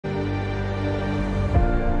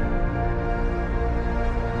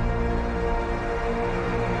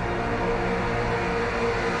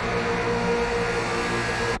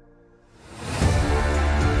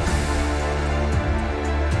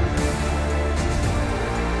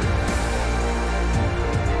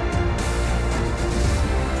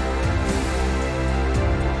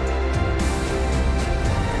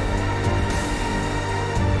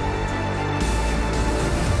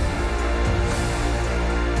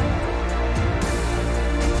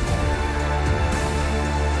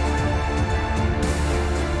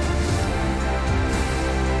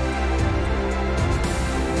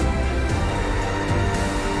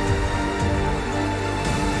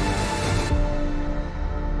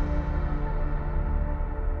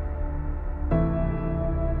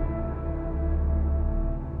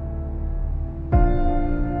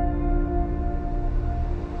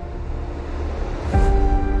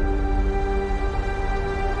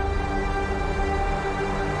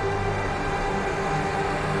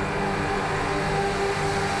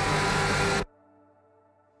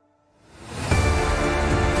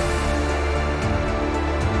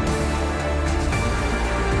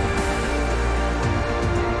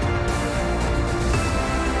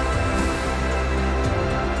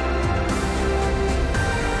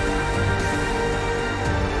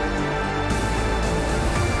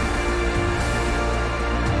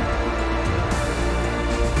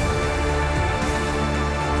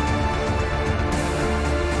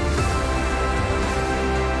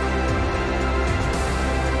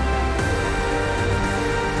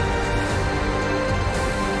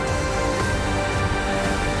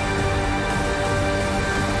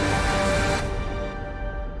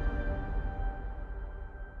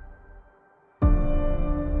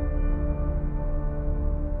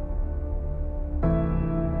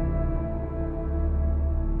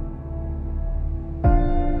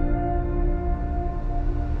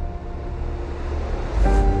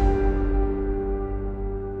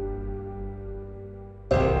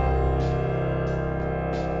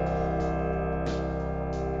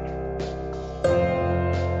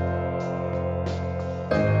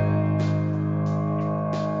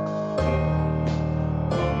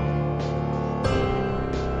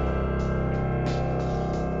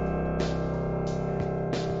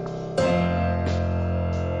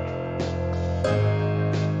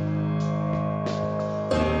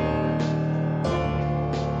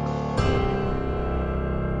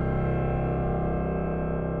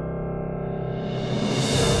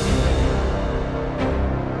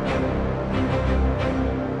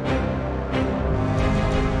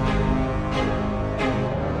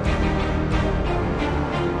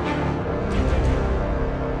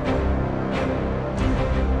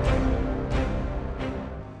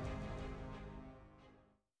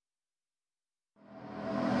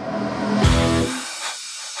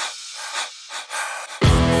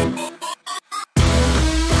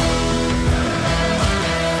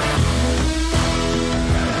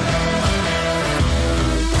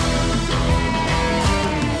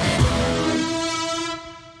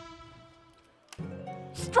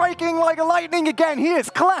striking like lightning again. Here's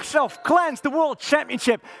Clash of Clans, the World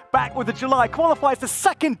Championship, back with the July Qualifiers, the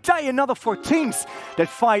second day, another 4 teams that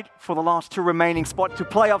fight for the last 2 remaining spots to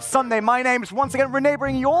playoff Sunday. My name is once again Rene,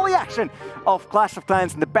 bringing you all the action of Clash of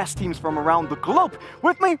Clans and the best teams from around the globe.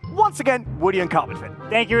 With me, once again, Woody and CarbonFin.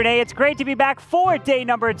 Thank you, Rene. It's great to be back for day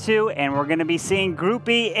number 2, and we're going to be seeing Group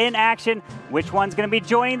B in action. Which one's going to be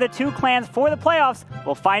joining the 2 clans for the playoffs?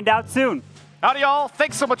 We'll find out soon. Howdy, y'all.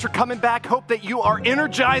 Thanks so much for coming back. Hope that you are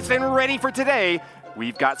energized and ready for today.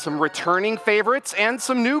 We've got some returning favorites and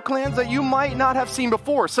some new clans that you might not have seen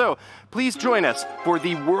before. So please join us for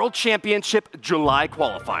the World Championship July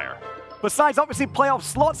Qualifier. Besides, obviously, playoff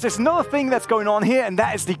slots, there's another thing that's going on here, and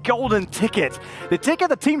that is the golden ticket. The ticket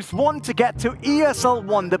the teams want to get to ESL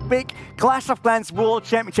 1, the big Clash of Clans World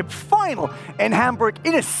Championship final in Hamburg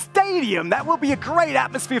in a stadium. That will be a great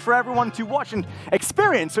atmosphere for everyone to watch and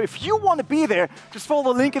experience. So if you want to be there, just follow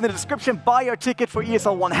the link in the description, buy your ticket for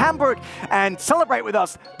ESL 1 Hamburg, and celebrate with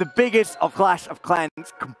us the biggest of Clash of Clans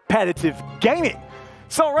competitive gaming.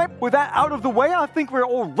 So, right, with that out of the way, I think we're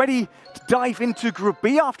all ready to dive into Group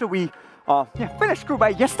B after we finished Group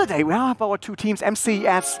A yesterday. We have our 2 teams,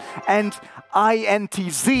 MCES and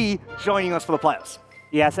INTZ, joining us for the playoffs.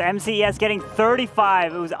 Yeah, so MCES getting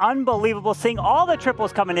 35. It was unbelievable seeing all the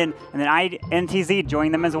triples coming in, and then INTZ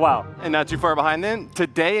joining them as well. And not too far behind then,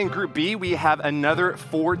 today in Group B, we have another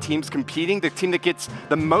 4 teams competing. The team that gets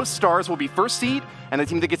the most stars will be first seed, and the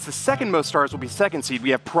team that gets the second most stars will be second seed.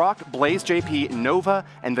 We have PROC, jpJP, NOVA,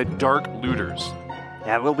 and the Dark Looters.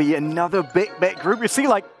 Yeah, it will be another big group. You see,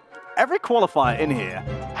 like, every qualifier in here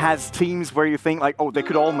has teams where you think, like, oh, they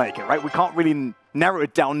could all make it, right? We can't really narrow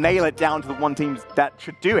it down, nail it down to the 1 team that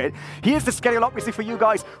should do it. Here's the schedule, obviously, for you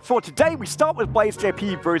guys. For today, we start with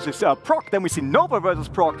jpJP versus PROC, then we see NOVA versus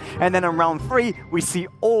PROC, and then in round 3, we see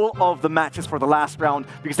all of the matches for the last round,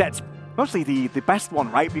 because that's mostly the best one,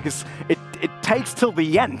 right? Because it takes till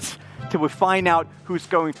the end till we find out who's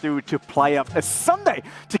going through to playoff a Sunday.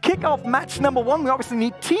 To kick off match number 1, we obviously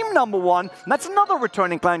need team number 1, and that's another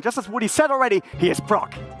returning clan. Just as Woody said already, here's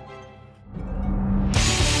PROC.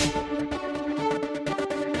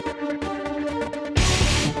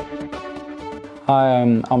 Hi,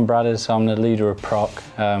 I'm Bradders. I'm the leader of PROC.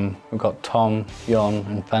 We've got Tom, Jon,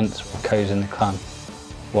 and Fence co's in the clan.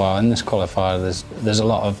 Well, in this qualifier, there's a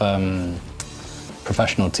lot of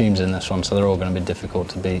professional teams in this one, so they're all going to be difficult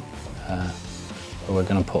to beat. But we're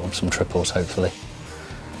going to put up some triples, hopefully,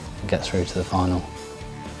 and get through to the final.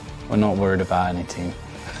 We're not worried about any team.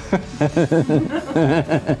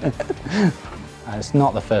 It's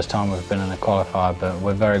not the first time we've been in a qualifier, but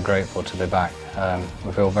we're very grateful to be back.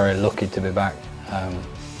 We feel very lucky to be back. And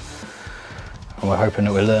we're hoping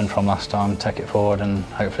that we learn from last time, take it forward, and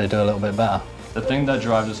hopefully do a little bit better. The thing that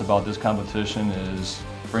drives us about this competition is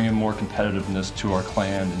bringing more competitiveness to our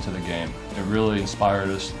clan into the game. It really inspired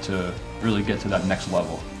us to really get to that next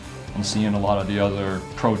level. And seeing a lot of the other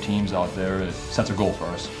pro teams out there, it sets a goal for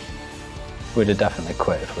us. We'd have definitely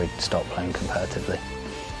quit if we'd stopped playing competitively.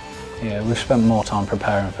 Yeah, we've spent more time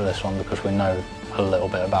preparing for this one because we know a little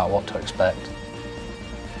bit about what to expect.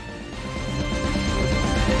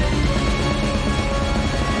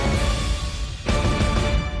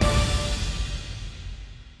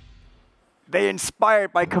 They're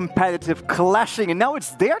inspired by competitive clashing, and now it's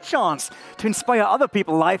their chance to inspire other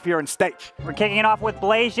people live here on stage. We're kicking it off with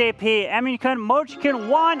jpJP, Emin-kun, Mochi-kun,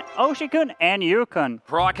 Juan, Oshi-kun, and Yu-kun.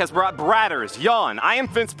 PROC has brought Bradders, Jon, I Am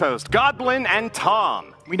Fincepost, Godblin, and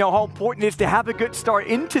Tom. We know how important it is to have a good start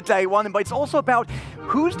into day 1, but it's also about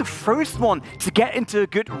who's the first one to get into a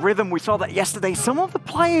good rhythm. We saw that yesterday. Some of the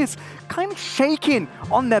players kind of shaking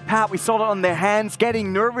on their pad. We saw it on their hands,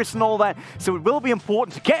 getting nervous and all that. So it will be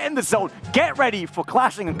important to get in the zone, get ready for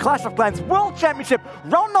clashing and Clash of Clans World Championship.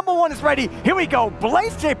 Round number 1 is ready. Here we go.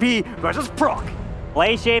 jpJP versus PROC.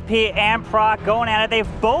 jpJP and PROC going at it.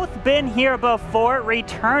 They've both been here before,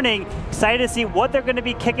 returning. Excited to see what they're going to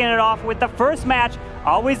be kicking it off with the first match.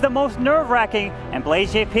 Always the most nerve-wracking, and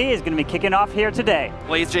jpJP is going to be kicking off here today.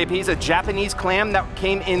 jpJP is a Japanese clan that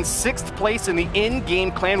came in 6th place in the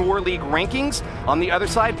in-game Clan War League rankings. On the other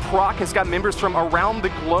side, PROC has got members from around the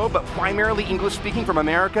globe, but primarily English-speaking from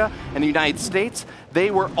America and the United States. They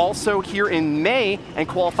were also here in May and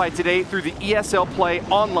qualified today through the ESL Play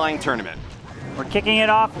online tournament. We're kicking it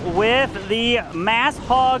off with the Mass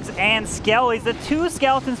Hogs and Skellies, the 2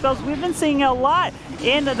 skeleton spells we've been seeing a lot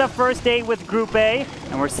in the first day with Group A,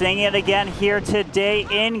 and we're seeing it again here today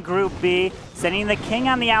in Group B. Sending the King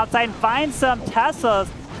on the outside, finds some Teslas,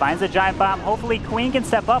 finds a Giant Bomb. Hopefully Queen can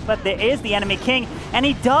step up, but there is the enemy King. and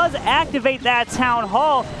he does activate that Town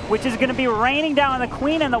Hall, which is going to be raining down on the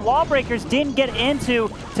Queen, and the wall breakers didn't get into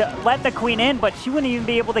to let the Queen in, but she wouldn't even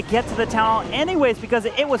be able to get to the Town Hall anyways because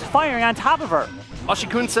it was firing on top of her.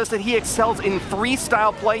 Oshikun says that he excels in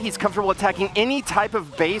freestyle play. He's comfortable attacking any type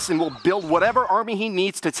of base and will build whatever army he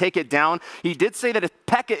needs to take it down. He did say that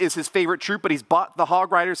Pekka is his favorite troop, but he's bought the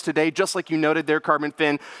Hog Riders today, just like you noted there,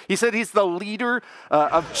 CarbonFin. He said he's the leader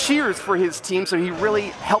of cheers for his team, so he really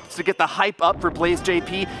helps to get the hype up for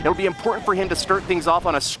blayzJP. It'll be important for him to start things off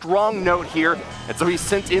on a strong note here, and so he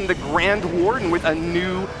sent in the Grand Warden with a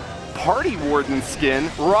new Party Warden skin,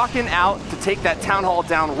 rocking out to take that Town Hall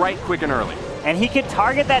down right quick and early. And he could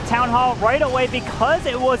target that Town Hall right away because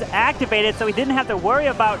it was activated, so he didn't have to worry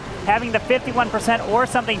about having the 51% or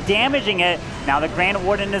something damaging it. Now the Grand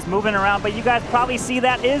Warden is moving around, but you guys probably see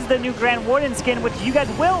that is the new Grand Warden skin, which you guys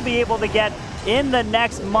will be able to get in the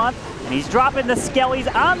next month. And he's dropping the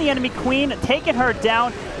Skellies on the enemy Queen, taking her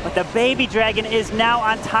down. But the Baby Dragon is now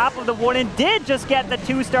on top of the Warden. Did just get the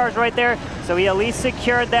 2 stars right there, so he at least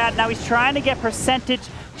secured that. Now he's trying to get percentage,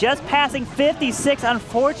 just passing 56.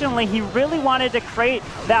 Unfortunately, he really wanted to create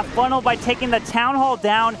that funnel by taking the Town Hall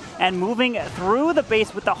down and moving through the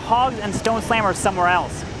base with the Hogs and Stone Slammer somewhere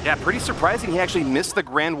else. Yeah, pretty surprising he actually missed the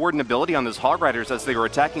Grand Warden ability on those Hog Riders as they were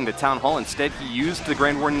attacking the Town Hall. Instead, he used the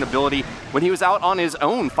Grand Warden ability when he was out on his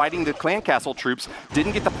own fighting the Clan Castle troops.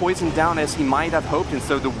 Didn't get the poison down as he might have hoped, and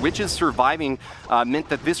so the Witches surviving meant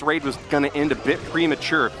that this raid was going to end a bit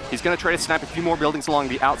premature. He's going to try to snap a few more buildings along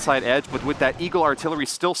the outside edge, but with that Eagle artillery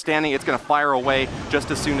still standing, it's going to fire away just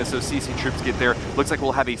as soon as those CC troops get there. Looks like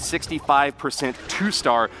we'll have a 65%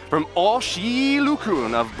 2-star from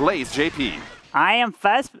Oshilukun of blayzJP. I am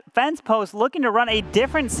Fence Post looking to run a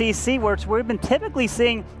different CC, which we've been typically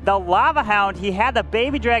seeing the Lava Hound. He had the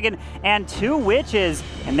Baby Dragon and 2 Witches,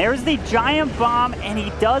 and there's the Giant Bomb, and he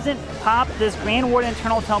doesn't pop this Grand Warden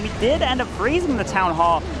internal tome. He did end up freezing the Town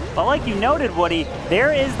Hall, but like you noted, Woody,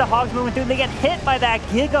 there is the Hogs moving through. They get hit by that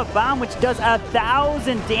Giga Bomb, which does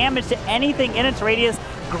 1,000 damage to anything in its radius.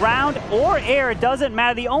 Ground or air, it doesn't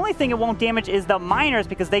matter. The only thing it won't damage is the miners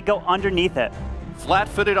because they go underneath it.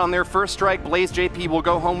 Flat-footed on their first strike, blayzJP will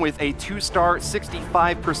go home with a 2-star,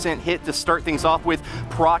 65% hit to start things off with.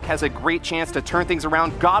 PROC has a great chance to turn things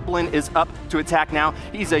around. Goblin is up to attack now.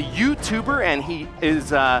 He's a YouTuber, and he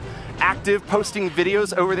is active posting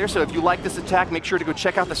videos over there, so if you like this attack, make sure to go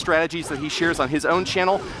check out the strategies that he shares on his own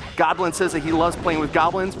channel. Goblin says that he loves playing with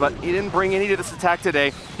goblins, but he didn't bring any to this attack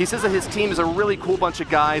today. He says that his team is a really cool bunch of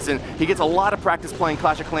guys, and he gets a lot of practice playing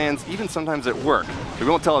Clash of Clans, even sometimes at work. We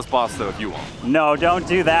won't tell his boss, though, if you won't. No, don't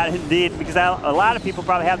do that, indeed, because a lot of people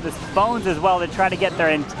probably have this phones as well to try to get their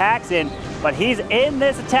attacks in. But he's in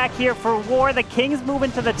this attack here for war. The King's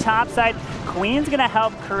moving to the top side. Queen's going to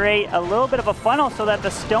help create a little bit of a funnel so that the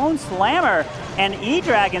Stone Slammer and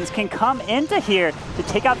E-Dragons can come into here to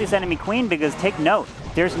take out this enemy Queen, because take note,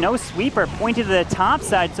 there's no sweeper pointed to the top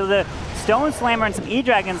side, so the Stone Slammer and some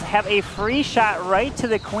E-Dragons have a free shot right to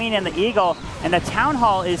the Queen and the Eagle, and the Town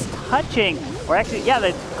Hall is touching, or actually, yeah,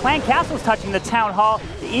 the Clan Castle is touching the Town Hall.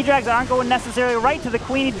 The E-Dragons aren't going necessarily right to the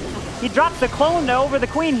Queen. He drops the clone over the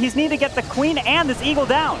Queen. He's need to get the Queen and this Eagle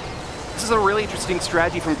down. This is a really interesting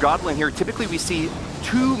strategy from Goblin here. Typically we see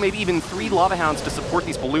 2, maybe even 3 Lava Hounds to support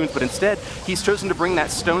these balloons, but instead he's chosen to bring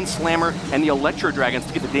that Stone Slammer and the Electro Dragons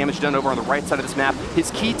to get the damage done over on the right side of this map.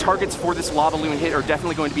 His key targets for this Lava Balloon hit are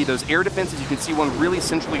definitely going to be those air defenses. You can see one really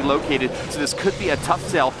centrally located, so this could be a tough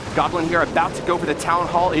sell. Goblin here about to go for the Town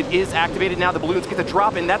Hall. It is activated now. The balloons get the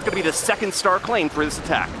drop, and that's going to be the 2nd star claim for this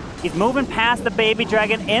attack. He's moving past the Baby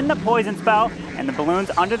Dragon in the poison spell, and the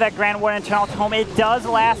balloons under that Grand Warden internal tome. It does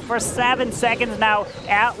last for 7 seconds now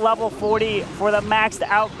at level 40 for the maxed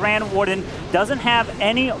out Grand Warden. Doesn't have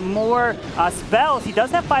any more spells. He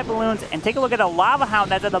does have 5 balloons, and take a look at the Lava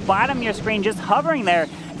Hound that's at the bottom of your screen just hovering there.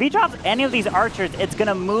 If he drops any of these archers, it's going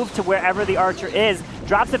to move to wherever the archer is.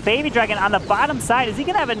 Drops the Baby Dragon on the bottom side. Is he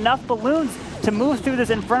going to have enough balloons to move through this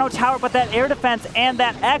Inferno Tower? But that air defense and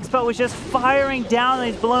that Expo is just firing down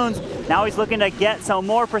these balloons. Now he's looking to get some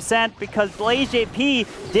more percent, because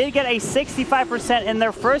blayzJP did get a 65% in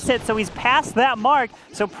their first hit, so he's past that mark.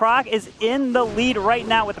 So PROC is in the lead right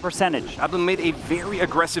now with the percentage. Goblin made a very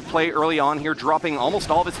aggressive play early on here, dropping almost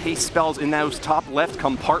all of his haste spells in those top left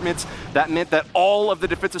compartments. That meant that all of the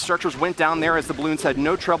defensive structures went down there, as the balloons had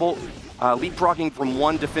no trouble leapfrogging from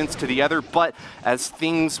one defense to the other. But as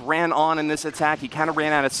things ran on in this attack, he kind of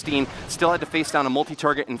ran out of steam. Still had to face down a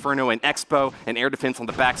multi-target Inferno and Expo and air defense on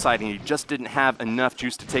the backside, and he just didn't have enough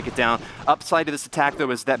juice to take it down. Upside to this attack,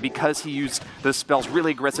 though, is that because he used those spells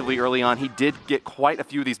really aggressively early on, he did get quite a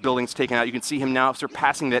few of these buildings taken out. You can see him now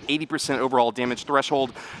surpassing that 80% overall damage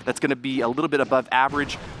threshold. That's going to be a little bit above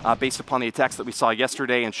average based upon the attacks that we saw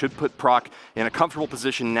yesterday, and should put PROC in a comfortable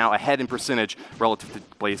position now ahead in percentage relative to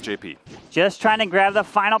BlazeJP. Just trying to grab the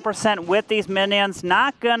final percent with these minions.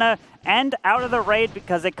 Not gonna end out of the raid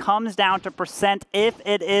because it comes down to percent if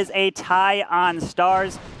it is a tie on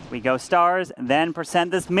stars. We go stars, then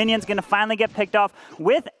percent. This minion's gonna finally get picked off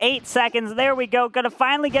with 8 seconds. There we go, gonna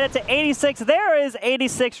finally get it to 86. There is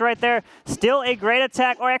 86 right there. Still a great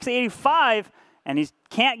attack, or actually 85, and he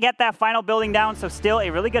can't get that final building down, so still a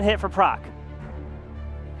really good hit for PROC.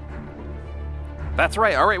 That's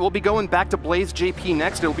right. All right, we'll be going back to BlazeJP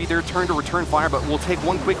next. It'll be their turn to return fire, but we'll take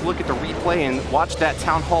one quick look at the replay and watch that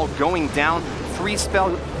Town Hall going down. 3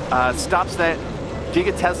 spell stops that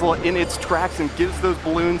Giga Tesla in its tracks and gives those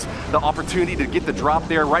balloons the opportunity to get the drop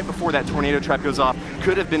there right before that tornado trap goes off.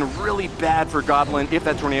 Could have been really bad for Goblin if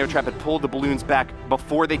that tornado trap had pulled the balloons back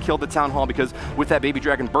before they killed the Town Hall, because with that Baby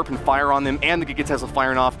Dragon burping fire on them and the Giga Tesla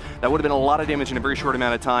firing off, that would have been a lot of damage in a very short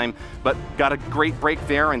amount of time, but got a great break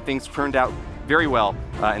there, and things turned out very well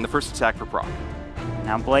in the first attack for PROC.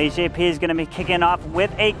 Now BlazeJP is going to be kicking off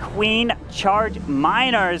with a Queen Charge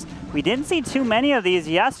Miners. We didn't see too many of these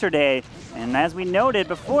yesterday, and as we noted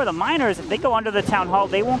before, the Miners, if they go under the Town Hall,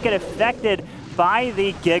 they won't get affected by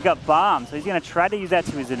the Giga Bomb. So he's going to try to use that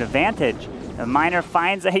to his advantage. The Miner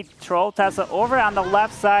finds a Troll Tesla over on the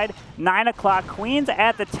left side. 9 o'clock, Queen's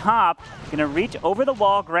at the top. Gonna reach over the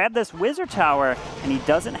wall, grab this Wizard Tower, and he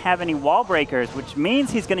doesn't have any wall breakers, which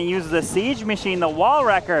means he's gonna use the Siege Machine, the Wall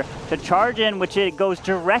Wrecker, to charge in, which it goes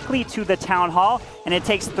directly to the Town Hall, and it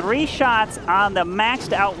takes 3 shots on the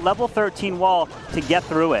maxed out level 13 wall to get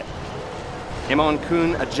through it.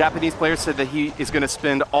 Imon-kun, a Japanese player, said that he is going to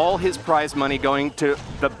spend all his prize money going to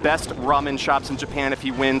the best ramen shops in Japan if he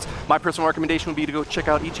wins. My personal recommendation would be to go check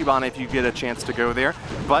out Ichibana if you get a chance to go there.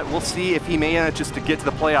 But we'll see if he manages to get to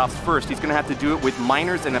the playoffs first. He's going to have to do it with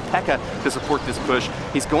Miners and a P.E.K.K.A. to support this push.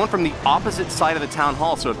 He's going from the opposite side of the Town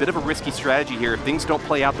Hall, so a bit of a risky strategy here. If things don't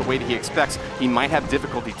play out the way that he expects, he might have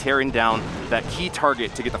difficulty tearing down that key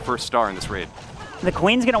target to get the first star in this raid. The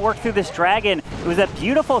Queen's going to work through this Dragon. It was a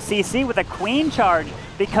beautiful CC with a Queen charge,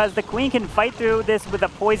 because the Queen can fight through this with a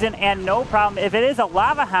poison and no problem. If it is a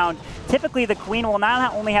Lava Hound, typically the Queen will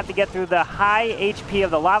not only have to get through the high HP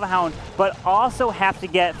of the Lava Hound, but also have to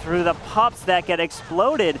get through the pups that get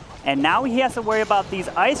exploded. And now he has to worry about these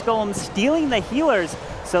Ice Golems stealing the healers.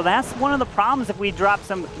 So that's one of the problems. If we drop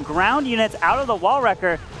some ground units out of the Wall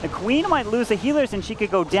Wrecker, the Queen might lose the healers and she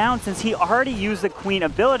could go down since he already used the Queen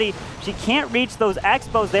ability. She can't reach those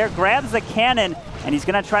Expos there, grabs the cannon, and he's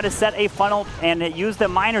going to try to set a funnel and use the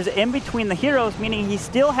Miners in between the heroes, meaning he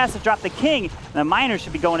still has to drop the King, and the Miners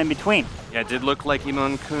should be going in between. Yeah, it did look like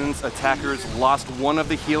Imon-kun's attackers lost one of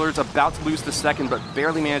the healers, about to lose the second, but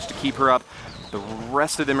barely managed to keep her up. The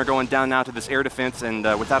rest of them are going down now to this air defense, and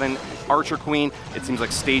without an Archer Queen, it seems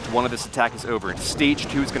like stage 1 of this attack is over. Stage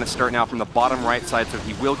 2 is going to start now from the bottom right side, so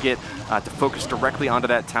he will get to focus directly onto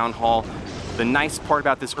that Town Hall. The nice part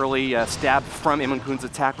about this early stab from Imon-kun's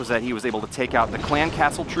attack was that he was able to take out the Clan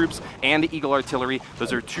Castle troops and the Eagle Artillery.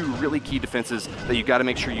 Those are 2 really key defenses that you got to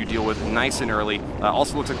make sure you deal with nice and early.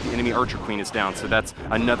 Also looks like the enemy Archer Queen is down, so that's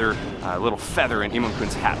another little feather in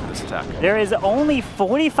Imon-kun's hat for this attack. There is only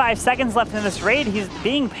 45 seconds left in this raid. He's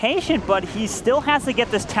being patient, but he still has to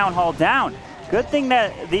get this Town Hall down. Good thing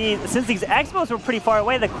that since these Expos were pretty far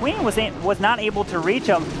away, the Queen was not able to reach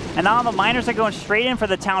them. And now the Miners are going straight in for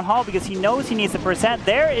the Town Hall because he knows he needs the percent.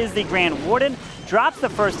 There is the Grand Warden. Drops the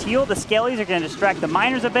first heal. The Scalies are going to distract the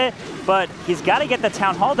Miners a bit, but he's got to get the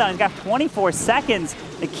Town Hall down. He's got 24 seconds.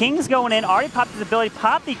 The King's going in. Already popped his ability.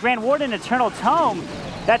 Popped the Grand Warden Eternal Tome.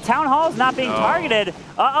 That Town Hall is not being targeted.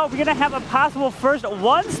 Uh-oh, we're going to have a possible first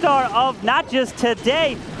 1-star of not just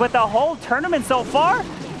today, but the whole tournament so far.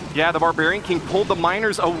 Yeah, the Barbarian King pulled the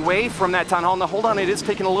Miners away from that Town Hall. Now, hold on, it is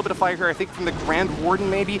taking a little bit of fire here, I think, from the Grand Warden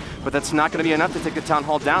maybe, but that's not going to be enough to take the Town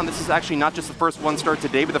Hall down. This is actually not just the first 1-star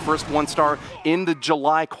today, but the first 1-star in the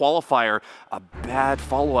July qualifier. A bad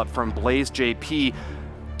follow-up from BlazeJP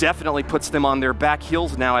definitely puts them on their back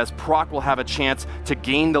heels now, as PROC will have a chance to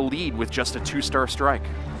gain the lead with just a 2-star strike.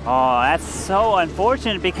 Oh, that's so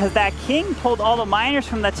unfortunate because that King pulled all the Miners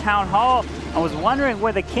from the Town Hall. I was wondering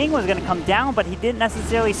where the King was going to come down, but he didn't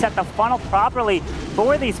necessarily set the funnel properly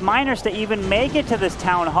for these Miners to even make it to this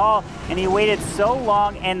Town Hall, and he waited so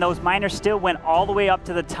long, and those Miners still went all the way up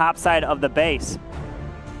to the top side of the base.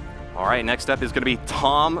 All right, next up is going to be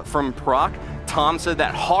Tom from PROC. Tom said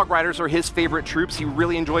that Hog Riders are his favorite troops. He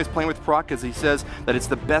really enjoys playing with PROC because he says that it's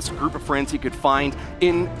the best group of friends he could find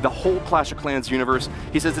in the whole Clash of Clans universe.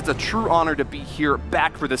 He says it's a true honor to be here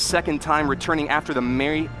back for the second time, returning after the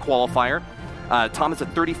May Qualifier. Tom is a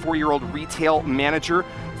 34-year-old retail manager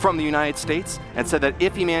from the United States and said that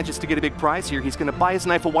if he manages to get a big prize here, he's going to buy his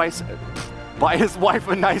wife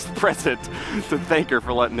a nice present to thank her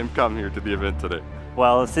for letting him come here to the event today.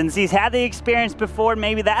 Well, since he's had the experience before,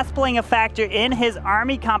 maybe that's playing a factor in his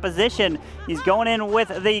army composition. He's going in with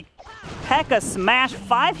the P.E.K.K.A Smash,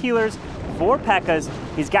 5 healers, 4 P.E.K.K.As.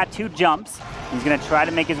 He's got 2 jumps. He's going to try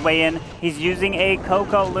to make his way in. He's using a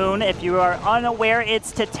Coco Loon. If you are unaware,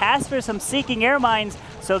 it's to test for some Seeking Air Mines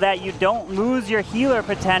so that you don't lose your healer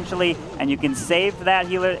potentially, and you can save that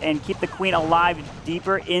healer and keep the Queen alive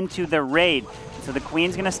deeper into the raid. So the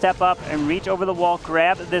Queen's going to step up and reach over the wall,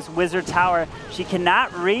 grab this Wizard Tower. She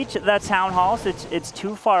cannot reach the Town Hall, so it's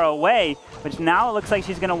too far away. But now it looks like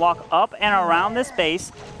she's going to walk up and around this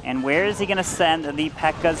base. And where is he going to send the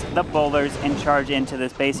P.E.K.K.As, the bowlers, and charge into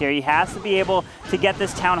this base here? He has to be able to get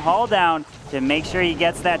this Town Hall down to make sure he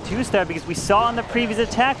gets that 2-star, because we saw in the previous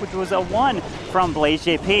attack, which was a 1 from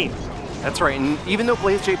BlazeJP. That's right, and even though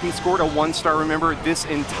BlazeJP scored a 1-star, remember, this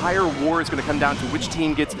entire war is going to come down to which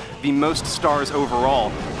team gets the most stars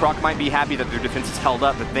overall. PROC might be happy that their defense is held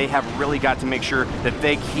up, but they have really got to make sure that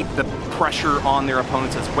they keep the pressure on their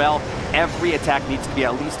opponents as well. Every attack needs to be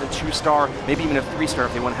at least a 2-star, maybe even a 3-star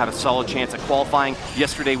if they want to have a solid chance at qualifying.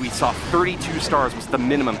 Yesterday we saw 32 stars was the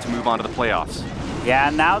minimum to move on to the playoffs.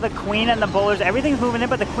 Yeah, now the Queen and the bowlers, everything's moving in,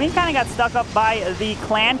 but the Queen kind of got stuck up by the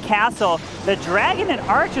clan castle. The Dragon and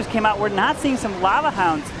Archers came out. We're not seeing some Lava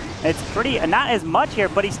Hounds. It's pretty, not as much here,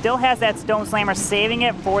 but he still has that Stone Slammer, saving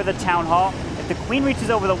it for the Town Hall. If the Queen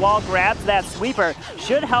reaches over the wall, grabs that Sweeper,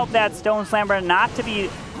 should help that Stone Slammer not to be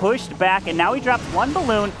pushed back. And now he drops 1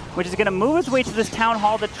 balloon, which is going to move his way to this Town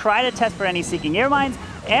Hall to try to test for any Seeking Air Mines.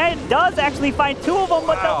 And it does actually find 2 of them,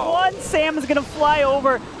 but the one Sam is going to fly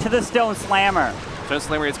over to the Stone Slammer. Stone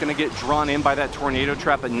Slammer is going to get drawn in by that Tornado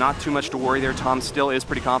Trap, but not too much to worry there. Tom still is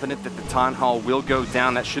pretty confident that the Town Hall will go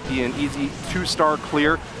down. That should be an easy 2-star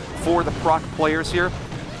clear for the PROC players here.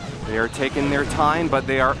 They are taking their time, but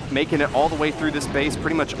they are making it all the way through this base.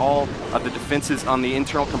 Pretty much all of the defenses on the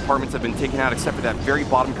internal compartments have been taken out except for that very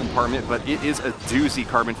bottom compartment, but it is a doozy,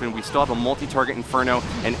 CarbonFin. We still have a multi-target Inferno,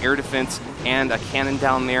 an air defense, and a cannon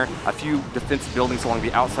down there. A few defense buildings along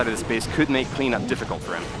the outside of this base could make cleanup difficult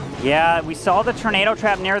for him. Yeah, we saw the Tornado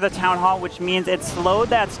Trap near the Town Hall, which means it slowed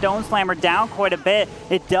that Stone Slammer down quite a bit.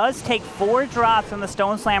 It does take 4 drops from the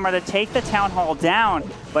Stone Slammer to take the Town Hall down,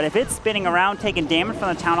 but if it's spinning around, taking damage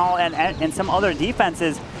from the Town Hall and some other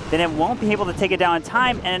defenses, then it won't be able to take it down in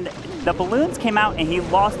time. And the balloons came out, and he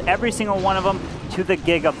lost every single one of them to the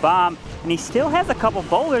Giga Bomb. And he still has a couple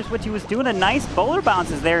bowlers, which he was doing a nice bowler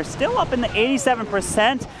bounces there, still up in the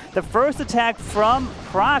 87%. The first attack from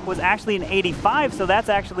PROC was actually an 85, so that's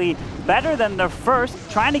actually better than the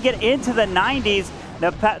first. Trying to get into the 90s.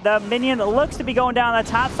 The minion looks to be going down on the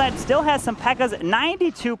top side, still has some P.E.K.K.As,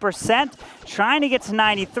 92%, trying to get to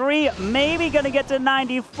 93, maybe going to get to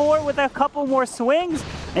 94 with a couple more swings.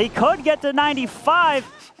 He could get to 95,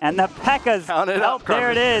 and the P.E.K.K.As,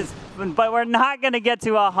 there it is. But we're not going to get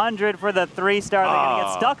to 100 for the 3-star. They're going to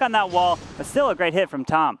get stuck on that wall, but still a great hit from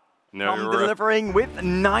Tom. Tom delivering with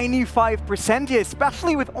 95% here,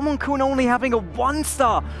 especially with Omonkun only having a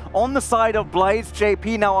 1-star on the side of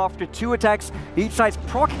BlazeJP. Now after 2 attacks, each side's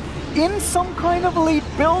PROC in some kind of lead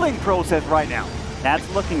building process right now. That's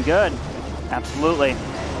looking good. Absolutely.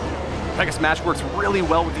 P.E.K.K.A Smash works really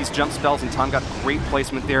well with these jump spells, and Tom got great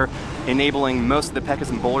placement there, enabling most of the P.E.K.K.As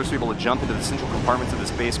and bowlers to be able to jump into the central compartments of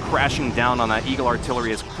this base. Crashing down on that Eagle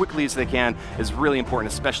artillery as quickly as they can is really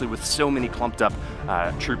important, especially with so many clumped up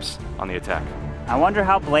troops on the attack. I wonder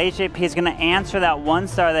how BlazeJP is going to answer that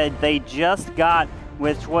 1-star that they just got,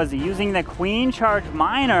 which was using the Queen Charge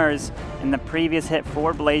Miners in the previous hit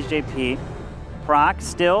for BlazeJP. PROC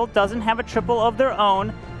still doesn't have a triple of their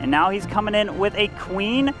own, and now he's coming in with a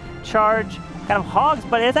Queen Charge kind of hogs,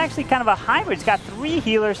 but it's actually kind of a hybrid. It's got 3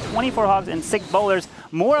 healers, 24 hogs, and 6 bowlers.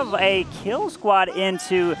 More of a kill squad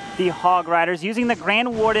into the Hog Riders, using the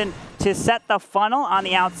Grand Warden to set the funnel on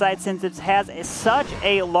the outside since it has such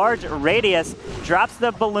a large radius. Drops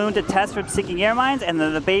the balloon to test for Seeking Air Mines, and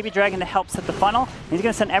then the Baby Dragon to help set the funnel. He's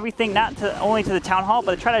going to send everything not only to the Town Hall,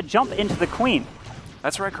 but to try to jump into the Queen.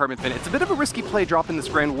 That's right, CarbonFin. It's a bit of a risky play dropping this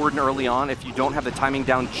Grand Warden early on. If you don't have the timing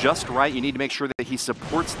down just right, you need to make sure that he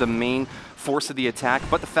supports the main force of the attack.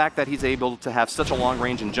 But the fact that he's able to have such a long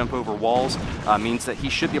range and jump over walls means that he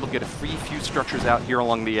should be able to get a free few structures out here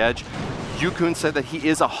along the edge. Yukun said that he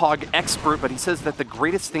is a hog expert, but he says that the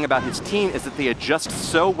greatest thing about his team is that they adjust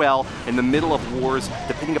so well in the middle of wars,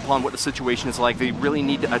 depending upon what the situation is like. They really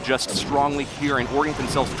need to adjust strongly here and orient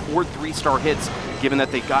themselves toward 3-star hits, given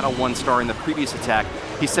that they got a 1-star in the previous attack.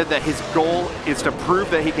 He said that his goal is to prove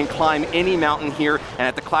that he can climb any mountain here, and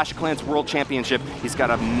at the Clash of Clans World Championship, he's got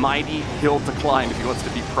a mighty hill to climb if he wants to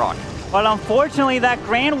beat PROC. But unfortunately, that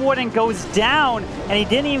Grand Warden goes down, and he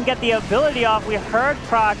didn't even get the ability off. We heard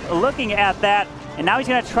PROC looking at that, and now he's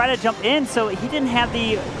going to try to jump in, so he didn't have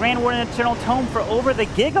the Grand Warden Eternal Tome for over the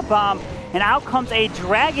Giga Bomb, and out comes a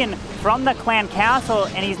dragon from the clan castle,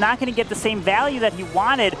 and he's not going to get the same value that he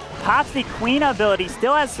wanted. Pops the Queen ability,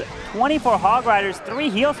 still has 24 Hog Riders, 3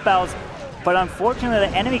 heal spells, but unfortunately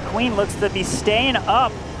the enemy Queen looks to be staying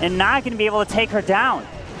up and not going to be able to take her down.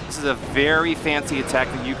 This is a very fancy attack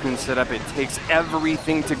that Yukun set up. It takes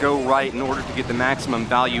everything to go right in order to get the maximum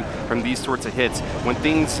value from these sorts of hits. When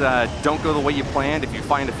things don't go the way you planned, if you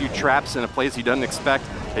find a few traps in a place you didn't expect,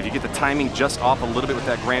 if you get the timing just off a little bit with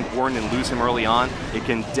that Grand Warden and lose him early on, it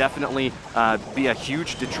can definitely be a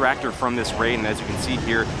huge detractor from this raid. And as you can see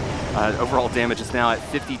here, overall damage is now at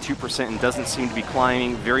 52% and doesn't seem to be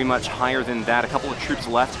climbing very much higher than that. A couple of troops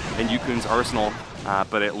left in Yukun's arsenal.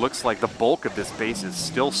 But it looks like the bulk of this base is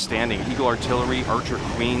still standing. Eagle Artillery, Archer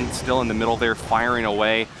Queen still in the middle there firing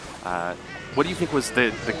away. What do you think was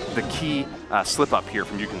the key slip up here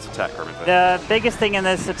from Yukun's attack, CarbonFin? The biggest thing in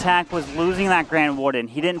this attack was losing that Grand Warden.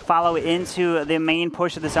 He didn't follow into the main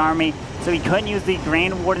push of this army, so he couldn't use the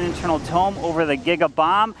Grand Warden Internal Tome over the Giga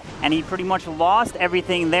Bomb, and he pretty much lost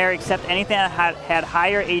everything there except anything that had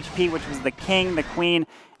higher HP, which was the King, the Queen,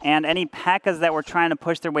 and any P.E.K.K.A.s that were trying to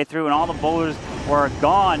push their way through, and all the boulders were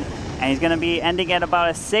gone. And he's going to be ending at about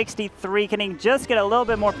a 63. Can he just get a little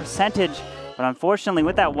bit more percentage? But unfortunately,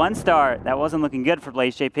 with that 1-star, that wasn't looking good for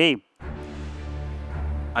BlazeJP.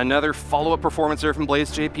 Another follow-up performance there from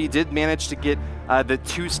BlazeJP. Did manage to get the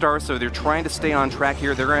 2-star, so they're trying to stay on track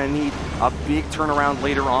here. They're going to need a big turnaround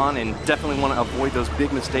later on and definitely want to avoid those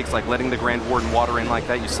big mistakes like letting the Grand Warden water in like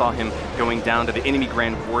that. You saw him going down to the enemy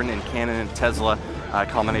Grand Warden and Cannon and Tesla.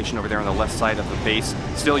 Combination over there on the left side of the base.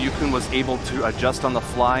 Still, Yukun was able to adjust on the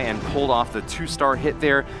fly and pulled off the 2-star hit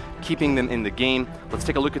there, keeping them in the game. Let's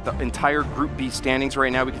take a look at the entire Group B standings right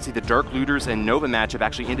now. We can see the Dark Looters and Nova match have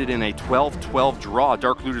actually ended in a 12-12 draw.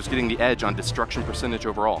 Dark Looters getting the edge on destruction percentage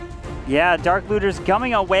overall. Yeah, Dark Looters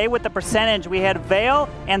coming away with the percentage. We had Vale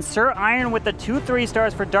and Sir Iron with the 2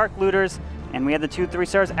 3-stars for Dark Looters, and we had the 2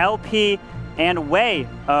 3-stars LP and Way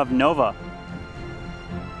of Nova.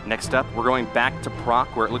 Next up, we're going back to PROC,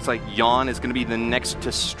 where it looks like Jan is going to be the next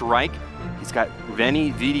to strike. He's got Rene,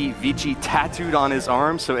 Vidi, Vici tattooed on his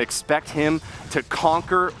arm, so expect him to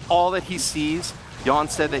conquer all that he sees. Jan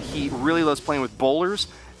said that he really loves playing with bowlers,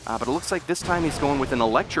 but it looks like this time he's going with an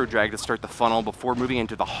Electro Drag to start the funnel before moving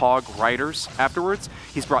into the Hog Riders afterwards.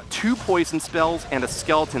 He's brought 2 poison spells and a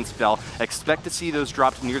skeleton spell. Expect to see those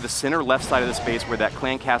dropped near the center left side of the space where that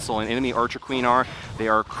Clan Castle and enemy Archer Queen are. They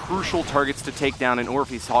are crucial targets to take down in order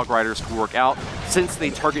for these Hog Riders to work out. Since they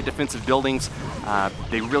target defensive buildings,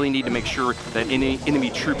 they really need to make sure that any enemy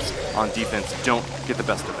troops on defense don't get the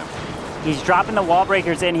best of them. He's dropping the wall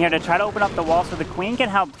breakers in here to try to open up the wall so the Queen can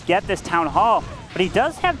help get this Town Hall. But he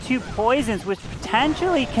does have 2 poisons, which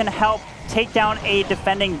potentially can help take down a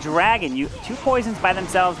defending dragon. 2 poisons by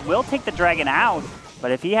themselves will take the dragon out,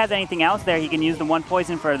 but if he has anything else there, he can use the 1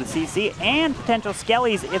 poison for the CC and potential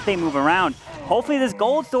skellies if they move around. Hopefully this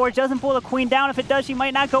gold storage doesn't pull the Queen down. If it does, she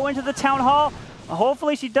might not go into the Town Hall.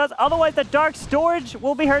 Hopefully she does. Otherwise, the dark storage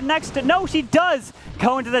will be her next. No, she does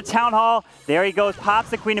go into the Town Hall. There he goes, pops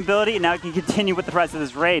the Queen ability, and now he can continue with the rest of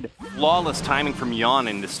this raid. Flawless timing from Jan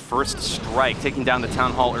in this first strike. Taking down the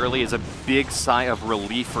Town Hall early is a big sigh of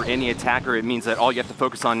relief for any attacker. It means that all you have to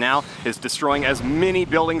focus on now is destroying as many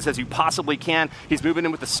buildings as you possibly can. He's moving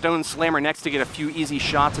in with the Stone Slammer next to get a few easy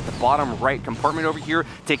shots at the bottom right compartment over here,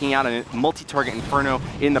 taking out a multi-target Inferno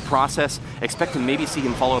in the process. Expect to maybe see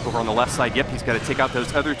him follow up over on the left side. Yep, he's got to take out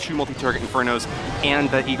those other 2 multi-target Infernos and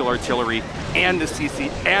the Eagle Artillery and the CC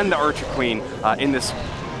and the Archer Queen in this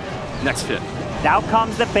next hit. Now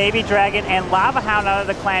comes the Baby Dragon and Lava Hound out of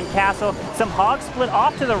the Clan Castle. Some Hogs split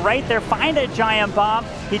off to the right there, find a Giant Bomb.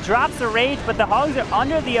 He drops the Rage, but the Hogs are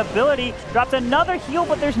under the ability. Drops another heal,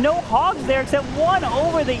 but there's no Hogs there except 1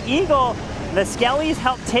 over the Eagle. The Skellies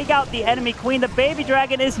help take out the enemy Queen. The Baby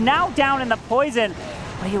Dragon is now down in the poison,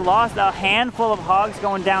 but he lost a handful of Hogs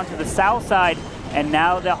going down to the south side. And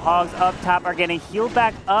now the Hogs up top are getting healed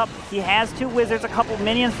back up. He has 2 Wizards, a couple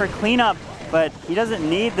minions for cleanup, but he doesn't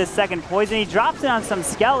need the second poison. He drops it on some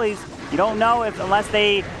Skellies. You don't know if unless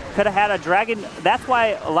they could have had a dragon. That's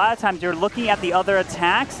why a lot of times you're looking at the other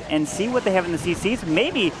attacks and see what they have in the CCs.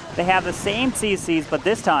 Maybe they have the same CCs, but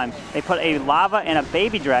this time they put a lava and a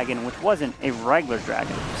baby dragon, which wasn't a regular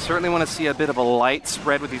dragon. Certainly want to see a bit of a light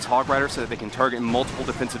spread with these Hog Riders so that they can target multiple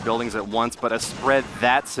defensive buildings at once, but a spread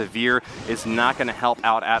that severe is not going to help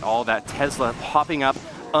out at all. That Tesla popping up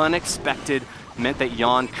unexpected meant that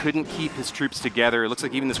Jan couldn't keep his troops together. It looks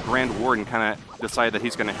like even this Grand Warden kind of decided that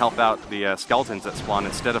he's going to help out the skeletons that spawn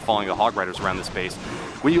instead of following the Hog Riders around this base.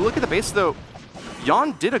 When you look at the base, though,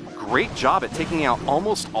 Jan did a great job at taking out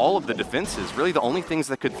almost all of the defenses. Really, the only things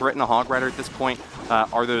that could threaten a Hog Rider at this point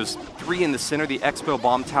are those 3 in the center, the Expo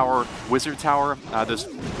Bomb Tower, Wizard Tower. Those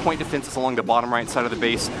point defenses along the bottom right side of the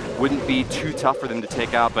base wouldn't be too tough for them to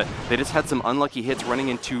take out, but they just had some unlucky hits running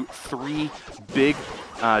into 3 big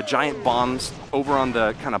giant bombs over on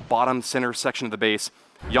the kind of bottom center section of the base.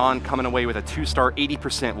 Jan coming away with a 2-star,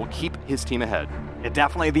 80% will keep his team ahead. It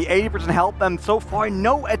definitely, the 80% helped them so far.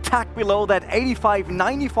 No attack below that 85,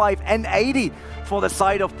 95, and 80 for the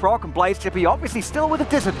side of PROC, and jpJP obviously still with a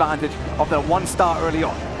disadvantage of the 1-star early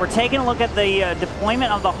on. We're taking a look at the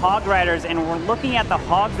deployment of the Hog Riders, and we're looking at the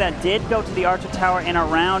Hogs that did go to the Archer Tower and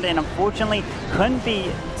around, and unfortunately couldn't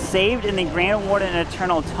be saved in the Grand Warden and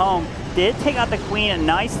Eternal Tome. Did take out the Queen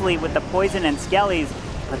nicely with the Poison and Skellies,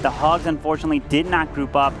 but the Hogs unfortunately did not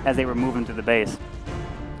group up as they were moving through the base.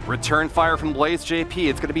 Return fire from jpJP.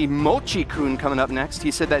 It's going to be Mochi-kun coming up next.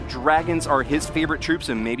 He said that dragons are his favorite troops,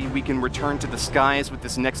 and maybe we can return to the skies with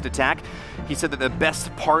this next attack. He said that the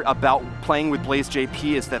best part about playing with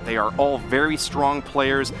jpJP is that they are all very strong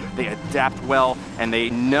players. They adapt well, and they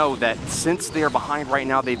know that since they are behind right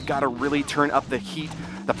now, they've got to really turn up the heat,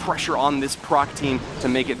 the pressure on this PROC team to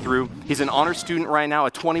make it through. He's an honor student right now,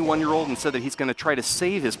 a 21-year-old, and said that he's going to try to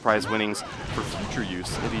save his prize winnings for future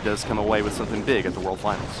use if he does come away with something big at the World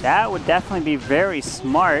Finals. That would definitely be very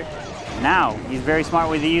smart. Now, he's very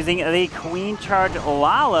smart with using the Queen Charge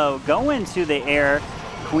Lalo, go into the air.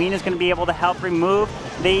 Queen is going to be able to help remove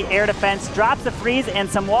the air defense, drops the freeze and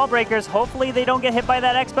some wall breakers. Hopefully they don't get hit by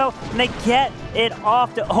that Expo, and they get it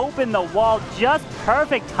off to open the wall. Just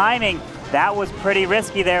perfect timing. That was pretty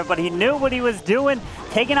risky there, but he knew what he was doing,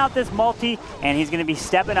 taking out this multi, and he's going to be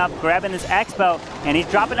stepping up, grabbing this Expo, and he's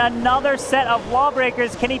dropping another set of wall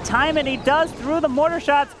breakers. Can he time it? He does through the mortar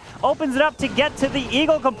shots, opens it up to get to the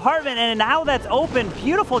Eagle compartment, and now that's open.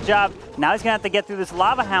 Beautiful job. Now he's going to have to get through this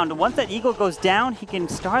Lava Hound. Once that Eagle goes down, he can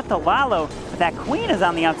start the Lalo, but that Queen is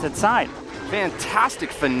on the outside side.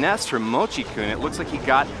 Fantastic finesse from Mochi-kun. It looks like he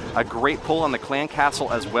got a great pull on the clan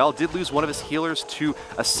castle as well. Did lose one of his healers to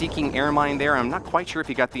a Seeking Air Mine there. I'm not quite sure if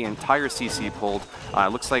he got the entire CC pulled.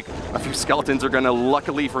 Looks like a few skeletons are going to,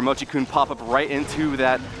 luckily for Mochi-kun, pop up right into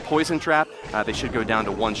that poison trap. They should go down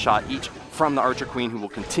to 1 shot each from the Archer Queen, who will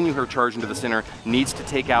continue her charge into the center. Needs to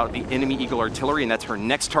take out the enemy Eagle Artillery, and that's her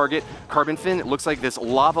next target. CarbonFin, it looks like this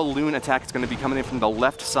Lava Loon attack is going to be coming in from the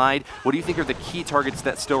left side. What do you think are the key targets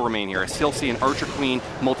that still remain here? I still see an Archer Queen,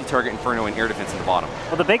 multi-target Inferno, and air defense at the bottom.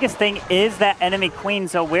 Well, the biggest thing is that enemy Queen.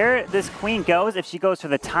 So where this Queen goes, if she goes to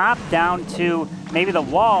the top, down to maybe the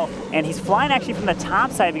wall, and he's flying actually from the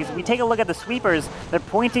top side, because if we take a look at the sweepers, they're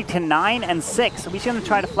pointing to 9 and 6. So he's going to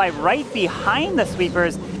try to fly right behind the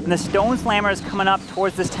sweepers, and the Stone Slammer is coming up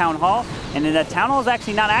towards this Town Hall, and then the Town Hall is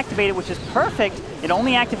actually not activated, which is perfect. It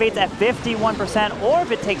only activates at 51%, or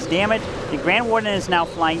if it takes damage. The Grand Warden is now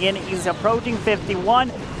flying in. He's approaching 51,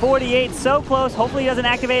 48, so close. Hopefully he doesn't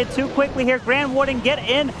activate it too quickly here. Grand Warden, get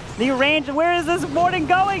in the range. Where is this Warden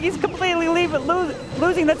going? He's completely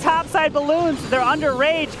losing the top side balloons. They're under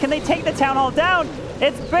rage. Can they take the Town Hall down?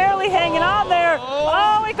 It's barely hanging on there.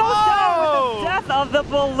 Oh, it goes down with the death of the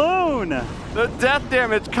balloon. The death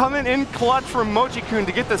damage coming in clutch from Mochi-kun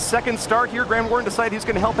to get the 2nd star here. Grand Warden decided he's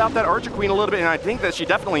going to help out that Archer Queen a little bit, and I think that she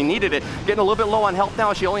definitely needed it. Getting a little bit low on health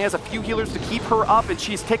now. She only has a few healers to keep her up, and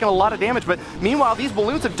she's taken a lot of damage. But meanwhile, these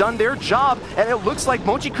balloons have done their job, and it looks like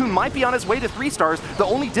Mochi-kun might be on his way to 3 stars. The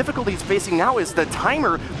only difficulty he's facing now is the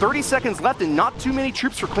timer. 30 seconds left, and not too many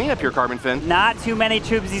troops for cleanup here, CarbonFin. Not too many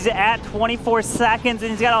troops. He's at 24 seconds,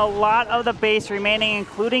 and he's got a lot of the base remaining,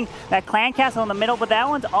 including that clan castle in the middle, but that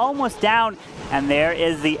one's almost down. And there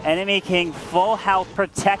is the enemy king, full health,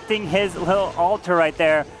 protecting his little altar right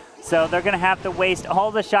there. So they're going to have to waste all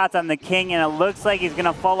the shots on the king, and it looks like he's going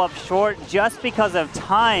to fall up short just because of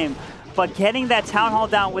time. But getting that Town Hall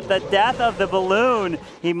down with the death of the balloon,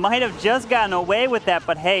 he might have just gotten away with that.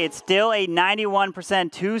 But hey, it's still a 91%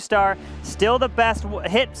 2-star, still the best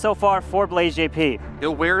hit so far for jpJP.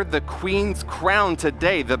 He'll wear the Queen's crown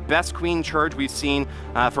today, the best Queen charge we've seen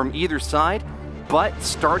from either side. but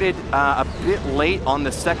started a bit late on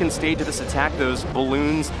the second stage of this attack. Those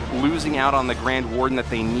balloons losing out on the Grand Warden that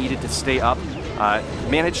they needed to stay up.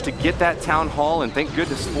 Managed to get that Town Hall, and thank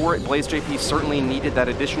goodness for it. blazeJP certainly needed that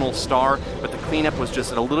additional star, but the cleanup was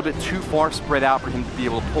just a little bit too far spread out for him to be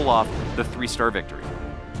able to pull off the 3-star victory.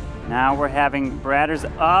 Now we're having Bradders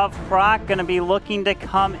of PROC going to be looking to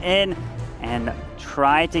come in and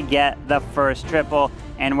try to get the first triple,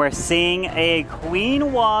 and we're seeing a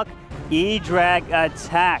Queen Walk E-Drag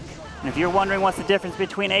attack. And if you're wondering what's the difference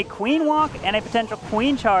between a Queen Walk and a potential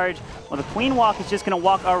Queen Charge, well, the Queen Walk is just going to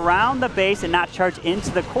walk around the base and not charge into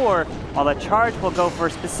the core, while the Charge will go for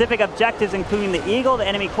specific objectives, including the Eagle, the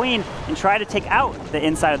enemy Queen, and try to take out the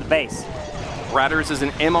inside of the base. Bradders is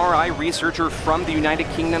an MRI researcher from the United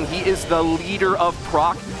Kingdom. He is the leader of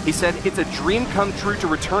PROC. He said it's a dream come true to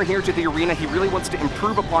return here to the arena. He really wants to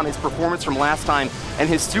improve upon his performance from last time. And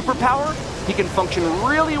his superpower, he can function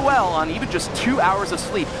really well on even just 2 hours of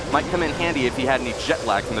sleep. Might come in handy if he had any jet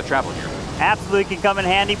lag from the travel here. Absolutely can come in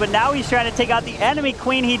handy, but now he's trying to take out the enemy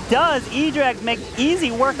Queen. He does. E-Drag makes easy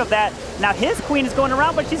work of that. Now his Queen is going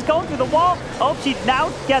around, but she's going through the wall. Oh, she now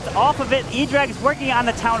gets off of it. E-Drag is working on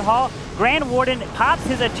the Town Hall. Grand Warden pops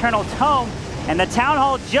his Eternal Tome, and the Town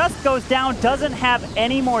Hall just goes down, doesn't have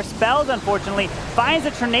any more spells, unfortunately. Finds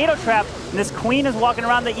a Tornado Trap, and this Queen is walking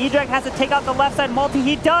around. The E-Drag has to take out the left side multi.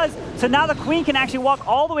 He does. So now the Queen can actually walk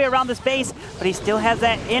all the way around this base, but he still has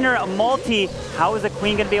that inner multi. How is the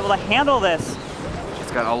Queen going to be able to handle this?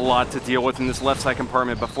 She's got a lot to deal with in this left side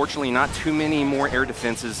compartment, but fortunately not too many more air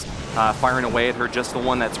defenses firing away at her. Just the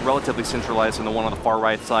one that's relatively centralized and the one on the far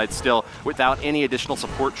right side still without any additional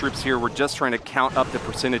support troops here. We're just trying to count up the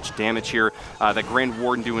percentage damage here. The Grand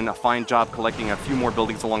Warden doing a fine job collecting a few more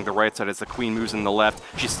buildings along the right side as the Queen moves in the left.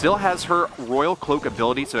 She still has her Royal Cloak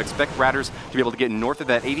ability, so expect Bradders to be able to get north of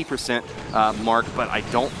that 80% mark, but I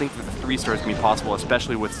don't think that the 3 stars can be possible,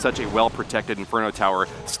 especially with such a well-protected Inferno Tower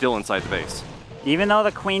still inside the base. Even though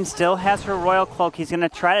the Queen still has her Royal Cloak, he's going to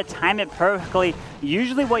try to time it perfectly.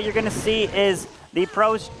 Usually what you're going to see is the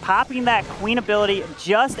pros popping that Queen ability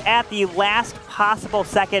just at the last possible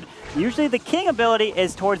second. Usually the King ability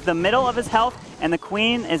is towards the middle of his health, and the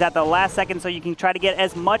Queen is at the last second, so you can try to get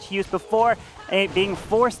as much use before being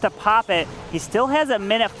forced to pop it. He still has a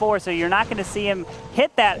minute 4, so you're not going to see him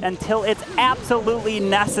hit that until it's absolutely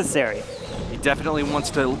necessary. He definitely wants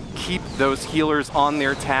to keep those healers on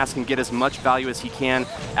their task and get as much value as he can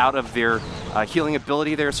out of their healing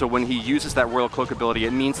ability there. So when he uses that Royal Cloak ability,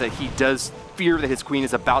 it means that he does fear that his Queen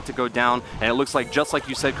is about to go down. And it looks like, just like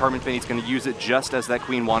you said, CarbonFin, he's going to use it just as that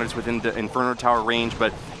Queen wanders within the Inferno Tower range.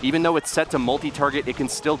 But even though it's set to multi-target, it can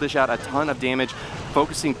still dish out a ton of damage.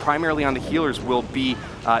 Focusing primarily on the healers will be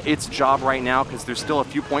its job right now, because there's still a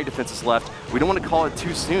few point defenses left. We don't want to call it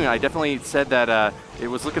too soon. I definitely said that it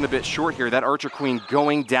was looking a bit short here. That Archer Queen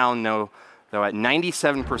going down, though at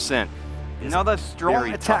 97%. Another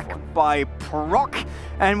strong attack by PROC,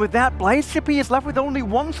 and with that, blazeJP is left with only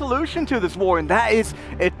one solution to this war, and that is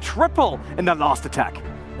a triple in the last attack.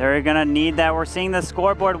 They're going to need that. We're seeing the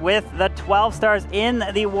scoreboard with the 12 stars in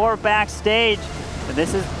the war backstage. But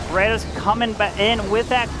this is Bradders coming in with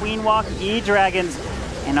that Queen Walk E-Dragons.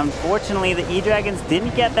 And unfortunately, the E-Dragons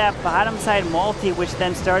didn't get that bottom side multi, which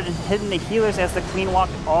then started hitting the healers as the Queen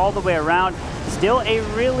walked all the way around. Still a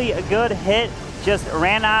really good hit. Just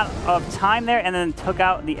ran out of time there and then took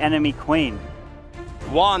out the enemy Queen.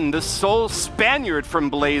 Juan, the sole Spaniard from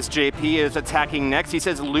blazeJP, is attacking next. He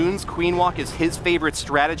says Loon's Queen Walk is his favorite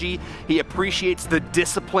strategy. He appreciates the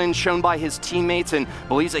discipline shown by his teammates and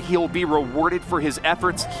believes that he will be rewarded for his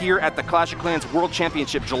efforts here at the Clash of Clans World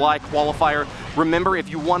Championship July Qualifier. Remember, if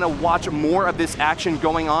you want to watch more of this action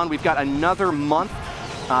going on, we've got another month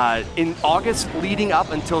in August leading up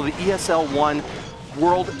until the ESL 1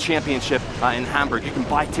 World Championship in Hamburg. You can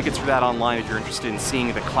buy tickets for that online if you're interested in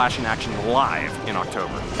seeing the Clash in action live in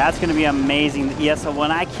October. That's going to be amazing, the ESL 1.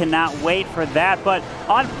 I cannot wait for that, but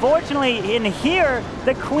unfortunately in here,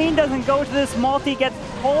 the Queen doesn't go to this multi, gets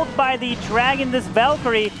pulled by the Dragon, this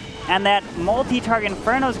Valkyrie, and that multi-target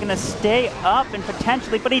Inferno is going to stay up and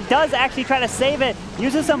potentially, but he does actually try to save it,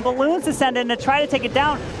 uses some balloons to send in to try to take it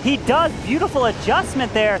down. He does, beautiful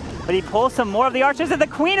adjustment there, but he pulls some more of the archers, and the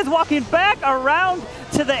Queen is walking back around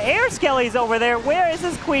to the air skellies over there. Where is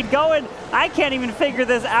this Queen going? I can't even figure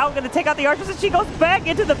this out. Going to take out the archers, and she goes back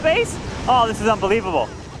into the base. Oh, this is unbelievable.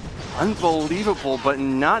 Unbelievable, but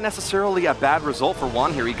not necessarily a bad result for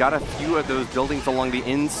Juan here. He got a few of those buildings along the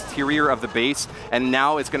interior of the base, and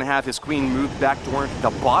now it's going to have his Queen move back toward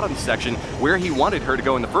the bottom section where he wanted her to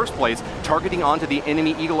go in the first place. targeting onto the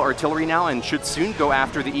enemy Eagle Artillery now and should soon go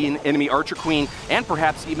after the enemy Archer Queen and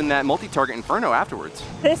perhaps even that multi-target Inferno afterwards.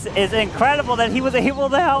 This is incredible that he was able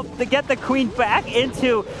to help to get the Queen back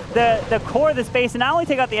into the core of this base and not only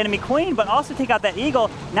take out the enemy Queen, but also take out that Eagle.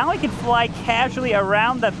 Now he can fly casually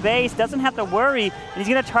around the base, doesn't have to worry, and he's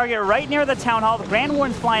going to target right near the Town Hall. The Grand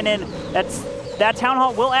Warden's flying in. That Town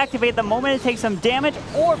Hall will activate the moment it takes some damage,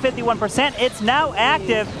 or 51%. It's now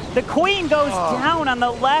active. The Queen goes down on the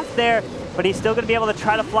left there, but he's still going to be able to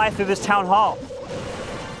try to fly through this Town Hall.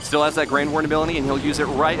 Still has that Grand Warden ability, and he'll use it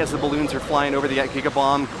right as the balloons are flying over the Giga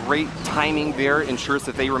Bomb. Great timing there, ensures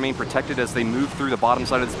that they remain protected as they move through the bottom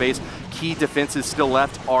side of the base. Key defenses still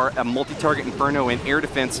left are a multi-target Inferno and air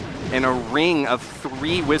defense, and a ring of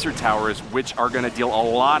 3 Wizard Towers, which are going to deal a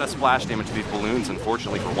lot of splash damage to these balloons,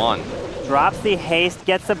 unfortunately for one. Drops the haste,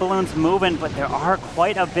 gets the balloons moving, but there are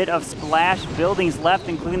quite a bit of splash buildings left,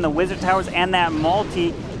 including the Wizard Towers and that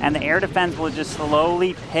multi, and the air defense will just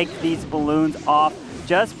slowly pick these balloons off.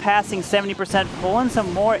 Just passing 70%, pulling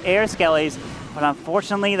some more air skellies, but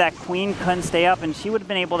unfortunately that Queen couldn't stay up, and she would have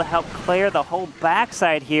been able to help clear the whole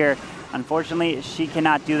backside here. Unfortunately, she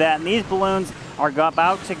cannot do that, and these balloons are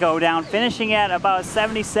about to go down, finishing at about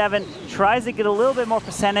 77, tries to get a little bit more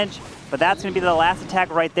percentage, but that's going to be the last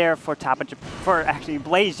attack right there for actually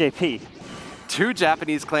Blaze JP. 2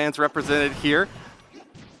 Japanese clans represented here.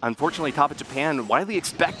 Unfortunately, Top of Japan, widely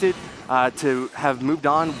expected to have moved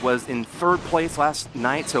on, was in 3rd place last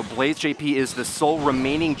night. So Blaze JP is the sole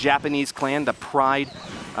remaining Japanese clan, the pride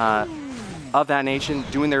of that nation,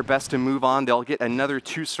 doing their best to move on. They'll get another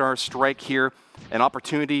 2-star strike here, an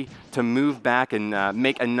opportunity to move back and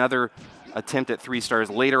make another attempt at 3 stars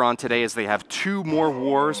later on today, as they have 2 more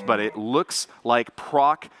wars, but it looks like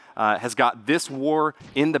PROC has got this war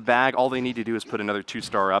in the bag. All they need to do is put another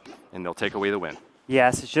 2-star up, and they'll take away the win.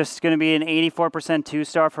 Yes, it's just going to be an 84%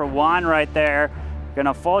 2-star for Juan right there. Going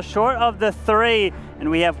to fall short of the 3, and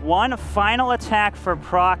we have one final attack for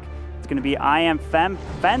PROC. It's going to be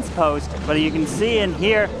fence post, but you can see in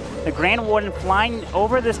here the Grand Warden flying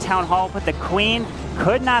over this Town Hall, but the Queen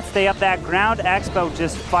could not stay up. That ground expo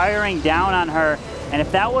just firing down on her, and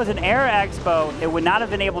if that was an air expo, it would not have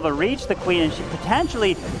been able to reach the Queen, and she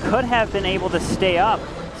potentially could have been able to stay up.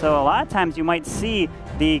 So a lot of times you might see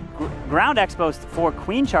the ground expos for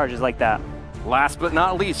Queen charges like that. Last but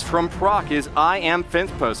not least, from PROC is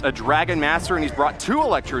Fence Post, a Dragon Master, and he's brought 2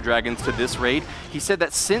 Electro Dragons to this raid. He said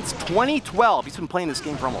that since 2012, he's been playing this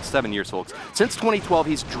game for almost 7 years, folks. Since 2012,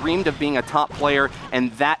 he's dreamed of being a top player,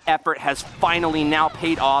 and that effort has finally now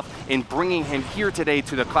paid off in bringing him here today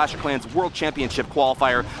to the Clash of Clans World Championship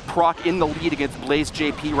Qualifier. PROC in the lead against Blaze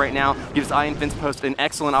JP right now gives Fence Post an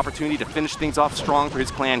excellent opportunity to finish things off strong for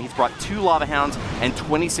his clan. He's brought 2 Lava Hounds and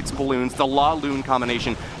 26 balloons, the La-Loon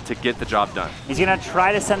combination, to get the job done. He's going to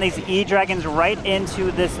try to send these E-Dragons right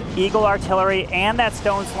into this Eagle Artillery and that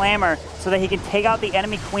Stone Slammer so that he can take out the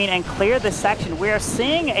enemy Queen and clear this section. We are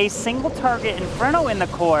seeing a single target Inferno in the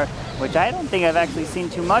core, which I don't think I've actually seen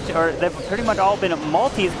too much, or they've pretty much all been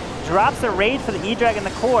multis. Drops the raid for the E-Dragon in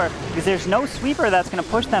the core because there's no sweeper that's going to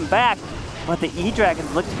push them back. But the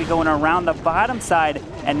E-Dragons look to be going around the bottom side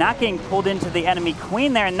and not getting pulled into the enemy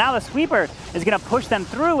Queen there. And now the sweeper is going to push them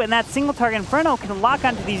through, and that single target Inferno can lock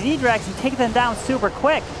onto these E-Dragons and take them down super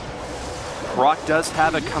quick. PROC does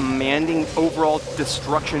have a commanding overall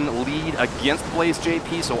destruction lead against Blaze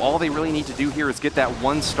JP, so all they really need to do here is get that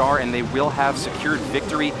 1 star, and they will have secured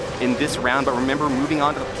victory in this round. But remember, moving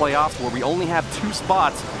on to the playoffs, where we only have 2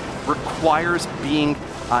 spots, requires being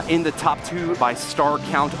in the top 2 by star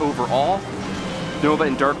count overall. Nova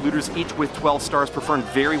and Dark Looters, each with 12 stars, performed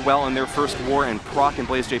very well in their first war, and PROC and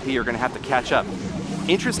Blaze JP are going to have to catch up.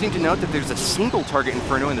 Interesting to note that there's a single target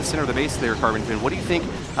Inferno in the center of the base there, CarbonFin. What do you think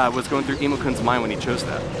was going through Imo-kun's mind when he chose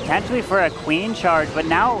that? Potentially for a Queen charge, but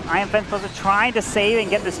now Fence Post are trying to save and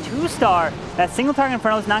get this 2-star. That single target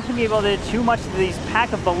Inferno is not going to be able to do too much to these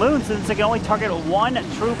pack of balloons since they can only target 1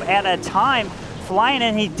 troop at a time. Flying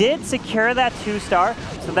in, he did secure that 2-star,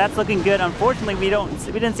 so that's looking good. Unfortunately, we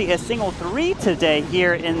didn't see a single 3 today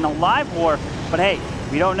here in the live war, but hey,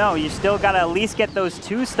 we don't know. You still got to at least get those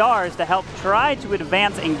 2 stars to help try to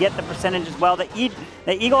advance and get the percentage as well. The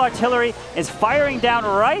Eagle Artillery is firing down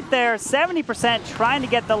right there, 70%, trying to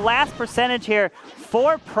get the last percentage here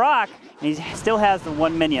for PROC, and he still has the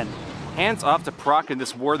 1 minion. Hands off to PROC in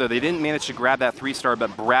this war, though. They didn't manage to grab that 3-star, but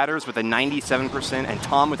Bradders with a 97% and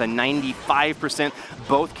Tom with a 95%.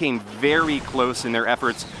 Both came very close in their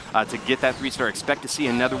efforts to get that 3-star. Expect to see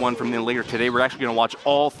another one from them later today. We're actually going to watch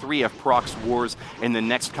all 3 of PROC's wars in the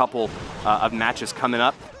next couple of matches coming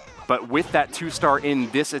up. But with that 2-star in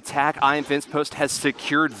this attack, Iron Fence Post has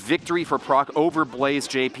secured victory for PROC over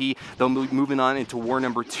jpJP. They'll be moving on into war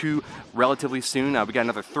number 2 relatively soon. We got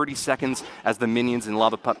another 30 seconds as the minions in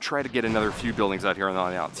Lava Pup try to get another few buildings out here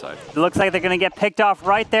on the outside. It looks like they're going to get picked off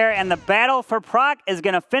right there, and the battle for PROC is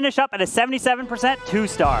going to finish up at a 77%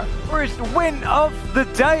 2-star. First win of the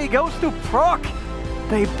day goes to PROC.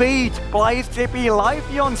 They beat jpJP live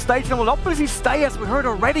here on stage and will obviously stay, as we heard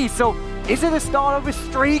already. So is it a start of a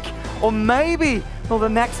streak, or maybe will the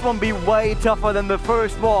next one be way tougher than the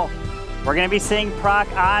first one? We're going to be seeing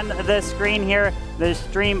PROC on the screen here, the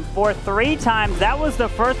stream, for 3 times. That was the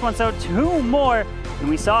first one, so 2 more. And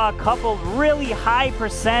we saw a couple really high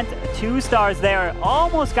percent 2-stars there.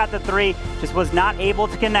 Almost got the 3, just was not able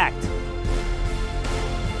to connect.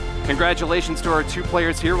 Congratulations to our 2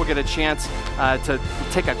 players here. We'll get a chance to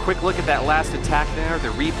take a quick look at that last attack there. The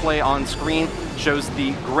replay on screen shows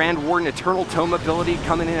the Grand Warden Eternal Tome ability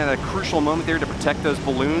coming in at a crucial moment there to protect those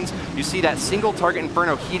balloons. You see that single target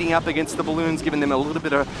Inferno heating up against the balloons, giving them a little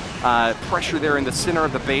bit of pressure there in the center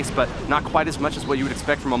of the base, but not quite as much as what you would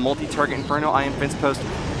expect from a multi-target Inferno. Iron Fence Post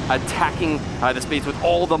attacking the space with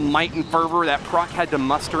all the might and fervor that PROC had to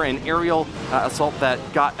muster. An aerial assault that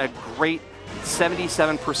got a great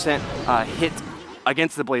 77% hit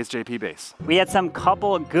against the jpJP base. We had some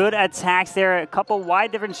couple good attacks there, a couple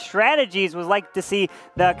wide different strategies. Was like to see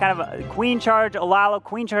the kind of Queen Charge Olalo,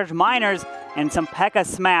 Queen Charge Miners, and some P.E.K.K.A.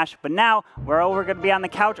 Smash. But now we're going to be on the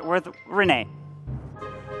couch with Rene.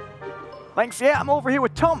 Thanks, yeah, I'm over here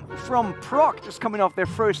with Tom from PROC, just coming off their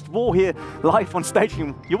first war here live on stage.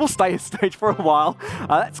 You will stay on stage for a while,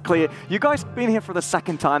 that's clear. You guys been here for the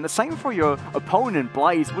 2nd time, the same for your opponent,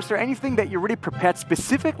 Blaze. Was there anything that you really prepared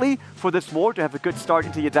specifically for this war to have a good start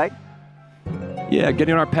into your day? Yeah,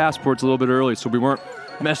 getting our passports a little bit early so we weren't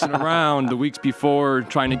messing around the weeks before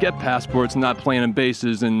trying to get passports and not playing in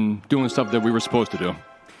bases and doing stuff that we were supposed to do.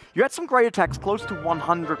 You had some great attacks, close to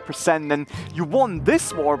 100%, and you won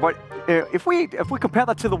this war, but if we compare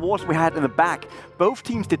that to the wars we had in the back, both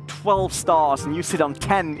teams did 12 stars, and you sit on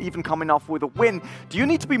 10, even coming off with a win. Do you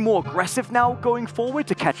need to be more aggressive now going forward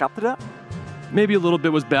to catch up to that? Maybe a little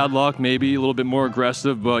bit was bad luck, maybe a little bit more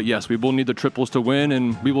aggressive, but yes, we will need the triples to win,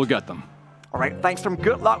 and we will get them. All right, thanks, Tom.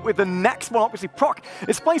 Good luck with the next one. Obviously, PROC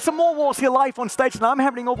is playing some more wars here live on stage, and I'm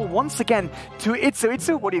heading over once again to iTzu.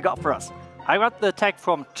 iTzu, what do you got for us? I got the attack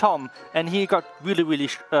from Tom, and he got really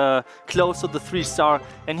close to the 3-star,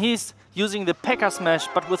 and he's using the P.E.K.K.A. Smash,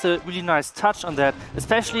 but with a really nice touch on that,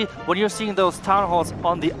 especially when you're seeing those town halls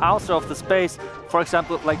on the outside of the space, for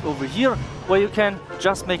example, like over here, where you can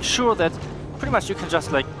just make sure that pretty much you can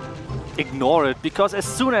just like ignore it, because as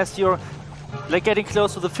soon as you're like getting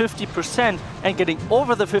close to the 50% and getting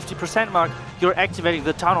over the 50% mark, you're activating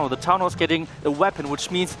the town hall. The town hall is getting a weapon, which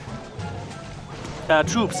means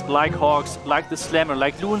troops like Hawks, like the Slammer,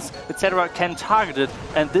 like Loons, etc. can target it,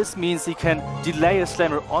 and this means he can delay a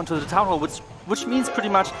Slammer onto the Town Hall, which means pretty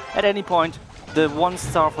much at any point the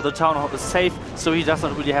 1-star for the Town Hall is safe, so he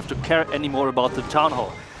doesn't really have to care anymore about the Town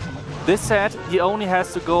Hall. This said, he only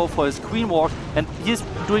has to go for his Queen Ward, and he's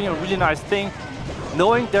doing a really nice thing,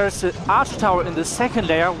 knowing there's an Arch Tower in the 2nd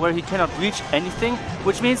layer where he cannot reach anything,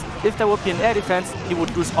 which means if there would be an air defense, he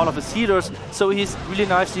would lose all of his healers. So he's really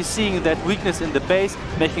nicely seeing that weakness in the base,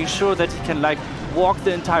 making sure that he can like walk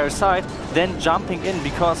the entire side, then jumping in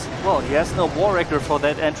because, well, he has no War Wrecker for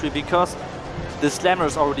that entry because the Slammer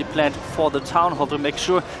is already planned for the Town Hall to make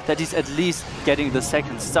sure that he's at least getting the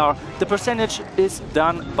 2nd star. The percentage is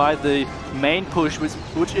done by the main push,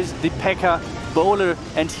 which is the P.E.K.K.A. Bowler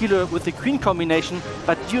and Healer with the Queen combination,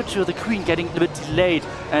 but due to the Queen getting a bit delayed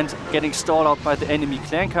and getting stalled out by the enemy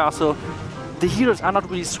clan castle, the healers are not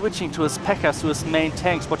really switching to his P.E.K.K.A. to his main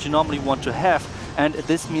tanks, what you normally want to have. And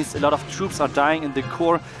this means a lot of troops are dying in the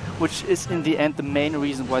core, which is in the end the main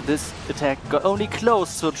reason why this attack got only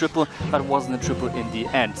close to a triple, but wasn't a triple in the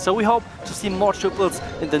end. So we hope to see more triples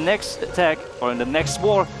in the next attack or in the next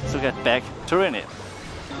war, so get back to Rene.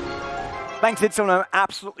 Thanks, iTzu. I'm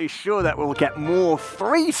absolutely sure that we'll get more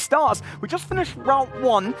 3 stars. We just finished round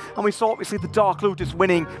 1, and we saw obviously the Dark Looters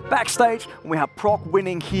winning backstage, and we have PROC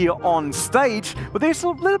winning here on stage. But there's a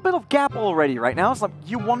little bit of gap already right now. It's like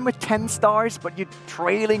you won with 10 stars, but you're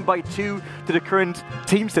trailing by 2 to the current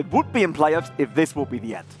teams that would be in playoffs if this will be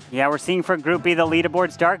the end. Yeah, we're seeing for Group B the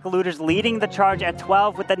leaderboards. Dark Looters leading the charge at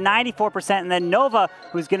 12 with the 94%, and then Nova,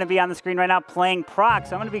 who's going to be on the screen right now, playing PROC.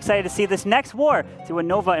 So I'm going to be excited to see this next war, see what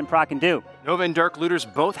Nova and PROC can do. Nova and Dark Looters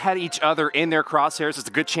both had each other in their crosshairs. It's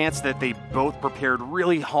a good chance that they both prepared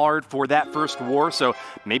really hard for that first war, so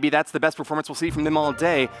maybe that's the best performance we'll see from them all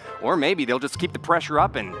day, or maybe they'll just keep the pressure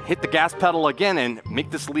up and hit the gas pedal again and make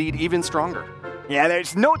this lead even stronger. Yeah,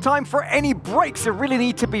 there's no time for any breaks. You really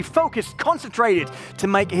need to be focused, concentrated to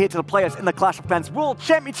make it here to the players in the Clash of Clans World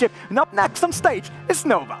Championship. And up next on stage is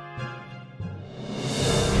Nova.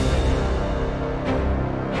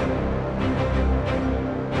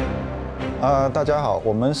 大家好，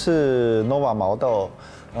我们是 NOVA 毛豆，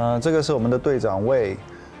这个是我们的队长魏，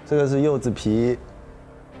这个是柚子皮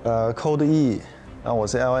，Code E， 我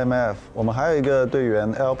是 LMF， 我们还有一个队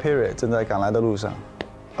员 L Period 正在赶来的路上。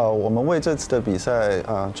我们为这次的比赛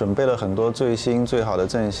准备了很多最新最好的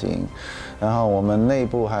阵型，然后我们内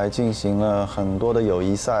部还进行了很多的友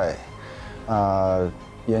谊赛，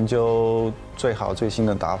研究最好最新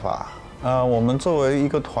的打法。 我们作为一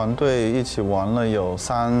个团队一起玩了有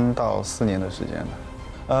3到4年的时间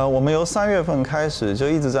了。我们由3月份开始就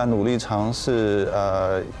一直在努力尝试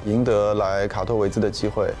赢得来卡托维兹的机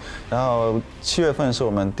会，然后7月份是我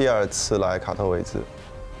们第2次来卡托维兹。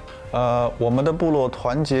我们的部落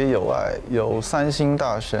团结友爱，有3星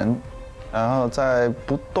大神，然后在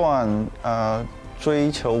不断追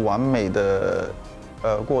求完美的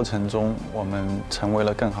过程中，我们成为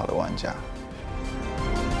了更好的玩家。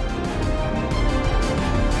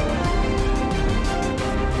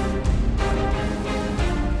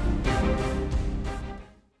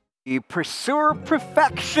 Pursue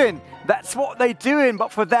perfection. That's what they're doing, but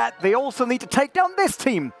for that, they also need to take down this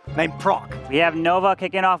team named PROC. We have Nova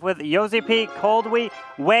kicking off with Yozipi, Coldwee,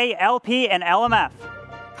 Wei, LP, and LMF.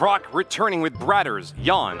 PROC returning with Bradders,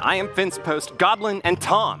 Jan, I Am Fence Post, Goblin, and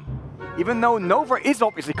Tom. Even though Nova is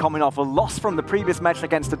obviously coming off a loss from the previous match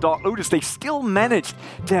against the Dark Lotus, they still managed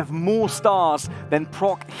to have more stars than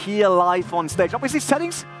PROC here live on stage. Obviously,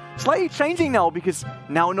 settings slightly changing now because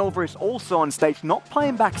now Nova is also on stage, not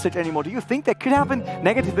playing backstage anymore. Do you think that could have a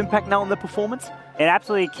negative impact now on the performance? It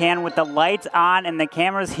absolutely can with the lights on and the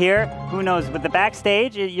cameras here. Who knows? With the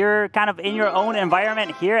backstage, you're kind of in your own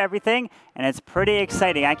environment here, everything, and it's pretty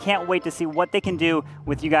exciting. I can't wait to see what they can do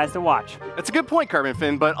with you guys to watch. That's a good point,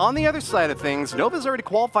 CarbonFin, but on the other side of things, Nova's already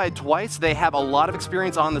qualified twice. They have a lot of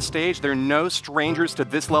experience on the stage. They're no strangers to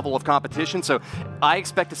this level of competition, so I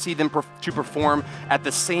expect to see them to perform at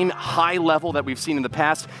the same high level that we've seen in the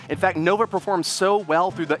past. In fact, Nova performed so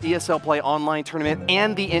well through the ESL Play Online tournament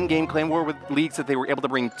and the in-game Clan War leagues that they were able to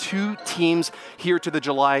bring 2 teams here to the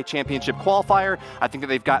July Championship Qualifier. I think that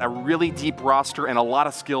they've got a really deep roster and a lot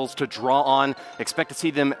of skills to draw on. Expect to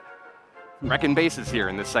see them wrecking bases here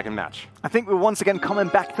in this second match. I think we're once again coming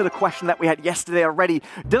back to the question that we had yesterday already.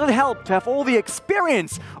 Did it help to have all the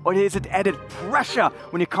experience, or is it added pressure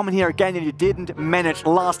when you're coming here again and you didn't manage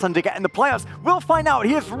last time to get in the playoffs? We'll find out.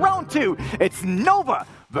 Here's round 2. It's Nova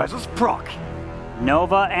versus PROC.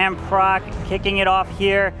 Nova and PROC kicking it off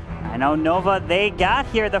here. I know Nova, they got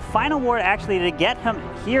here, the final ward actually to get him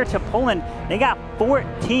here to Poland. They got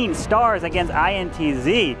 14 stars against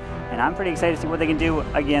INTZ. And I'm pretty excited to see what they can do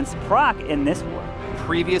against PROC in this war.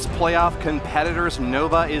 Previous playoff competitors,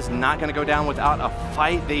 Nova is not going to go down without a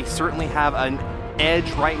fight. They certainly have an edge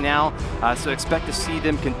right now, so expect to see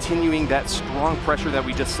them continuing that strong pressure that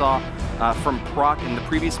we just saw from PROC in the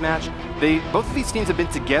previous match. Both of these teams have been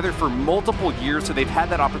together for multiple years, so they've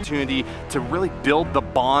had that opportunity to really build the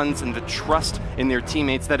bonds and the trust in their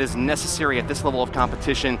teammates that is necessary at this level of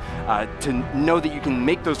competition to know that you can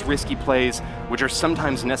make those risky plays, which are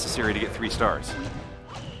sometimes necessary to get 3 stars.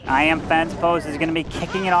 I Am Fence Post is going to be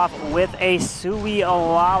kicking it off with a Sui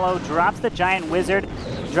Olalo, drops the Giant Wizard,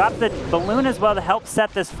 drops the balloon as well to help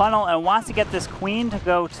set this funnel, and wants to get this Queen to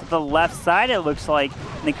go to the left side, it looks like.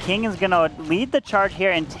 The King is going to lead the charge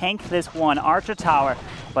here and tank this one Archer Tower,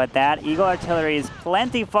 but that Eagle Artillery is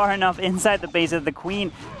plenty far enough inside the base that the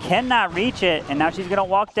Queen cannot reach it, and now she's going to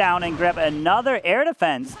walk down and grab another air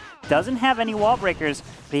defense. Doesn't have any wall breakers,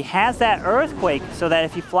 but he has that Earthquake so that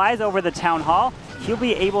if he flies over the Town Hall, he'll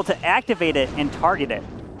be able to activate it and target it.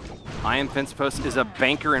 I Am Fence Post is a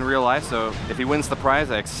banker in real life, so if he wins the prize,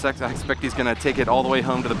 I expect he's going to take it all the way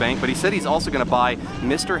home to the bank. But he said he's also going to buy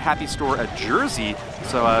Mr. Happy Store a jersey,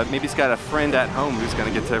 so maybe he's got a friend at home who's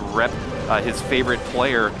going to get to rep his favorite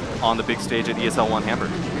player on the big stage at ESL 1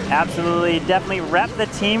 Hamburg. Absolutely, definitely rep the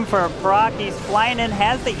team for PROC. He's flying in,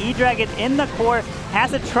 has the E-Dragon in the core,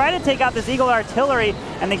 has to try to take out this Eagle Artillery,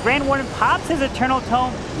 and the Grand Warden pops his Eternal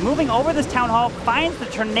Tome, moving over this Town Hall, finds the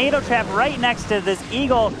Tornado Trap right next to this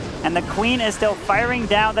Eagle, and the Queen is still firing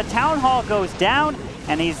down. The Town Hall goes down,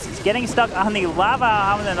 and he's getting stuck on the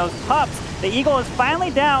lava and those pups. The Eagle is finally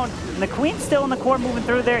down, and the Queen's still in the core moving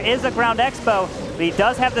through. There is a Ground Expo, but he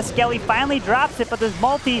does have the Skelly, finally drops it, but this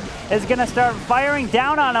multi is going to start firing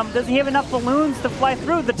down on him. Does he have enough balloons to fly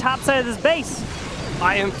through the top side of this base?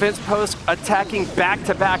 I am fence post attacking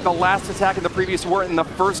back-to-back. The last attack in the previous war and the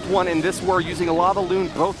first one in this war using a lava loon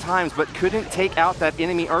both times, but couldn't take out that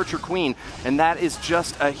enemy archer queen. And that is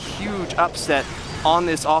just a huge upset on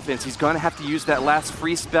this offense. He's going to have to use that last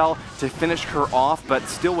free spell to finish her off, but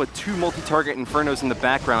still with 2 multi-target Infernos in the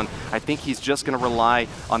background, I think he's just going to rely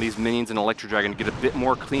on these minions and Electro Dragon to get a bit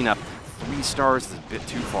more cleanup. 3 stars is a bit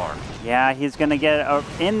too far. Yeah, he's going to get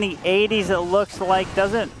in the 80s, it looks like.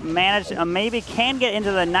 Doesn't manage, maybe can get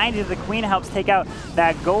into the 90s. The queen helps take out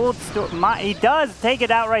that gold. He does take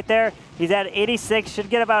it out right there. He's at 86,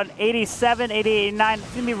 should get about 87, 88, 89. It's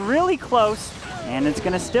going to be really close. And it's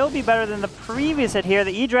going to still be better than the previous hit here.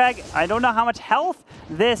 The E-Drag, I don't know how much health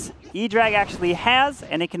this E-Drag actually has,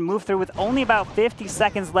 and it can move through with only about 50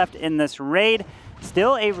 seconds left in this raid.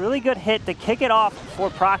 Still a really good hit to kick it off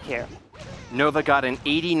for PROC here. Nova got an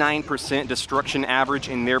 89% destruction average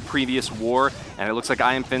in their previous war, and it looks like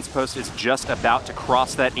I Am Fence Post is just about to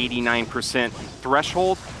cross that 89%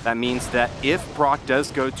 threshold. That means that if PROC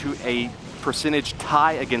does go to a percentage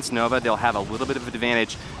tie against Nova, they'll have a little bit of an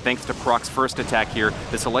advantage thanks to PROC's first attack here.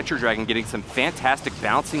 This Electro Dragon getting some fantastic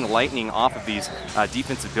bouncing lightning off of these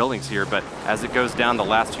defensive buildings here, but as it goes down, the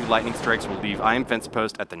last 2 lightning strikes will leave I Am Fence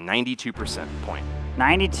Post at the 92% point.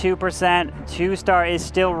 92%, 2-star is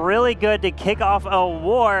still really good to kick off a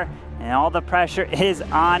war, and all the pressure is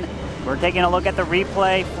on. We're taking a look at the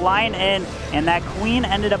replay, flying in, and that queen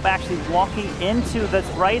ended up actually walking into the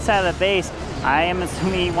right side of the base. I am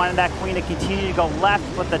assuming he wanted that queen to continue to go left,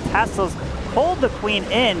 but the Teslas pulled the queen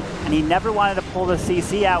in, and he never wanted to pull the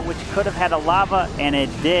CC out, which could have had a lava, and it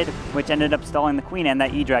did, which ended up stalling the queen and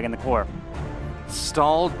that E-Drag in the core.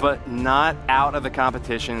 Stalled, but not out of the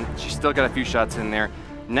competition. She's still got a few shots in there.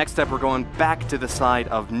 Next up, we're going back to the side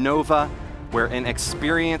of Nova, where an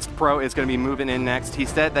experienced pro is going to be moving in next. He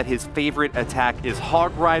said that his favorite attack is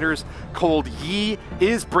Hog Riders. Cold Yi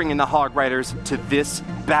is bringing the Hog Riders to this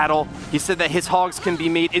battle. He said that his hogs can be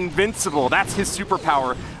made invincible. That's his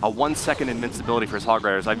superpower, a 1-second invincibility for his Hog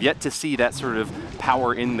Riders. I've yet to see that sort of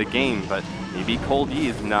power in the game, but maybe Cold Yi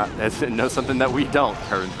is knows something that we don't,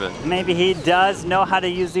 CarbonFin. Maybe he does know how to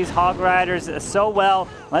use these Hog Riders so well.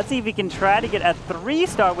 Let's see if he can try to get a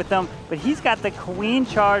 3-star with them, but he's got the Queen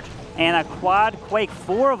Charge and a Quad Quake,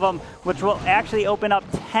 4 of them, which will actually open up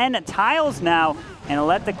 10 tiles now and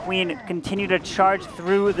let the Queen continue to charge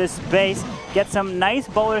through this base. Get some nice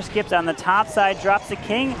bowler skips on the top side, drops the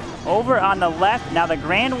King over on the left. Now the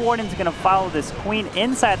Grand Warden's gonna follow this Queen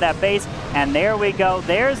inside that base, and there we go.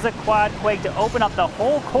 There's the Quad Quake to open up the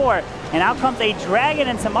whole core, and out comes a Dragon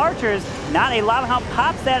and some Archers. Not a Lava Hound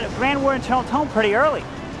pops that Grand Warden Eternal Tome pretty early.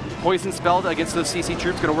 Poison spelled against those CC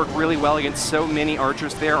troops, going to work really well against so many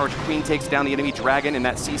archers there. Archer Queen takes down the enemy Dragon, and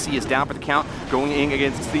that CC is down for the count. Going in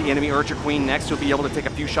against the enemy Archer Queen next, he'll be able to take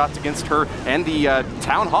a few shots against her and the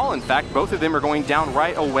Town Hall. In fact, both of them are going down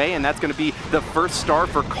right away, and that's going to be the 1st star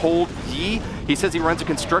for Cold Yi. He says he runs a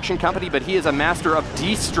construction company, but he is a master of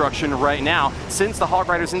destruction right now. Sends the Hog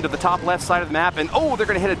Riders into the top left side of the map, and oh, they're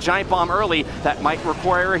going to hit a giant bomb early. That might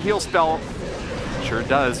require a heal spell. Sure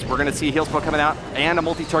does. We're going to see a heal spell coming out and a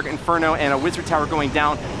multi-target Inferno and a Wizard Tower going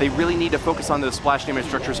down. They really need to focus on those splash damage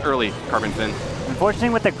structures early, CarbonFin.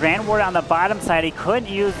 Unfortunately, with the Grand Warden on the bottom side, he couldn't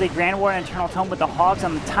use the Grand Warden Eternal Tome with the Hogs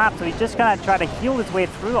on the top, so he's just going to try to heal his way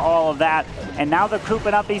through all of that. And now they're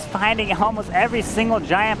grouping up. He's finding almost every single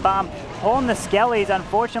giant bomb. Pulling the Skellies,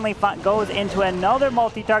 unfortunately, goes into another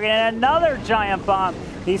multi-target and another giant bomb.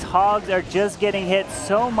 These Hogs are just getting hit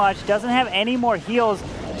so much. Doesn't have any more heals.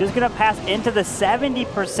 Just going to pass into the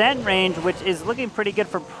 70% range, which is looking pretty good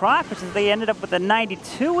for PROC, which is they ended up with a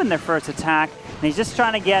 92 in their first attack. And he's just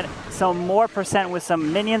trying to get some more percent with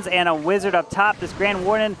some minions and a wizard up top. This Grand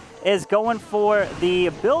Warden is going for the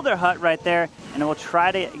Builder Hut right there, and will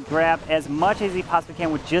try to grab as much as he possibly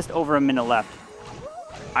can with just over a minute left.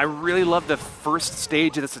 I really love the first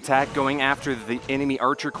stage of this attack, going after the enemy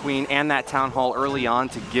Archer Queen and that Town Hall early on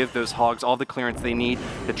to give those Hogs all the clearance they need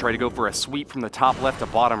to try to go for a sweep from the top left to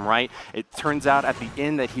bottom right. It turns out at the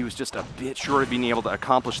end that he was just a bit short of being able to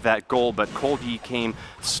accomplish that goal, but Cold Yi came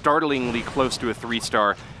startlingly close to a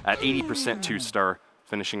 3-star at 80% 2-star,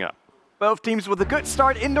 finishing up. Both teams with a good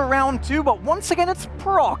start into round 2, but once again it's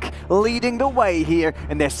PROC leading the way here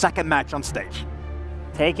in their second match on stage.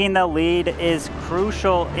 Taking the lead is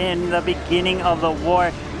crucial in the beginning of the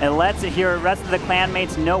war. It lets the rest of the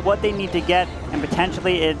clanmates know what they need to get, and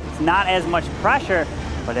potentially it's not as much pressure,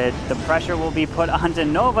 but the pressure will be put onto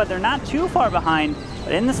Nova. They're not too far behind,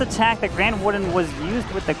 but in this attack, the Grand Warden was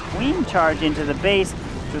used with the Queen Charge into the base,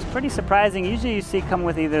 which was pretty surprising. Usually you see come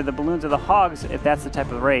with either the balloons or the Hogs, if that's the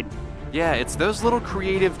type of raid. Yeah, it's those little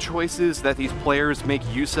creative choices that these players make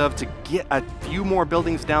use of to get a few more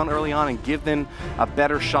buildings down early on and give them a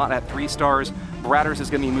better shot at 3 stars. Bradders is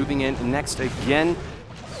going to be moving in next again.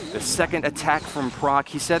 The second attack from PROC.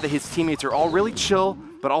 He said that his teammates are all really chill,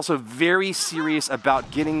 but also very serious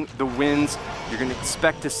about getting the wins. You're going to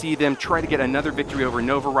expect to see them try to get another victory over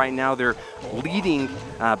NOVA right now. They're leading,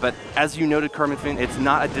 but as you noted, CarbonFin, it's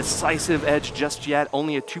not a decisive edge just yet,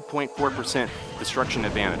 only a 2.4% destruction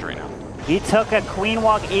advantage right now. He took a Queen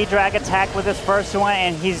Walk E-Drag attack with his first one,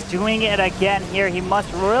 and he's doing it again here. He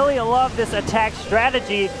must really love this attack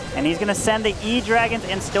strategy, and he's going to send the E-Dragons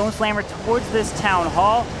and Stone Slammer towards this Town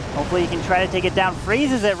Hall. Hopefully he can try to take it down,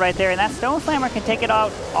 freezes it right there, and that Stone Slammer can take it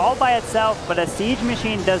out all by itself, but a Siege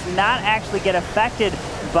Machine does not actually get affected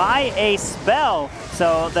by a spell.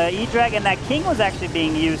 So the E-Dragon, that King was actually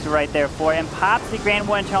being used right there for, and pops the Grand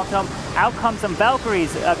War Internal Tome. Out comes some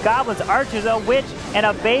Valkyries, Goblins, Archers, a Witch, and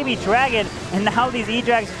a Baby Dragon. And now these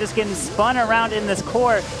E-Dragons are just getting spun around in this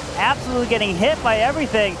core, absolutely getting hit by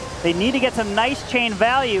everything. They need to get some nice chain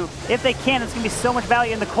value. If they can, it's going to be so much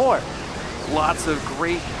value in the core. Lots of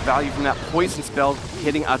great value from that poison spell,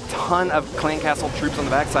 hitting a ton of Clan Castle troops on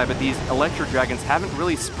the backside, but these Electro Dragons haven't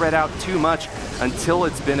really spread out too much until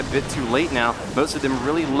it's been a bit too late now. Most of them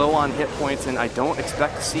really low on hit points, and I don't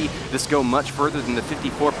expect to see this go much further than the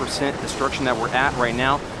 54% destruction that we're at right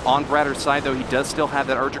now. On Bradder's side, though, he does still have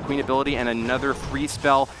that Archer Queen ability and another free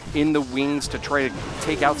spell in the wings to try to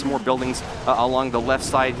take out some more buildings along the left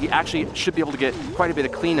side. He actually should be able to get quite a bit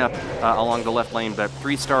of cleanup along the left lane, but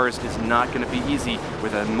 3 stars is not going to be easy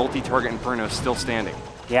with a multi-target Inferno still standing.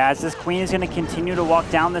 Yeah, as this Queen is going to continue to walk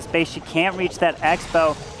down this base, she can't reach that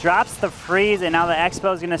Expo, drops the freeze, and now the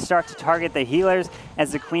Expo is going to start to target the healers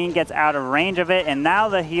as the Queen gets out of range of it, and now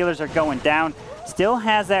the healers are going down. Still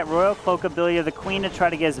has that Royal Cloak ability of the Queen to try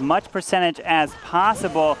to get as much percentage as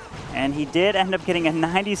possible, and he did end up getting a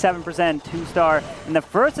 97% 2-star in the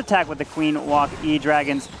first attack with the Queen Walk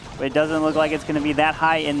E-Dragons, but it doesn't look like it's going to be that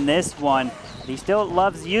high in this one. But he still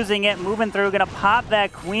loves using it, moving through, going to pop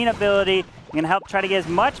that Queen ability. Going to help try to get as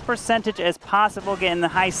much percentage as possible, get in the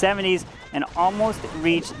high 70s, and almost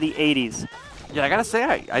reach the 80s. Yeah, I gotta say,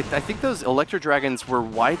 I think those Electro Dragons were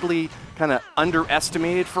widely kind of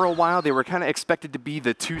underestimated for a while. They were kind of expected to be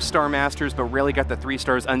the 2-star masters, but rarely got the 3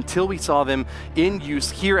 stars until we saw them in use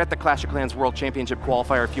here at the Clash of Clans World Championship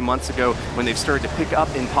Qualifier a few months ago when they've started to pick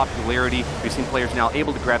up in popularity. We've seen players now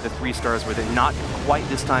able to grab the 3 stars with it, not quite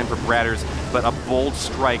this time for Bradders, but a bold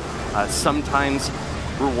strike sometimes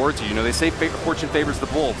rewards you. You know, they say fortune favors the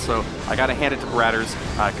bold, so I gotta hand it to Bradders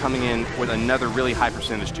coming in with another really high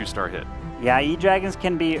percentage 2-star hit. Yeah, E-Dragons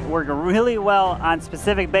can work really well on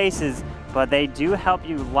specific bases, but they do help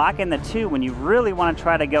you lock in the 2 when you really want to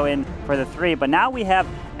try to go in for the 3. But now we have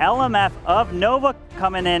LMF of NOVA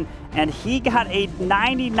coming in, and he got a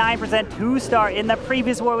 99% 2-star in the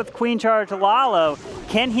previous war with Queen Charge Lalo.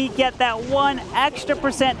 Can he get that 1 extra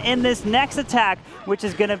percent in this next attack, which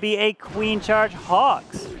is going to be a Queen Charge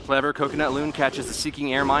Hogs? Clever Coconut Loon catches the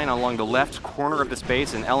Seeking Air Mine along the left corner of the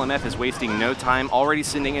space, and LMF is wasting no time, already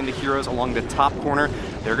sending in the heroes along the top corner.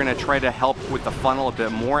 They're going to try to help with the funnel a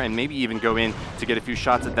bit more and maybe even go in to get a few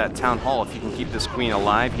shots at that Town Hall if he can keep this Queen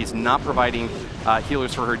alive. He's not providing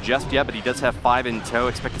healers for her just yet, but he does have 5 in tow.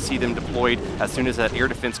 Expect to see them deployed as soon as that air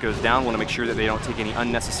defense goes down. Want to make sure that they don't take any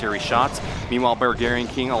unnecessary shots. Meanwhile, Barbarian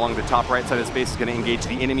King along the top right side of the space is going to engage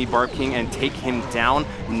the enemy Barb King and take him down.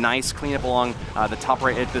 Nice cleanup along the top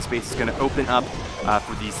right edge of the space is going to open up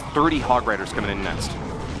for these 30 Hog Riders coming in next.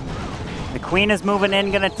 The Queen is moving in,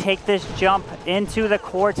 going to take this jump into the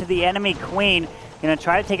core to the enemy Queen. Going to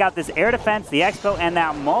try to take out this air defense, the Expo, and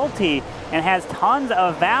that multi, and has tons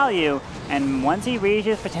of value. And once he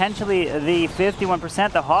reaches potentially the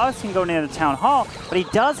 51%, the Hogs can go near the Town Hall, but he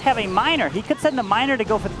does have a Miner. He could send the Miner to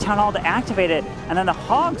go for the Town Hall to activate it, and then the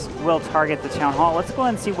Hogs will target the Town Hall. Let's go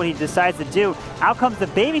ahead and see what he decides to do. Out comes the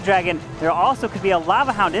Baby Dragon. There also could be a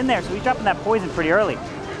Lava Hound in there, so he's dropping that poison pretty early.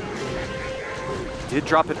 Did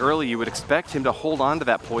drop it early. You would expect him to hold on to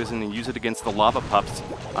that poison and use it against the Lava Pups.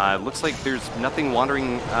 Looks like there's nothing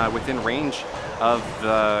wandering within range of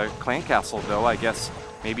the Clan Castle, though. I guess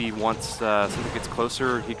maybe once something gets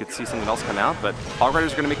closer, he could see something else come out. But Hog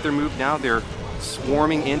Riders are going to make their move now. They're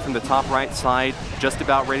swarming in from the top right side, just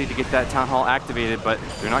about ready to get that Town Hall activated, but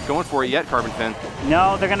they're not going for it yet, CarbonFin.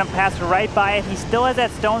 No, they're going to pass right by it. He still has that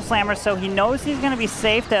Stone Slammer, so he knows he's going to be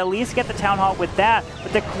safe to at least get the Town Hall with that.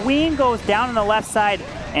 But the Queen goes down on the left side,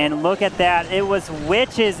 and look at that. It was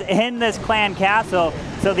witches in this Clan Castle.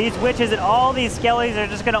 So these witches and all these skellies are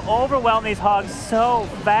just going to overwhelm these Hogs so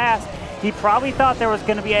fast. He probably thought there was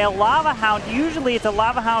going to be a Lava Hound. Usually it's a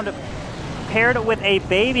Lava Hound paired with a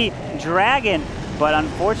baby dragon. But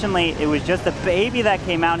unfortunately, it was just the baby that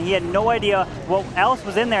came out, and he had no idea what else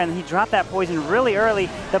was in there, and he dropped that poison really early.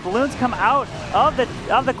 The balloons come out of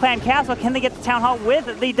the clan castle. Can they get the town hall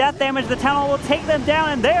with the death damage? The town hall will take them down,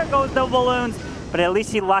 and there goes the balloons. But at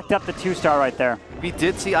least he locked up the 2-star right there. We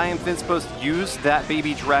did see Finspost use that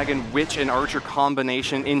baby dragon, witch, and archer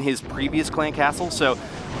combination in his previous clan castle, so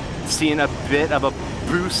seeing a bit of a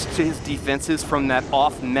boost to his defenses from that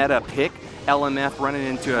off-meta pick. LMF running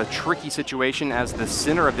into a tricky situation as the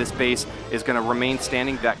center of this base is going to remain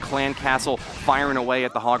standing. That clan castle firing away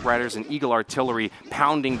at the Hog Riders and Eagle Artillery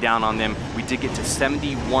pounding down on them. We did get to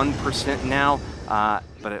 71% now,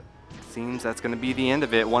 but it seems that's going to be the end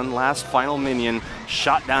of it. One last final minion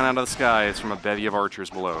shot down out of the skies from a bevy of archers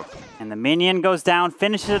below. And the minion goes down,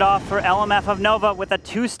 finishes it off for LMF of Nova with a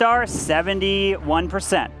 2-star,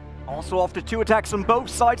 71%. Also, after 2 attacks on both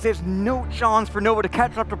sides, there's no chance for Nova to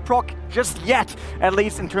catch up to PROC just yet, at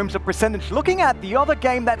least in terms of percentage. Looking at the other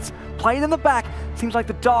game that's played in the back, seems like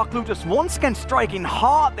the Dark Looters once again striking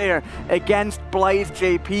hard there against Blaze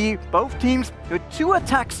JP. Both teams with 2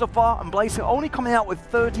 attacks so far, and Blaze are only coming out with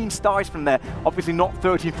 13 stars from there. Obviously not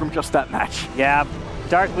 13 from just that match. Yeah,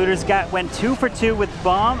 Dark Looters went 2 for 2 with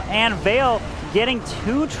Bomb and Veil getting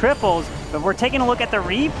 2 triples. But we're taking a look at the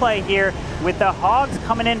replay here with the Hogs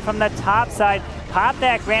coming in from the top side. Pop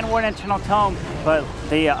that Grand Warden Eternal Tome, but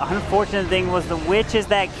the unfortunate thing was the witches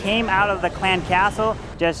that came out of the clan castle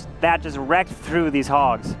just wrecked through these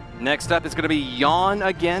Hogs. Next up is going to be Jan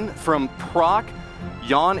again from PROC.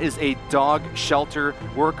 Jan is a dog shelter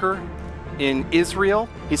worker in Israel.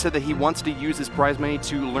 He said that he wants to use his prize money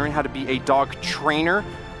to learn how to be a dog trainer.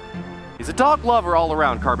 He's a dog lover all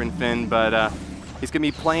around, CarbonFin, but he's going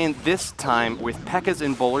to be playing this time with P.E.K.K.A.s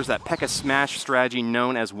and bowlers. That P.E.K.K.A. smash strategy,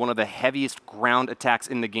 known as one of the heaviest ground attacks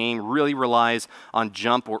in the game, really relies on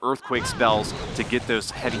jump or earthquake spells to get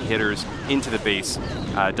those heavy hitters into the base.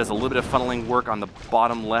 It does a little bit of funneling work on the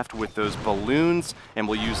bottom left with those balloons, and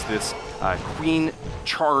we'll use this queen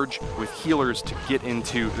charge with healers to get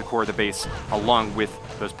into the core of the base along with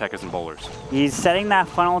those P.E.K.K.A.s and bowlers. He's setting that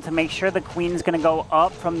funnel to make sure the queen is going to go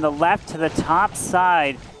up from the left to the top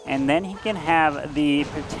side, and then he can have the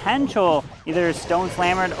potential either Stone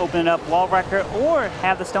Slammer to open it up Wall Wrecker, or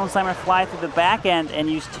have the Stone Slammer fly through the back end and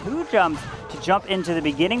use 2 jumps to jump into the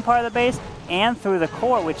beginning part of the base and through the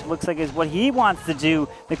core, which looks like is what he wants to do.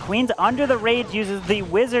 The queen's under the rage, uses the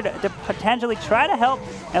wizard to potentially try to help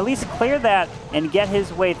at least clear that and get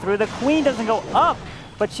his way through. The queen doesn't go up,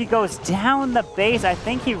 but she goes down the base. I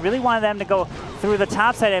think he really wanted them to go through the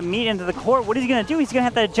top side and meet into the core. What is he going to do? He's going to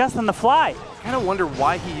have to adjust on the fly. I kind of wonder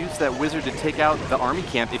why he used that wizard to take out the army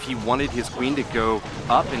camp if he wanted his queen to go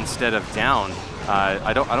up instead of down.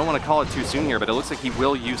 I don't want to call it too soon here, but it looks like he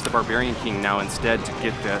will use the Barbarian King now instead to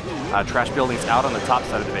get the trash buildings out on the top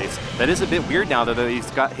side of the base. That is a bit weird now, though, that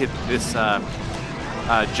he's got this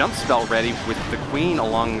jump spell ready with the queen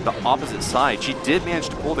along the opposite side. She did manage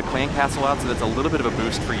to pull the clan castle out, so that's a little bit of a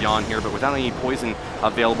boost for Jan here, but without any poison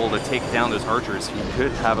available to take down those archers, he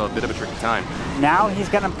could have a bit of a tricky time. Now he's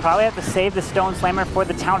going to probably have to save the Stone Slammer for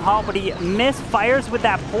the Town Hall, but he misfires with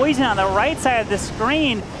that poison on the right side of the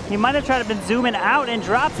screen. He might have tried to been zooming out and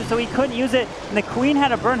drops it, so he couldn't use it, and the queen had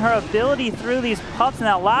to burn her ability through these pups and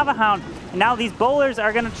that Lava Hound. And now these bowlers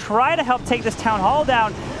are going to try to help take this Town Hall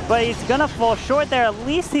down, but he's going to fall short there. At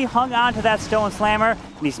least he hung on to that Stone Slammer,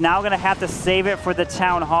 and he's now going to have to save it for the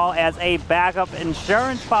Town Hall as a backup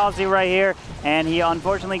insurance policy right here, and he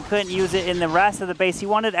unfortunately couldn't use it in the rest of the base. He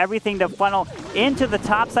wanted everything to funnel into the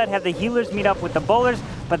top side, have the healers meet up with the bowlers,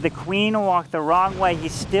 but the queen walked the wrong way. He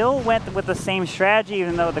still went with the same strategy,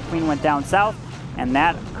 even though the queen went down south, and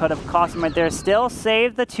that could have cost him right there. Still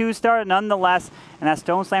saved the 2-star nonetheless, and that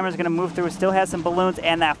Stone Slammer is going to move through, still has some balloons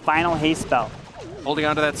and that final haste spell. Holding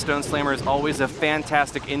on to that Stone Slammer is always a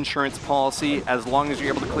fantastic insurance policy. As long as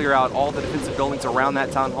you're able to clear out all the defensive buildings around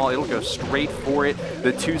that Town Hall, it'll go straight for it.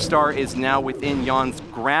 The 2-star is now within Jan's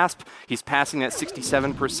grasp. He's passing that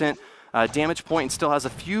 67% damage point and still has a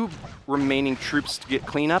few remaining troops to get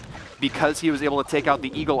cleanup. Because he was able to take out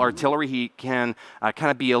the Eagle Artillery, he can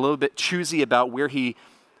kind of be a little bit choosy about where he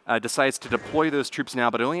decides to deploy those troops now,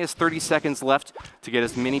 but it only has 30 seconds left to get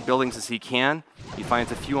as many buildings as he can. He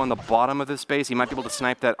finds a few on the bottom of this base. He might be able to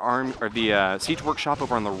snipe that the siege workshop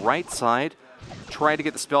over on the right side. Try to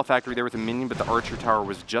get the spell factory there with a minion, but the archer tower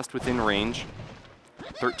was just within range.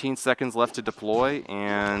 13 seconds left to deploy,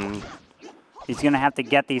 and he's going to have to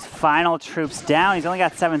get these final troops down. He's only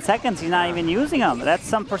got 7 seconds. He's not even using them. That's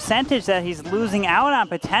some percentage that he's losing out on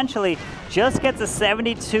potentially. Just gets a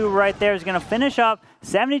 72 right there. He's going to finish up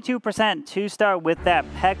 72% 2-star with that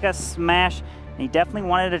P.E.K.K.A. smash. He definitely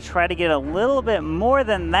wanted to try to get a little bit more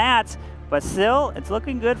than that, but still, it's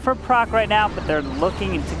looking good for PROC right now, but they're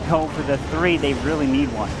looking to go for the 3. They really need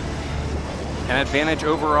one. An advantage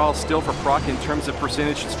overall still for PROC in terms of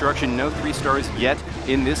percentage destruction. No 3 stars yet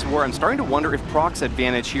in this war. I'm starting to wonder if PROC's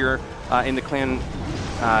advantage here in the Clan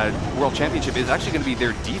World Championship is actually going to be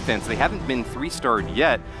their defense. They haven't been 3-starred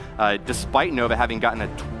yet, despite NOVA having gotten a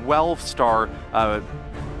 12-star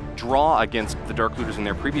draw against the Dark Looters in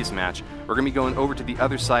their previous match. We're going to be going over to the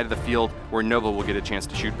other side of the field where NOVA will get a chance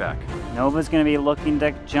to shoot back. NOVA's going to be looking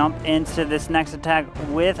to jump into this next attack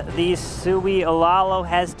with the Sui. Lalo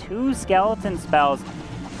has 2 skeleton spells.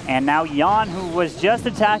 And now Jan, who was just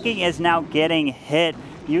attacking, is now getting hit.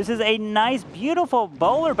 Uses a nice, beautiful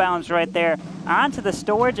bowler bounce right there onto the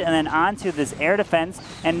storage and then onto this air defense.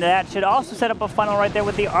 And that should also set up a funnel right there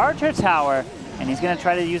with the Archer Tower. And he's going to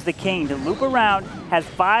try to use the King to loop around. Has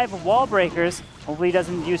 5 wall breakers. Hopefully he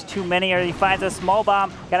doesn't use too many or he finds a small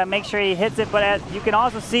bomb. Got to make sure he hits it. But as you can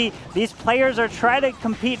also see, these players are trying to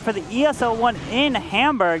compete for the ESL 1 in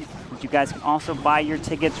Hamburg. You guys can also buy your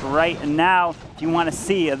tickets right now if you want to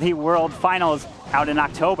see the World Finals out in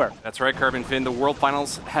October. That's right, CarbonFin. The World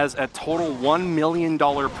Finals has a total $1 million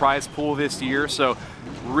prize pool this year, so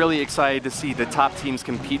really excited to see the top teams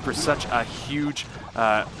compete for such a huge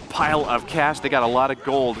pile of cash. They got a lot of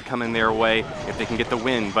gold coming their way if they can get the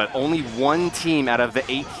win, but only 1 team out of the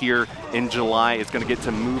 8 here in July is going to get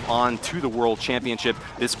to move on to the World Championship.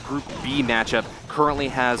 This Group B matchup currently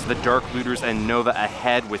has the Dark Looters and NOVA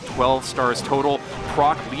ahead with 12 stars total.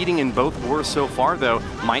 PROC leading in both wars so far, though,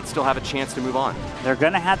 might still have a chance to move on. They're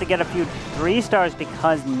going to have to get a few 3 stars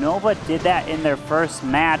because NOVA did that in their first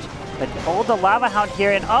match. But hold the Lava Hound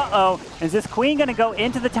here, and uh-oh, is this Queen going to go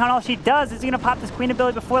into the Town Hall? She does. Is he going to pop this Queen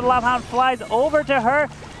ability before the Lava Hound flies over to her?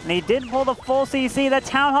 And he did pull the full CC. The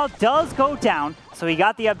Town Hall does go down, so he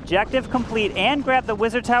got the objective complete and grabbed the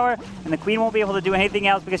Wizard Tower, and the Queen won't be able to do anything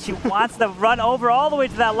else because she wants to run over all the way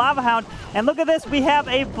to that Lava Hound. And look at this, we have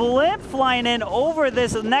a blimp flying in over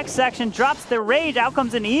this next section, drops the Rage, out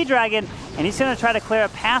comes an E-Dragon, and he's going to try to clear a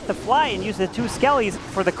path to fly and use the 2 Skellies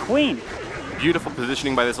for the Queen. Beautiful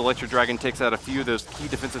positioning by this Electro Dragon, takes out a few of those key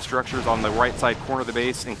defensive structures on the right side corner of the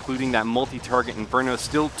base, including that multi-target Inferno.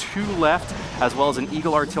 Still 2 left, as well as an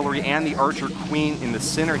Eagle Artillery and the Archer Queen in the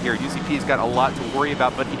center here. UCP's got a lot to worry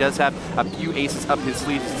about, but he does have a few aces up his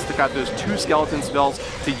sleeves. He's still got those 2 skeleton spells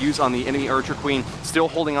to use on the enemy Archer Queen. Still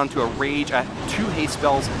holding on to a Rage, 2 haste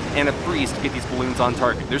spells, and a Freeze to get these balloons on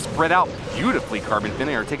target. They're spread out beautifully, CarbonFin.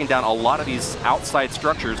 They are taking down a lot of these outside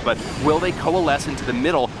structures, but will they coalesce into the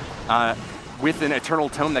middle with an Eternal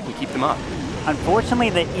Tome that can keep them up?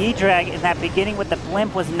 Unfortunately, the E-Drag in that beginning with the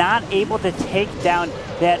blimp was not able to take down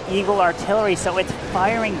that Eagle Artillery, so it's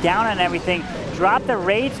firing down on everything. Dropped the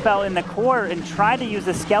Rage spell in the core and tried to use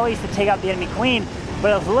the Skellies to take out the enemy Queen,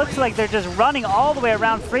 but it looks like they're just running all the way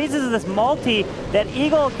around. Freezes this multi. That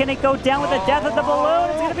Eagle, can it go down with the death of the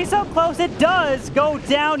balloon? It's going to be so close. It does go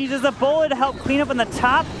down. Uses a bullet to help clean up on the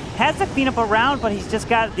top. Has to clean up around, but he's just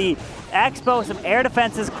got the Expo, some air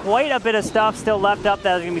defenses, quite a bit of stuff still left up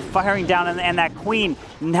that is going to be firing down, and that Queen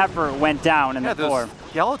never went down in the core. Those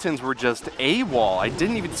skeletons were just AWOL. I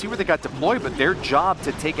didn't even see where they got deployed, but their job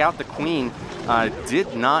to take out the Queen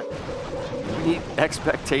did not meet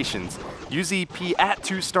expectations. UZP at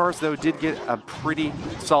 2 stars, though, did get a pretty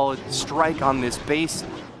solid strike on this base.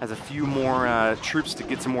 Has a few more troops to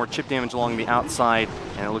get some more chip damage along the outside,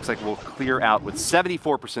 and it looks like we'll clear out with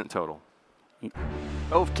 74% total.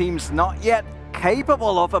 Both teams not yet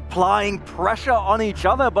capable of applying pressure on each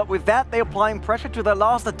other, but with that, they're applying pressure to their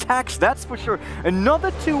last attacks, that's for sure.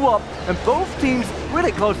 Another 2 up, and both teams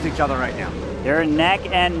really close to each other right now. They're neck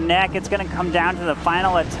and neck. It's going to come down to the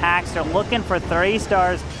final attacks. They're looking for 3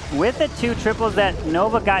 stars with the 2 triples that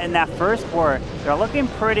NOVA got in that first war. They're looking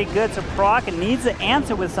pretty good, so PROC needs to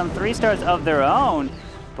answer with some 3 stars of their own,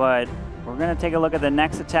 but we're going to take a look at the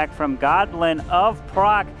next attack from Goblin of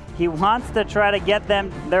PROC. He wants to try to get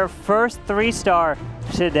them their first 3-star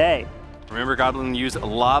today. Remember, Goblin used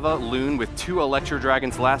Lava Loon with 2 Electro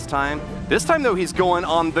Dragons last time. This time, though, he's going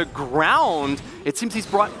on the ground. It seems he's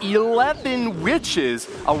brought 11 Witches,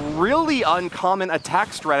 a really uncommon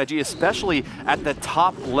attack strategy, especially at the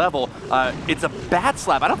top level. It's a bat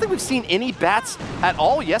slap. I don't think we've seen any bats at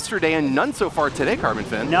all yesterday, and none so far today,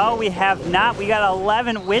 CarbonFin. No, we have not. We got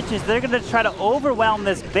 11 Witches. They're going to try to overwhelm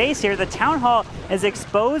this base here. The Town Hall is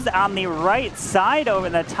exposed on the right side over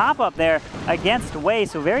the top up there against Wei,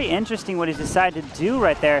 so very interesting what he's decided to do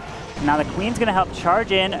right there. Now the Queen's going to help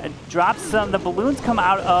charge in, drop some, the balloons come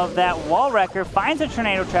out of that wall wrecker, finds a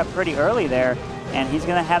tornado trap pretty early there, and he's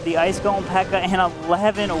going to have the Ice Golem P.E.K.K.A. and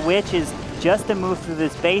 11 Witches just to move through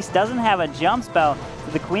this base. Doesn't have a jump spell.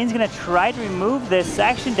 So the Queen's going to try to remove this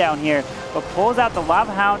section down here, but pulls out the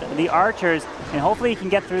Lava Hound, the archers, and hopefully he can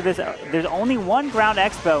get through this. There's only one ground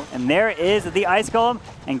expo, and there is the Ice Golem.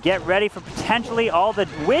 And get ready for potentially all the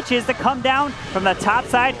witches to come down from the top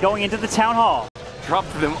side going into the Town Hall.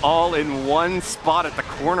 Dropped them all in one spot at the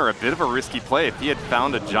corner. A bit of a risky play. If he had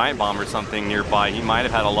found a giant bomb or something nearby, he might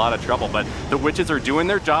have had a lot of trouble. But the witches are doing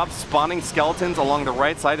their job, spawning skeletons along the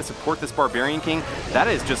right side to support this Barbarian King. That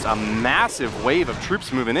is just a massive wave of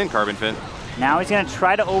troops moving in, CarbonFin. Now he's going to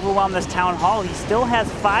try to overwhelm this Town Hall. He still has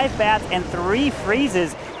 5 bats and 3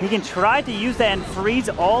 freezes. He can try to use that and freeze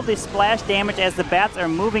all the splash damage as the bats are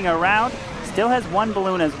moving around. Still has 1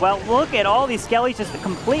 balloon as well. Look at all these skellies just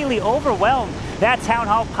completely overwhelmed. That Town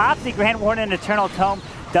Hall pops the Grand Warden and Eternal Tome.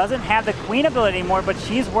 Doesn't have the Queen ability anymore, but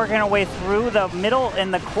she's working her way through the middle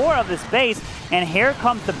and the core of this base. And here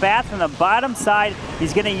comes the bats from the bottom side.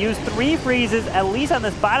 He's going to use 3 freezes, at least on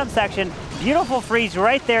this bottom section. Beautiful freeze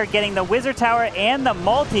right there, getting the Wizard Tower and the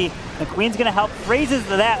multi. The Queen's going to help freezes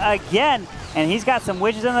that again. And he's got some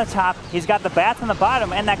witches on the top. He's got the bats on the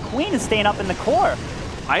bottom, and that Queen is staying up in the core.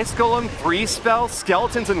 Ice Golem, freeze spell,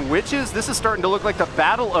 skeletons, and witches. This is starting to look like the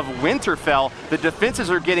Battle of Winterfell. The defenses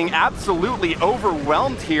are getting absolutely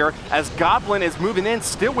overwhelmed here as Goblin is moving in,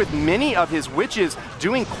 still with many of his witches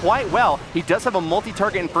doing quite well. He does have a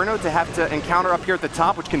multi-target Inferno to have to encounter up here at the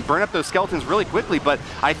top, which can burn up those skeletons really quickly, but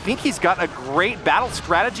I think he's got a great battle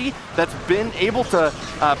strategy that's been able to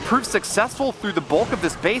prove successful through the bulk of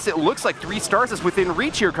this base. It looks like 3 stars is within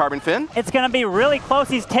reach here, CarbonFin. It's going to be really close.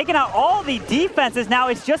 He's taken out all the defenses. Now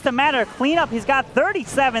it's just a matter of cleanup. He's got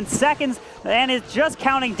 37 seconds and is just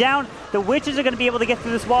counting down. The witches are going to be able to get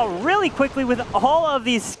through this wall really quickly with all of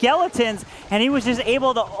these skeletons, and he was just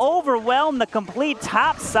able to overwhelm the complete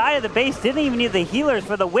top side of the base. Didn't even need the healers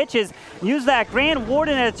for the witches. Use that Grand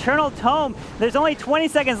Warden and Eternal Tome. There's only 20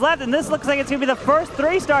 seconds left, and this looks like it's going to be the first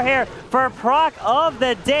 3-star here for PROC of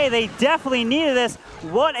the day. They definitely needed this.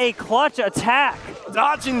 What a clutch attack.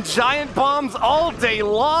 Dodging giant bombs all day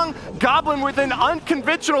long. Goblin with an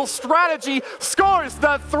unconventional strategy scores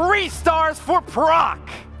the 3 stars for PROC.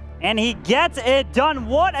 And he gets it done.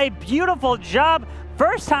 What a beautiful job.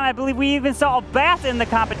 First time I believe we even saw a bat in the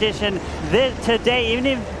competition today,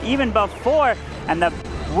 even before. And the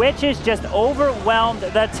witches just overwhelmed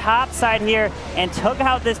the top side here and took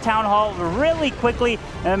out this Town Hall really quickly.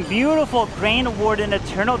 And beautiful Grand Warden,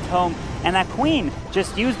 Eternal Tome. And that Queen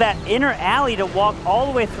just used that inner alley to walk all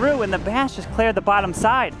the way through, and the bats just cleared the bottom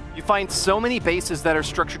side. You find so many bases that are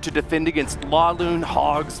structured to defend against Lawloon,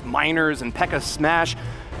 Hogs, Miners, and P.E.K.K.A. Smash.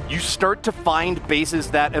 You start to find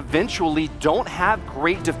bases that eventually don't have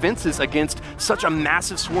great defenses against such a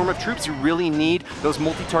massive swarm of troops. You really need those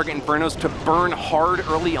multi-target Infernos to burn hard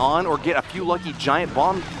early on or get a few lucky giant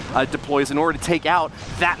bomb deploys in order to take out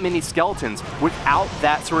that many skeletons. Without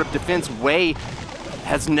that sort of defense, Wei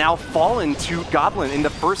has now fallen to Goblin in the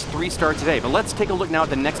first 3-star today. But let's take a look now at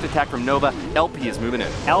the next attack from Nova. LP is moving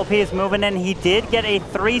in. LP is moving in. He did get a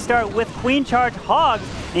 3-star with Queen Charge Hogs.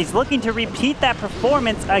 He's looking to repeat that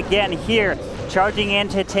performance again here. Charging in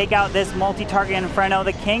to take out this multi-target Inferno.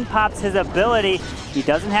 The King pops his ability. He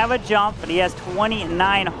doesn't have a jump, but he has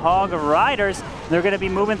 29 Hog Riders. They're going to be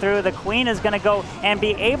moving through. The Queen is going to go and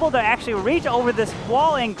be able to actually reach over this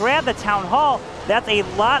wall and grab the Town Hall. That's a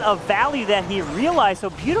lot of value that he realized. So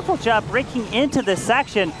beautiful job breaking into this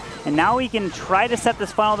section. And now he can try to set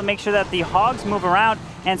this funnel to make sure that the Hogs move around.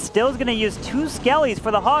 And still is going to use 2 Skellies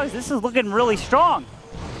for the Hogs. This is looking really strong.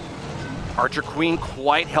 Archer Queen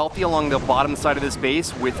quite healthy along the bottom side of this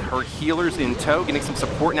base with her healers in tow, getting some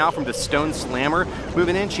support now from the Stone Slammer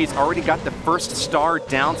moving in. She's already got the first star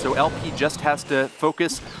down, so LP just has to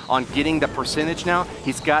focus on getting the percentage now.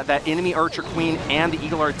 He's got that enemy Archer Queen and the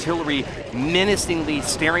Eagle Artillery menacingly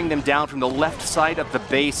staring them down from the left side of the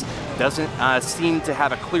base. Doesn't seem to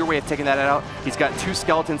have a clear way of taking that out. He's got 2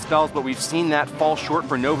 skeleton spells, but we've seen that fall short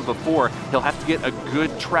for Nova before. He'll have to get a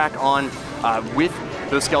good track on with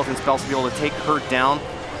those skeleton spells to be able to take her down.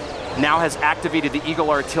 Now has activated the Eagle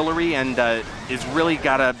Artillery and is really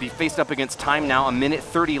got to be faced up against time now.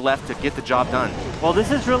 1:30 left to get the job done. Well,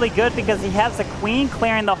 this is really good because he has the Queen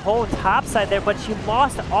clearing the whole top side there, but she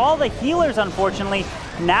lost all the healers, unfortunately.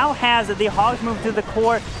 Now has the Hogs move through the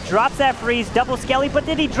core, drops that freeze, double Skelly, but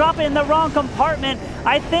did he drop it in the wrong compartment?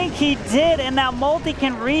 I think he did, and that multi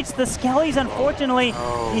can reach the Skellies, unfortunately.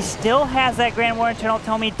 He still has that Grand Warden Eternal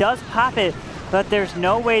Tome. He does pop it, but there's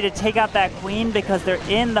no way to take out that Queen because they're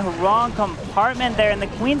in the wrong compartment there, and the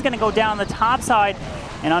Queen's going to go down on the top side.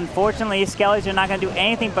 And unfortunately, Skellies are not going to do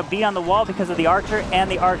anything but be on the wall because of the Archer and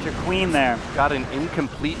the Archer Queen there. Got an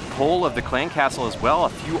incomplete pull of the Clan Castle as well. A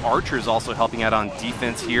few Archers also helping out on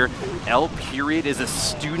defense here. L Period is a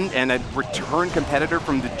student and a return competitor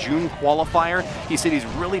from the June Qualifier. He said he's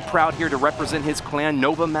really proud here to represent his clan,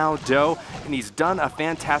 NOVA毛豆, and he's done a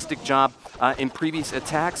fantastic job in previous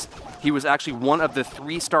attacks. He was actually one of the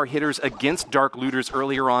 3-star hitters against Dark Looters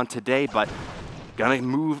earlier on today, but gonna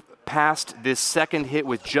move past this second hit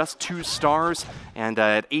with just 2 stars and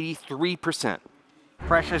at 83%.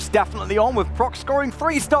 Pressure's definitely on with PROC scoring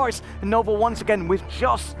 3 stars and Nova once again with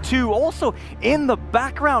just 2. Also in the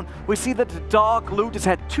background we see that the Dark Looters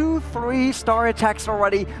had 2 3-star attacks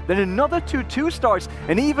already, then another 2 2-stars,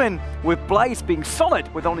 and even with Blaze being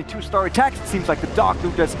solid with only 2-star attacks, it seems like the Dark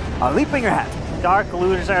Looters are leaping ahead. Dark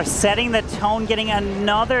Looters are setting the tone, getting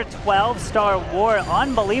another 12-star war.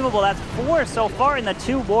 Unbelievable, that's 4 so far in the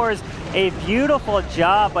 2 wars. A beautiful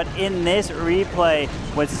job, but in this replay,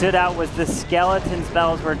 what stood out was the skeleton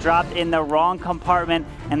spells were dropped in the wrong compartment,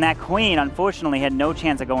 and that Queen, unfortunately, had no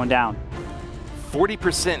chance of going down.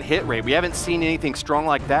 40% hit rate. We haven't seen anything strong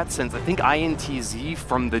like that since, I think, iTzu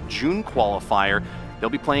from the June Qualifier. They'll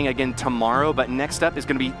be playing again tomorrow, but next up is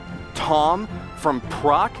going to be Tom from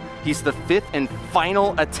PROC. He's the 5th and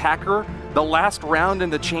final attacker. The last round in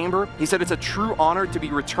the chamber. He said it's a true honor to be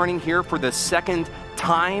returning here for the 2nd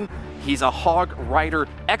time. He's a Hog Rider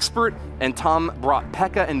expert, and Tom brought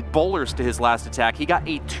P.E.K.K.A. and bowlers to his last attack. He got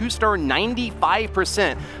a 2-star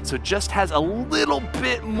 95%, so just has a little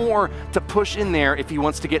bit more to push in there if he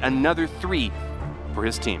wants to get another 3 for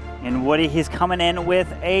his team. And Woody, he's coming in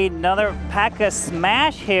with another P.E.K.K.A.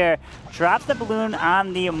 smash here. Drops the balloon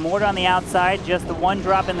on the mortar on the outside. Just the 1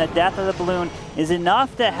 drop in the death of the balloon is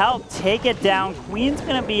enough to help take it down. Queen's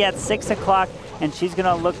going to be at 6 o'clock, and she's going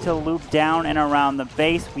to look to loop down and around the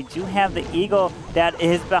base. We do have the Eagle that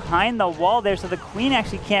is behind the wall there, so the Queen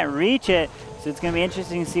actually can't reach it. So it's going to be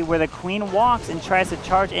interesting to see where the Queen walks and tries to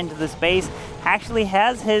charge into the space. Actually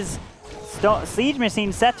has his Siege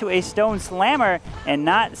Machine set to a Stone Slammer and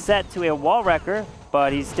not set to a Wall Wrecker,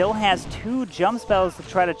 but he still has 2 jump spells to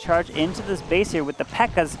try to charge into this base here with the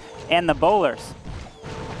P.E.K.K.A.s and the bowlers.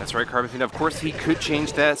 That's right, CarbonFin. Of course, he could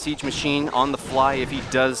change that Siege Machine on the fly if he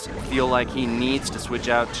does feel like he needs to switch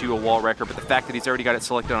out to a Wall Wrecker, but the fact that he's already got it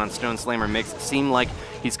selected on Stone Slammer makes it seem like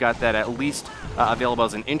he's got that at least available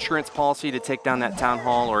as an insurance policy to take down that Town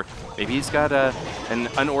Hall, or maybe he's got an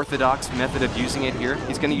unorthodox method of using it here.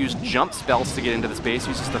 He's going to use jump spells to get into the space.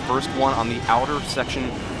 Uses the first one on the outer section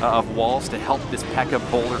of walls to help this P.E.K.K.A.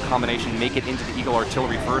 bowler combination make it into the Eagle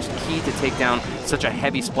Artillery first. Key to take down such a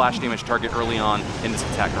heavy splash damage target early on in this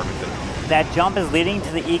attack, CarbonFin. That jump is leading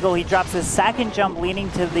to the Eagle. He drops his 2nd jump leading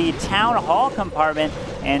to the Town Hall compartment,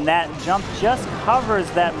 and that jump just covers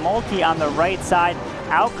that multi on the right side.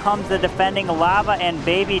 Out comes the defending Lava and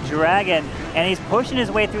Baby Dragon, and he's pushing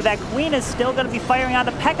his way through. That Queen is still going to be firing out.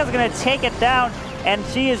 The P.E.K.K.A. is going to take it down, and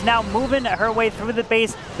she is now moving her way through the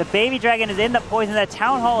base. The Baby Dragon is in the poison. The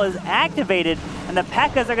Town Hall is activated, and the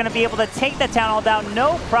P.E.K.K.A.s are going to be able to take the Town Hall down.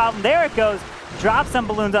 No problem. There it goes. Drops some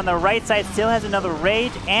balloons on the right side, still has another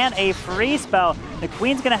Rage and a free spell. The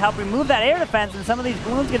Queen's going to help remove that air defense, and some of these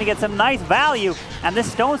balloons going to get some nice value. And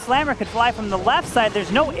this Stone Slammer could fly from the left side.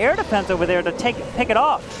 There's no air defense over there to pick it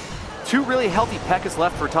off. 2 really healthy P.E.K.K.A.s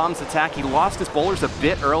left for Tom's attack. He lost his bowlers a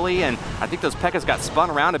bit early, and I think those P.E.K.K.A.s got spun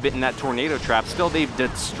around a bit in that tornado trap. Still, they've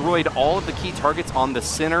destroyed all of the key targets on the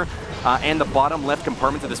center and the bottom left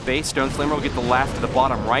compartments of the space. Stone Slammer will get the last to the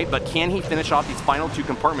bottom right, but can he finish off these final 2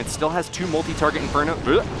 compartments? Still has 2 multi-target Inferno.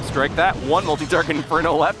 Strike that. 1 multi-target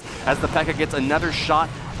Inferno left as the P.E.K.K.A. gets another shot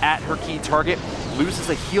at her key target. Loses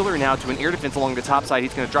a healer now to an air defense along the top side.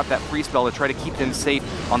 He's going to drop that free spell to try to keep them safe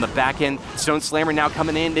on the back end. Stone Slammer now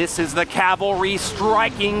coming in. This is the cavalry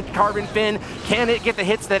striking CarbonFin. Can it get the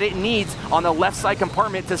hits that it needs on the left side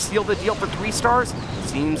compartment to seal the deal for 3 stars?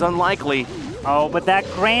 Seems unlikely. Oh, but that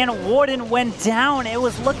Grand Warden went down. It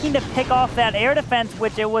was looking to pick off that air defense,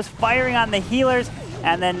 which it was firing on the healers.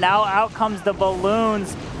 And then now out comes the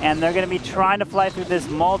balloons, and they're going to be trying to fly through this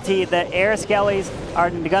multi. The air skellies are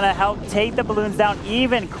going to help take the balloons down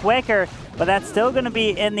even quicker, but that's still going to be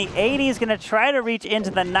in the 80s, going to try to reach into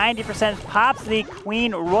the 90%. Pops the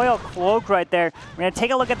Queen Royal Cloak right there. We're going to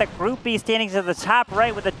take a look at the Group B standings at the top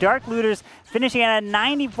right with the Dark Looters finishing at a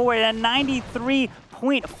 94 and a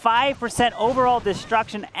 93.5% overall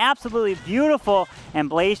destruction. Absolutely beautiful. And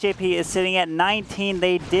jpJP is sitting at 19.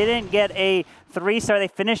 They didn't get a 3-star. They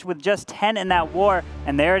finished with just 10 in that war.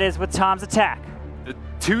 And there it is with Tom's attack. The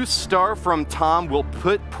 2-star from Tom will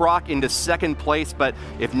put PROC into 2nd place, but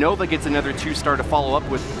if Nova gets another 2-star to follow up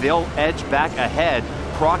with, they'll edge back ahead.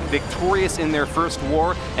 PROC victorious in their first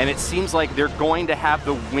war, and it seems like they're going to have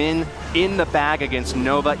the win in the bag against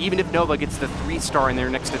NOVA. Even if NOVA gets the 3-star in their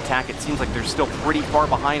next attack, it seems like they're still pretty far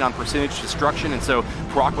behind on percentage destruction, and so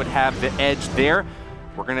PROC would have the edge there.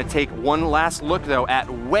 We're going to take one last look, though, at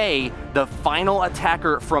Wei, the final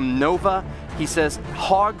attacker from NOVA. He says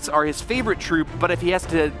hogs are his favorite troop, but if he has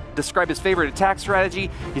to describe his favorite attack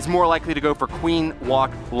strategy, he's more likely to go for Queen,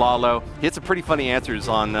 Walk, Lalo. He had some pretty funny answers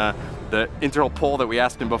on the internal poll that we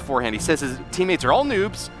asked him beforehand. He says his teammates are all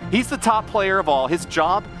noobs. He's the top player of all. His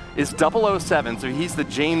job is 007, so he's the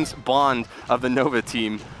James Bond of the NOVA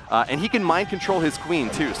team. And he can mind control his queen,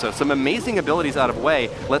 too. So some amazing abilities out of Wei.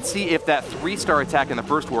 Let's see if that 3-star attack in the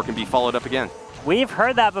first war can be followed up again. We've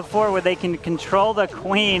heard that before, where they can control the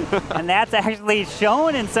queen, and that's actually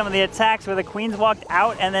shown in some of the attacks where the queen's walked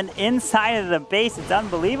out and then inside of the base. It's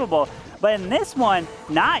unbelievable. But in this one,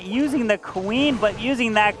 not using the queen, but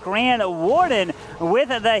using that Grand Warden with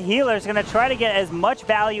the healer is going to try to get as much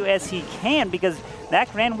value as he can, because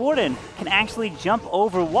that Grand Warden can actually jump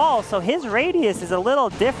over walls, so his radius is a little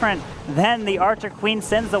different than the Archer Queen.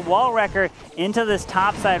 Sends the Wall Wrecker into this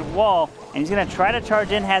topside wall, and he's going to try to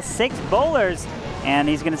charge in, has 6 bowlers, and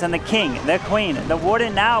he's going to send the King, the Queen. The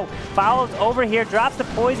Warden now follows over here, drops the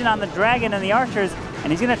poison on the Dragon and the Archers,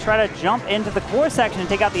 and he's going to try to jump into the core section and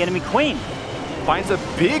take out the enemy Queen. Finds a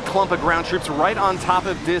big clump of ground troops right on top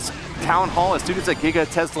of this Town Hall. As soon as a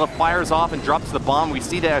Giga Tesla fires off and drops the bomb, we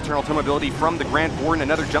see that Eternal Tome ability from the Grand Warden.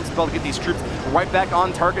 Another jump spell to get these troops right back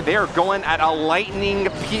on target. They are going at a lightning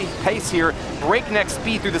pace here. Breakneck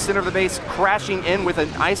speed through the center of the base, crashing in with an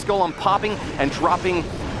Ice Golem popping and dropping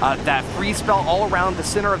that freeze spell all around the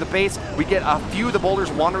center of the base. We get a few of the boulders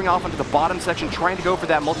wandering off into the bottom section, trying to go for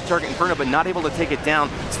that multi-target Inferno, but not able to take it down.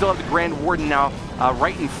 Still have the Grand Warden now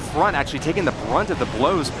right in front, actually taking the brunt of the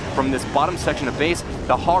blows from this bottom section of base.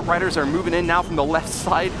 The Hog Riders are moving in now from the left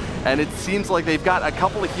side, and it seems like they've got a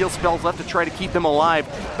couple of heal spells left to try to keep them alive,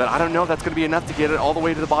 but I don't know if that's going to be enough to get it all the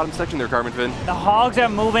way to the bottom section there, CarbonFin. The Hogs are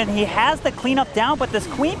moving. He has the cleanup down, but this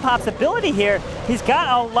Queen Pop's ability here, he's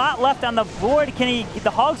got a lot left on the board.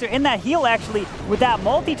 The Hogs are in that heal, actually, with that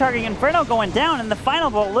multi-targeting Inferno going down, and the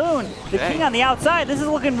final balloon, the King on the outside. This is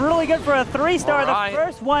looking really good for a 3-star, the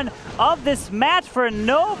first one of this match for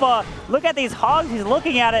NOVA. Look at these Hogs. He's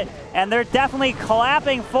looking at it, and they're definitely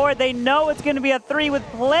clapping for it. They know it's going to be a 3 with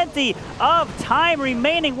plenty of time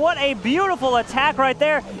remaining. What a beautiful attack right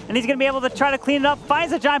there. And he's going to be able to try to clean it up.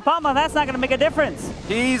 Finds a giant pop. That's not going to make a difference.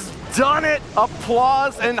 He's done it.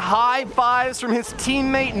 Applause and high fives from his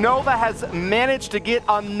teammate. NOVA has managed to get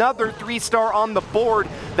another 3-star on the board.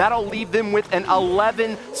 That'll leave them with an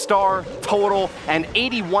 11-star total and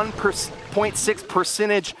 81.6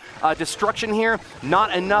 percentage destruction here.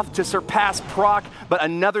 Not enough to surpass PROC, but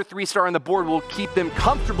another 3-star on the board will keep them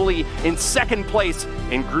comfortably in second place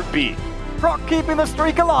in Group B. PROC keeping the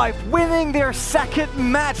streak alive, winning their second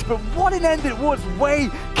match, but what an end it was. Wei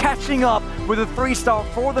catching up with a 3-star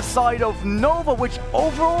for the side of NOVA, which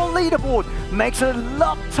overall leaderboard makes it a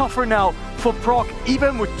lot tougher now for PROC,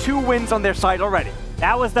 even with 2 wins on their side already.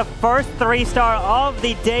 That was the first 3-star of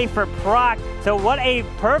the day for PROC. So what a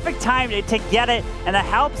perfect time to get it, and it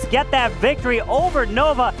helps get that victory over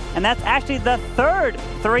NOVA. And that's actually the 3rd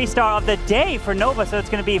 3-star of the day for NOVA. So it's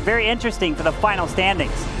going to be very interesting for the final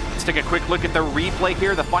standings. Let's take a quick look at the replay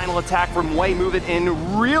here. The final attack from Wei, moving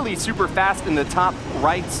in really super fast in the top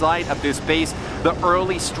right side of this base. The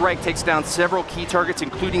early strike takes down several key targets,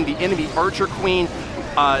 including the enemy Archer Queen,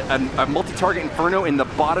 a multi-target Inferno in the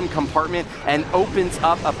bottom compartment, and opens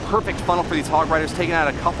up a perfect funnel for these Hog Riders, taking out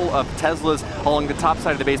a couple of Teslas along the top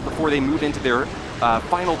side of the base before they move into their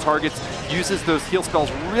final targets. Uses those heal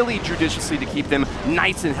spells really judiciously to keep them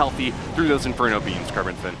nice and healthy through those Inferno beams,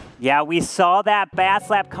 CarbonFin. Yeah, we saw that Bat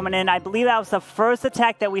Slap coming in. I believe that was the first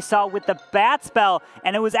attack that we saw with the Bat Spell,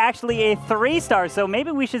 and it was actually a 3-star, so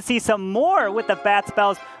maybe we should see some more with the Bat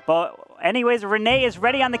Spells. But anyways, Rene is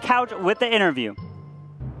ready on the couch with the interview.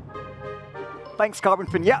 Thanks,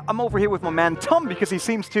 CarbonFin. Yeah, I'm over here with my man Tom because he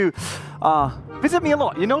seems to visit me a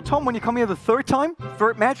lot. You know, Tom, when you come here the 3rd time,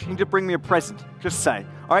 3rd match, you need to bring me a present. Just say,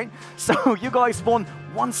 all right? So you guys won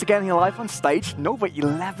once again here live on stage. NOVA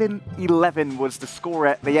 11-11 was the score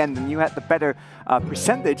at the end, and you had the better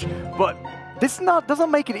percentage. But this doesn't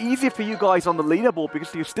make it easier for you guys on the leaderboard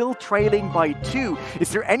because you're still trailing by 2. Is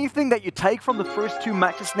there anything that you take from the first 2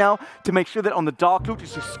 matches now to make sure that on the Dark Loot you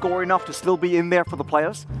score enough to still be in there for the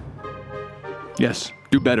players? Yes,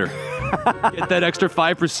 do better. Get that extra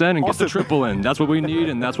 5% and get the triple in. That's what we need,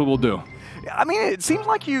 and that's what we'll do. I mean, it seems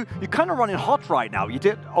like you're kind of running hot right now. You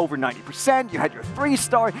did over 90%, you had your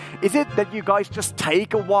 3-star. Is it that you guys just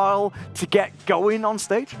take a while to get going on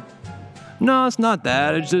stage? No, it's not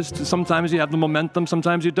that. It's just sometimes you have the momentum,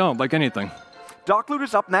 sometimes you don't, like anything. Dark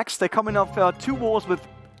Looters up next. They're coming off 2 wars with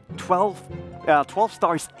 12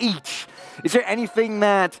 stars each. Is there anything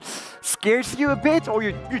that scares you a bit, or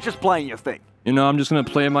you're just playing your thing? You know, I'm just going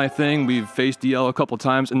to play my thing. We've faced DL a couple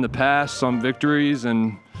times in the past, some victories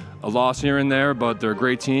and a loss here and there, but they're a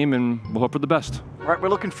great team, and we'll hope for the best. Right, we're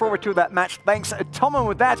looking forward to that match. Thanks, Tom. And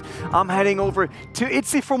with that, I'm heading over to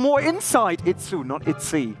iTzu for more insight. iTzu, not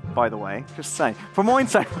iTzu, by the way. Just saying. For more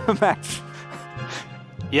insight from the match.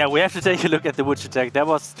 Yeah, we have to take a look at the witch attack. That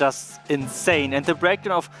was just insane. And the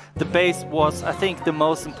breakdown of the base was, I think, the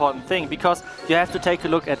most important thing, because you have to take a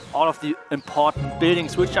look at all of the important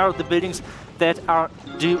buildings, which are the buildings that are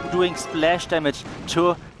doing splash damage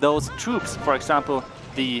to those troops. For example,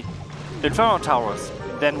 the Inferno Towers.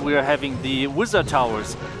 Then we're having the Wizard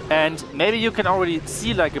Towers. And maybe you can already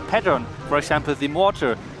see like a pattern, for example, the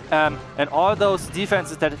Mortar. And all those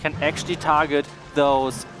defenses that can actually target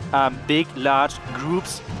those big, large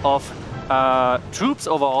groups of troops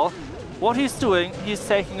overall. What he's doing, he's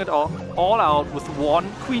taking it all out with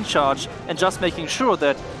one Queen charge and just making sure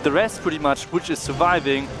that the rest pretty much, which is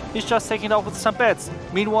surviving, he's just taking it out with some bats.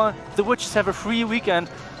 Meanwhile, the witches have a free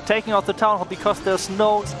weekend taking out the Town Hall because there's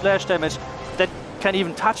no splash damage that can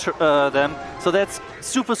even touch them. So that's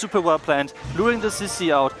super, super well planned, luring the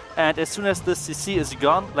CC out, and as soon as the CC is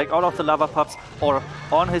gone, like all of the lava pups or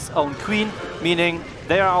on his own Queen, meaning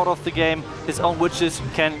they are out of the game, his own witches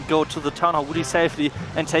can go to the Town Hall Woody safely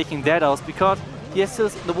and taking that out, because he has still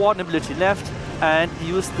the Warden ability left, and he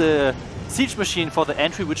used the Siege Machine for the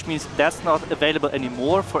entry, which means that's not available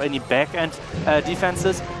anymore for any back-end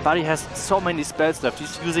defenses, but he has so many spells left.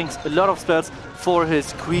 He's using a lot of spells for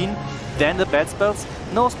his Queen, then the bad spells.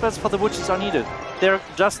 No spells for the witches are needed. They're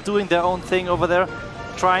just doing their own thing over there,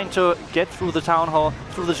 trying to get through the Town Hall,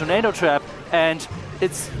 through the Tornado Trap, and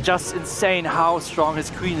it's just insane how strong his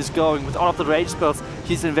Queen is going with all of the rage spells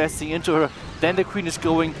he's investing into her. Then the Queen is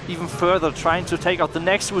going even further, trying to take out the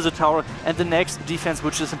next Wizard Tower and the next defense,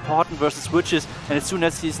 which is important versus witches. And as soon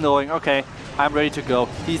as he's knowing, okay, I'm ready to go,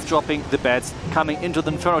 he's dropping the bats, coming into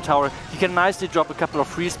the Inferno Tower. He can nicely drop a couple of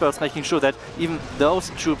free spells, making sure that even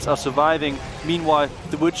those troops are surviving. Meanwhile,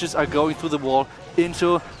 the witches are going through the wall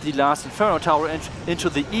into the last Inferno Tower and into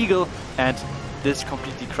the Eagle, and this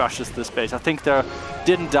completely crushes this base. I think there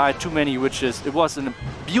didn't die too many witches. It was a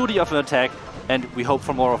beauty of an attack, and we hope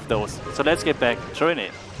for more of those. So let's get back to Rene.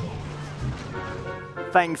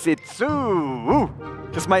 Thanks,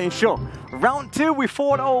 iTzu. Just making sure. Round 2, we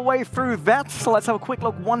fought our way through that. So let's have a quick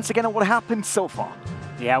look once again at what happened so far.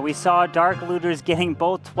 Yeah, we saw Dark Looters getting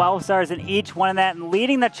both 12 stars in each one of that and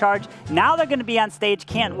leading the charge. Now they're going to be on stage.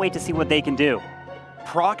 Can't wait to see what they can do.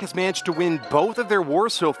 PROC has managed to win both of their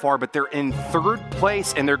wars so far, but they're in 3rd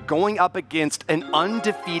place, and they're going up against an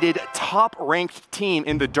undefeated, top-ranked team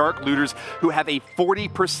in the Dark Looters who have a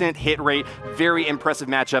 40% hit rate. Very impressive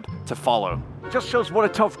matchup to follow. Just shows what a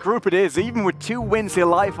tough group it is, even with 2 wins here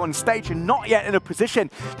live on stage and not yet in a position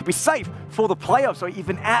to be safe for the playoffs or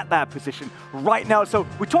even at that position right now. So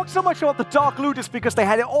we talked so much about the Dark Looters because they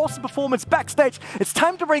had an awesome performance backstage. It's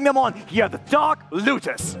time to bring them on. Here are the Dark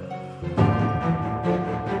Looters.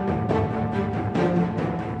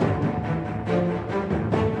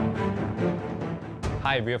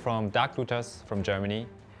 Hi, we are from Dark Looters from Germany.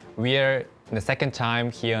 We are the 2nd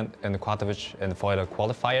time here in the Katowice and for the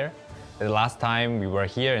qualifier. The last time we were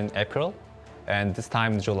here in April, and this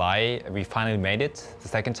time in July we finally made it the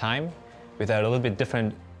 2nd time with a little bit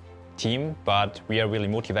different team, but we are really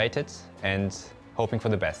motivated and hoping for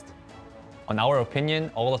the best. On our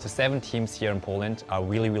opinion, all of the 7 teams here in Poland are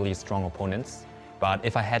really strong opponents, but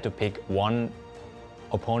if I had to pick one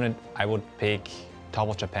opponent, I would pick top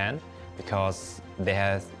of Japan, because they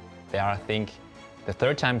are, I think, the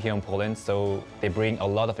 3rd time here in Poland, so they bring a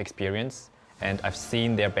lot of experience, and I've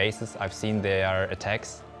seen their bases, I've seen their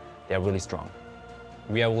attacks. They are really strong.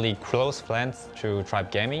 We are really close friends to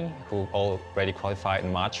Tribe Gaming, who already qualified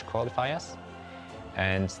in March qualifiers,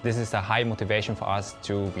 and this is a high motivation for us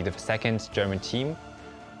to be the 2nd German team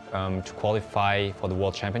to qualify for the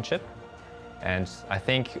World Championship. And I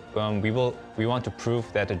think we want to prove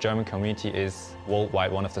that the German community is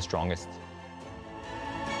worldwide one of the strongest.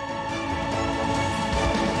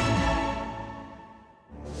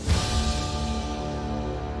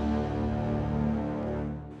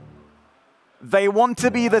 They want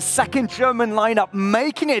to be the 2nd German lineup,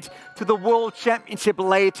 making it to the World Championship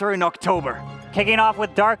later in October. Kicking off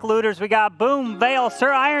with Dark Looters, we got Boom, Vale,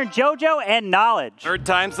 Sir Iron, Jojo, and Knowledge. 3rd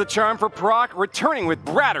time's the charm for PROC, returning with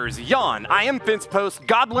Bratters, Jan, I Am Fence Post,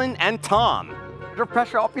 Goblin, and Tom. of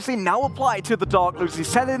pressure obviously now applied to the Dark Looters. He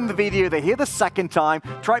said it in the video, they're here the second time.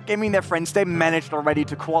 Tribe Gaming, their friends, they managed already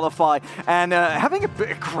to qualify. And having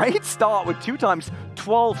a great start with 2 times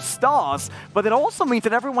 12 stars, but it also means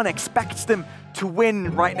that everyone expects them to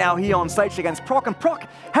win right now here on stage against PROC. And PROC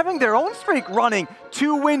having their own streak running,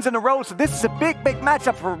 2 wins in a row. So this is a big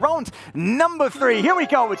matchup for round number 3. Here we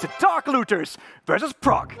go, it's the Dark Looters versus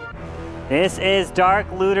PROC. This is Dark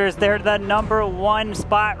Looters. They're the #1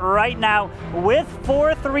 spot right now with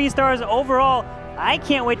 4 3-stars overall. I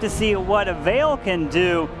can't wait to see what Vale can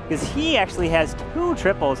do because he actually has 2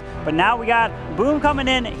 triples. But now we got Boom coming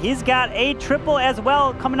in. He's got a triple as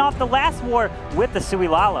well coming off the last war with the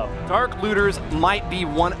Suilalo. Dark Looters might be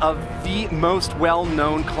one of the most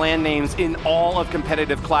well-known clan names in all of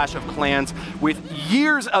competitive Clash of Clans, with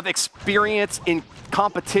years of experience in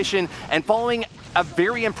competition and following a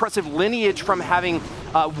very impressive lineage from having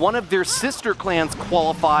one of their sister clans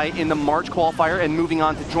qualify in the March qualifier and moving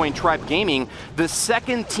on to join Tribe Gaming. The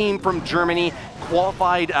second team from Germany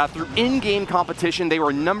qualified through in-game competition. They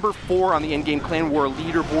were #4 on the in-game Clan War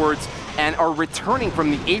leaderboards and are returning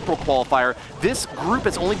from the April qualifier. This group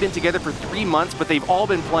has only been together for 3 months, but they've all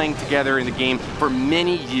been playing together in the game for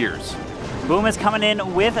many years. Boom is coming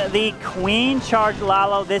in with the Queen Charge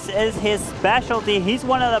Lalo. This is his specialty. He's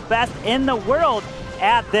one of the best in the world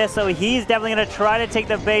at this, so he's definitely going to try to take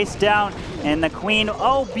the base down. And the Queen,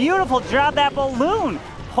 oh, beautiful drop. That balloon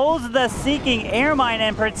pulls the Seeking Air Mine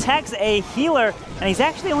and protects a healer. And he's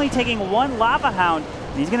actually only taking 1 Lava Hound.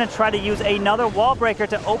 He's going to try to use another wall breaker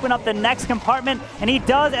to open up the next compartment, and he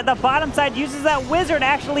does at the bottom side, uses that wizard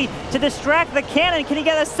actually to distract the cannon. Can he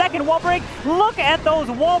get a second wall break? Look at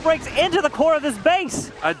those wall breaks into the core of this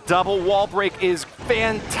base. A double wall break is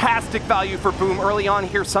fantastic value for Boom early on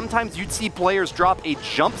here. Sometimes you'd see players drop a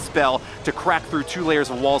jump spell to crack through 2 layers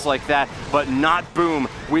of walls like that, but not Boom.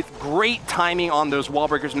 With great timing on those wall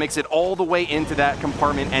breakers, makes it all the way into that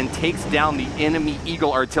compartment and takes down the enemy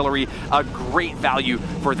Eagle artillery. A great value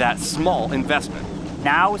for that small investment.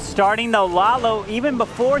 Now starting the Lalo, even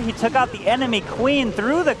before he took out the enemy Queen,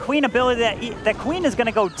 through the Queen ability that Queen is going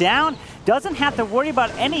to go down, doesn't have to worry about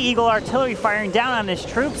any Eagle artillery firing down on his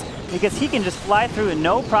troops because he can just fly through and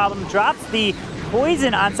no problem. Drops the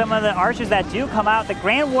poison on some of the archers that do come out. The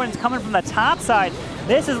Grand Warden's coming from the top side.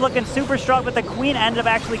 This is looking super strong, but the Queen ended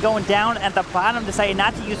up actually going down at the bottom, decided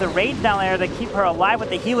not to use a rage down there to keep her alive with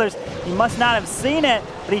the healers. He must not have seen it,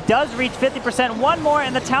 but he does reach 50%. 1 more,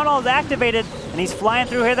 and the Town Hall is activated, and he's flying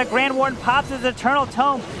through here. The Grand Warden pops his Eternal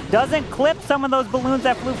Tome, doesn't clip some of those balloons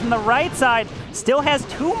that flew from the right side, still has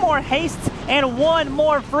 2 more hastes and 1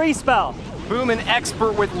 more free spell. Boom, an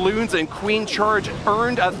expert with Loons and Queen Charge,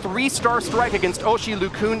 earned a 3-star strike against Oshi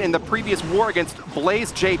Lukun in the previous war against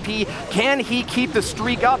Blaze JP. Can he keep the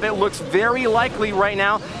streak up? It looks very likely right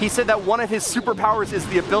now. He said that one of his superpowers is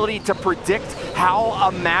the ability to predict how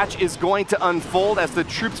a match is going to unfold as the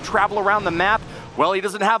troops travel around the map. Well, he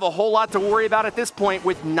doesn't have a whole lot to worry about at this point.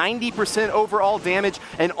 With 90% overall damage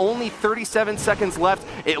and only 37 seconds left,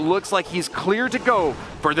 it looks like he's clear to go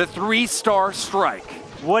for the 3-star strike.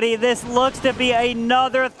 Woody, this looks to be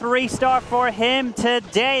another 3-star for him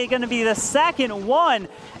today. Going to be the second one,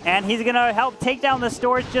 and he's going to help take down the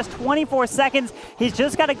storage. Just 24 seconds. He's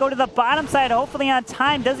just got to go to the bottom side, hopefully on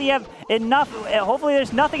time. Does he have enough? Hopefully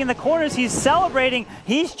there's nothing in the corners. He's celebrating.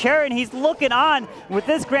 He's cheering. He's looking on. With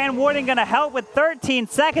this Grand Warden going to help with 13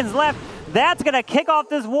 seconds left. That's going to kick off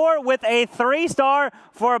this war with a 3-star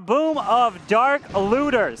for Boom of Dark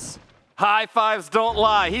Looters. High fives don't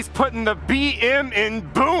lie. He's putting the BM in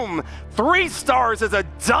Boom. 3 stars is a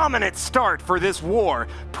dominant start for this war.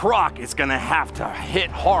 PROC is going to have to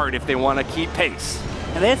hit hard if they want to keep pace.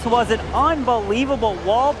 And this was an unbelievable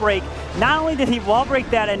wall break. Not only did he wall break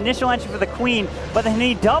that initial entry for the Queen, but then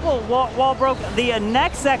he double wall broke the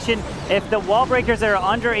next section. If the wall breakers are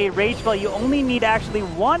under a rage spell, you only need actually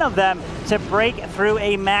 1 of them to break through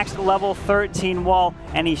a max level 13 wall,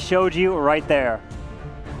 and he showed you right there.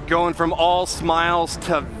 Going from all smiles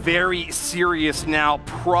to very serious now.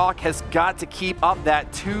 PROC has got to keep up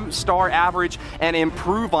that 2-star average and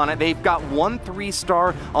improve on it. They've got 1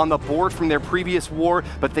 3-star on the board from their previous war,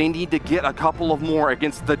 but they need to get a couple of more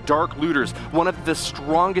against the Dark Looters, one of the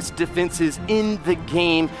strongest defenses in the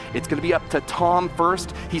game. It's going to be up to Tom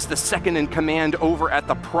first. He's the second in command over at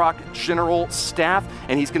the PROC General Staff,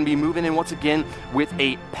 and he's going to be moving in once again with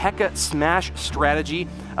a P.E.K.K.A. Smash strategy.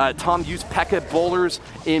 Tom used P.E.K.K.A. bowlers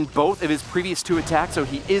in both of his previous 2 attacks, so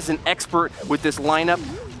he is an expert with this lineup.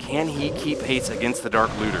 Can he keep pace against the Dark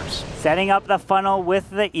Looters? Setting up the funnel with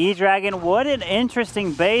the E-Dragon. What an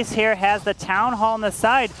interesting base here. Has the Town Hall on the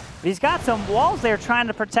side, but he's got some walls there trying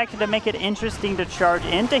to protect it to make it interesting to charge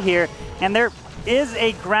into here. And they're is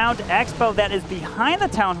a ground expo that is behind the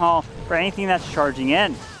Town Hall for anything that's charging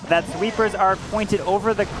in. That sweepers are pointed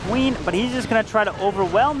over the Queen, but he's just going to try to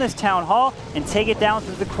overwhelm this Town Hall and take it down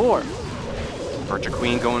through the core. Archer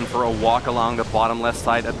Queen going for a walk along the bottom left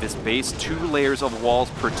side of this base. 2 layers of walls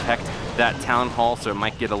protect that Town Hall, so it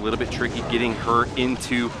might get a little bit tricky getting her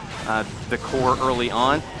into the core early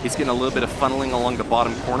on. He's getting a little bit of funneling along the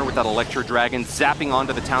bottom corner with that Electro Dragon. Zapping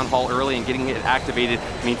onto the Town Hall early and getting it activated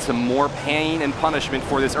means some more pain and punishment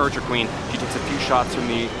for this Archer Queen. She takes a few shots from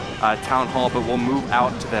the Town Hall, but will move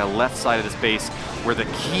out to the left side of this base where the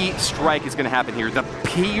key strike is going to happen here. The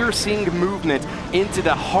piercing movement into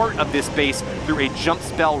the heart of this base through a jump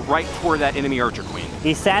spell right toward that enemy Archer Queen.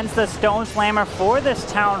 He sends the Stone Slammer for this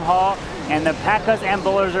Town Hall, and the P.E.K.K.A.s and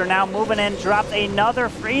Bowlers are now moving in, drops another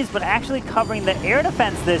freeze, but actually covering the air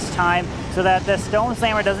defense this time so that the Stone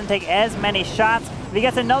Slammer doesn't take as many shots. If he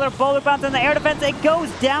gets another Bowler bounce in the air defense, it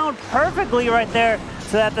goes down perfectly right there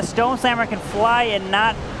so that the Stone Slammer can fly and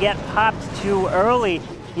not get popped too early.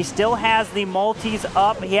 He still has the multis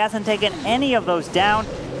up. He hasn't taken any of those down.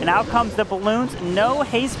 And out comes the balloons. No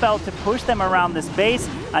haste spell to push them around this base.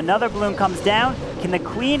 Another balloon comes down. Can the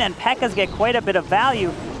Queen and P.E.K.K.A.s get quite a bit of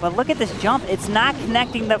value? But look at this jump. It's not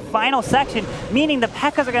connecting the final section, meaning the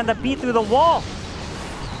P.E.K.K.A.s are going to beat through the wall.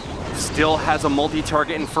 Still has a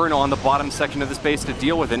multi-target Inferno on the bottom section of this base to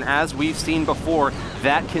deal with. And as we've seen before,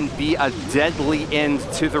 that can be a deadly end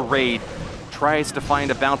to the raid. Tries to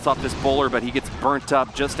find a bounce off this bowler, but he gets burnt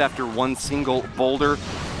up just after one single boulder.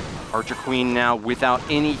 Archer Queen now without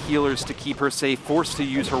any healers to keep her safe, forced to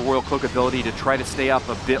use her Royal Cloak ability to try to stay up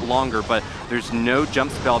a bit longer, but there's no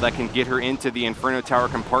jump spell that can get her into the Inferno Tower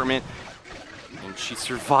compartment. And she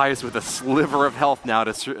survives with a sliver of health now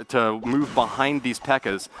to move behind these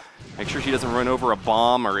P.E.K.K.A.s. Make sure she doesn't run over a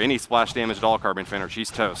bomb or any splash damage at all, CarbonFin, or she's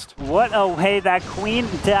toast. What a way that Queen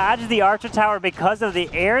dodged the Archer Tower because of the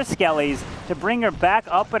air skellies to bring her back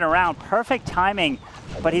up and around. Perfect timing,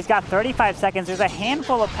 but he's got 35 seconds. There's a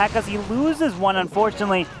handful of P.E.K.K.A.s. He loses one,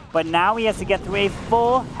 unfortunately, but now he has to get through a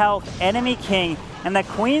full health enemy king, and the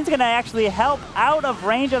Queen's going to actually help out of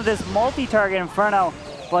range of this multi-target Inferno,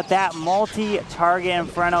 but that multi-target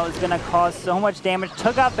Inferno is going to cause so much damage.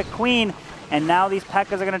 Took out the Queen, and now these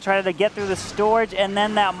P.E.K.K.A.s are going to try to get through the storage and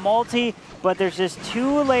then that multi, but there's just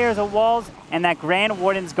 2 layers of walls, and that Grand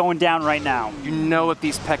Warden's going down right now. You know if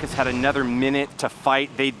these P.E.K.K.A.s had another minute to fight,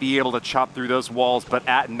 they'd be able to chop through those walls, but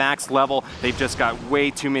at max level, they've just got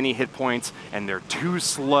way too many hit points, and they're too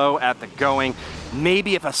slow at the going.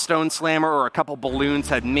 Maybe if a Stone Slammer or a couple balloons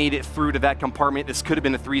had made it through to that compartment, this could have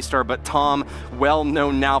been a 3-star, but Tom, well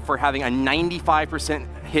known now for having a 95%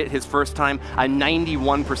 hit his first time, a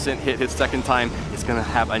 91% hit his second time, is going to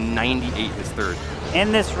have a 98 his third.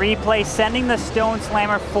 In this replay, sending the Stone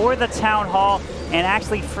Slammer for the Town Hall and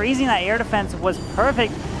actually freezing that air defense was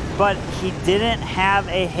perfect, but he didn't have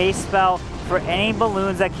a haste spell for any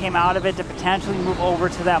balloons that came out of it to potentially move over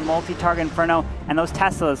to that multi-target Inferno, and those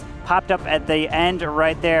Teslas popped up at the end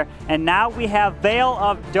right there. And now we have Veil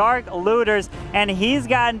of Dark Looters, and he's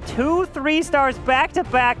gotten 2 3-stars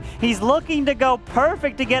back-to-back. He's looking to go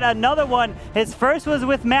perfect to get another one. His first was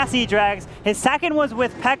with Massey Drags, his second was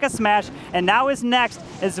with P.E.K.K.A. Smash, and now his next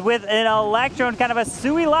is with an Electro and kind of a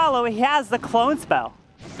Sui Lalo. He has the clone spell.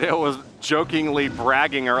 It was jokingly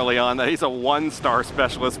bragging early on that he's a 1-star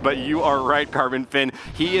specialist, but you are right, CarbonFin.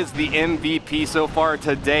 He is the MVP so far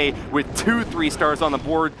today with 2 3-stars on the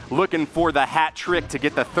board, looking for the hat trick to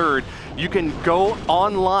get the 3rd. You can go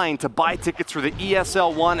online to buy tickets for the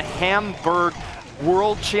ESL One Hamburg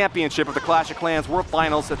World Championship of the Clash of Clans World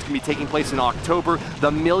Finals that's going to be taking place in October.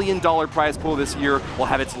 The $1 million prize pool this year will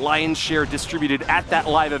have its lion's share distributed at that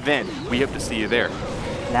live event. We hope to see you there.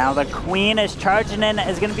 Now the Queen is charging in,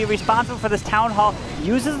 is going to be responsible for this Town Hall,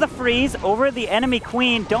 uses the freeze over the enemy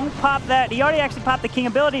Queen. Don't pop that. He already actually popped the King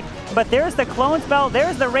ability, but there's the clone spell,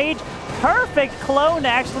 there's the Rage. Perfect clone to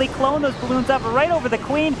actually clone those balloons up right over the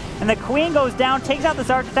Queen, and the Queen goes down, takes out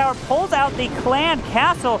this Archer Tower, pulls out the Clan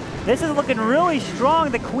Castle. This is looking really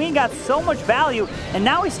strong. The Queen got so much value, and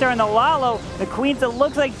now he's starting the Lalo. The Queen's, it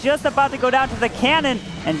looks like, just about to go down to the cannon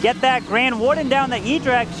and get that Grand Warden down. The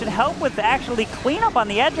E-Drag should help with actually clean up on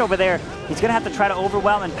the edge over there. He's going to have to try to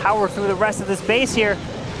overwhelm and power through the rest of this base here.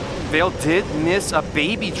 Veil did miss a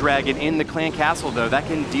baby dragon in the Clan Castle, though. That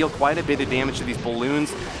can deal quite a bit of damage to these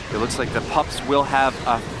balloons. It looks like the pups will have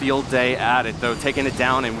a field day at it, though, taking it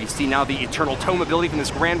down, and we see now the Eternal Tome ability from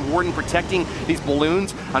this Grand Warden protecting these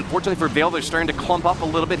balloons. Unfortunately for Veil, they're starting to clump up a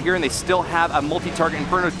little bit here, and they still have a multi-target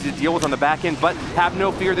Inferno to deal with on the back end, but have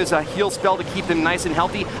no fear, there's a heal spell to keep them nice and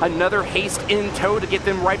healthy. Another haste in tow to get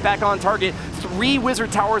them right back on target. 3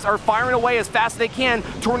 Wizard Towers are firing away as fast as they can.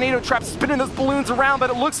 Tornado Traps spinning those balloons around, but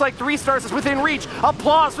it looks like 3 stars is within reach.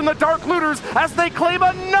 Applause from the Dark Looters as they claim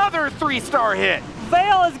another 3-star hit.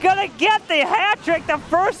 Veil is gonna get the hat trick, the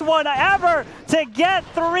first one ever to get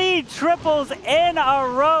 3 triples in a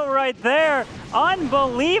row right there.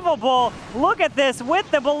 Unbelievable. Look at this with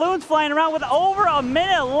the balloons flying around with over a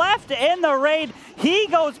minute left in the raid. He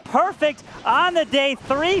goes perfect on the day,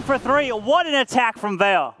 3 for 3. What an attack from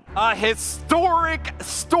Veil. A historic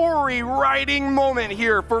story writing moment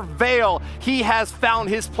here for Veil. He has found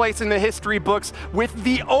his place in the history books with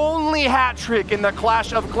the only hat trick in the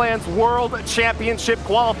Clash of Clans World Championship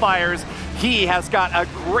qualifiers. He has got a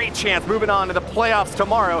great chance moving on to the playoffs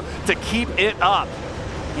tomorrow to keep it up.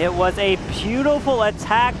 It was a beautiful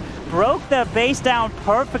attack, broke the base down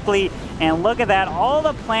perfectly, and look at that, all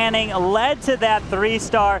the planning led to that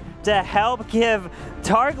 3-star to help give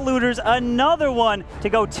Dark Looters another one to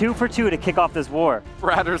go 2 for 2 to kick off this war.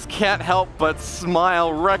 Bratters can't help but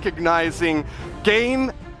smile, recognizing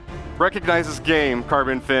game recognizes game,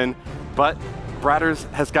 CarbonFin, but Bratters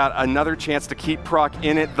has got another chance to keep PROC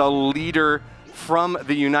in it. The leader from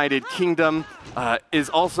the United Kingdom is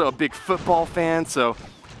also a big football fan, so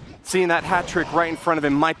seeing that hat trick right in front of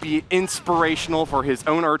him might be inspirational for his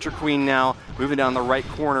own Archer Queen now. Moving down the right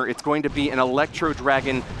corner, it's going to be an Electro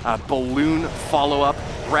Dragon balloon follow-up.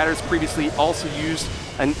 Bratters previously also used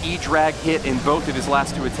an E-Drag hit in both of his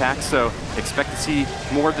last 2 attacks, so expect to see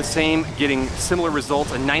more of the same, getting similar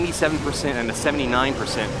results, a 97% and a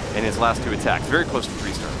 79% in his last 2 attacks. Very close to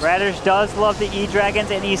 3 stars. Bratters does love the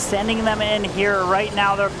E-Dragons, and he's sending them in here right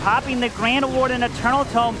now. They're popping the Grand Warden Eternal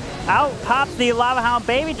Tome. Out pops the Lava Hound.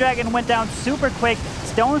 Baby Dragon went down super quick.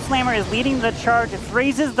 Stone Slammer is leading the charge,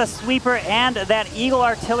 freezes the Sweeper and that Eagle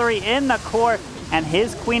Artillery in the core, and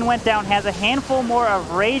his Queen went down, has a handful more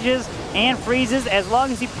of Rages and Freezes. As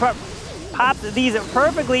long as he pops these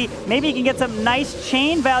perfectly, maybe he can get some nice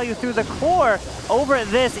chain value through the core over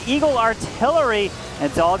this Eagle Artillery.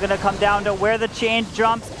 It's all gonna come down to where the chain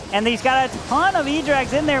jumps, and he's got a ton of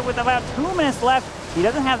E-Drags in there with about 2 minutes left. He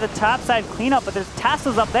doesn't have the top side cleanup, but there's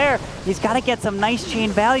Teslas up there. He's gotta get some nice chain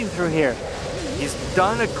value through here. He's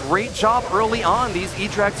done a great job early on. These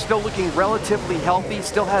E-Drags still looking relatively healthy.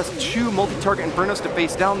 Still has 2 multi-target Infernos to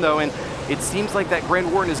face down though, and it seems like that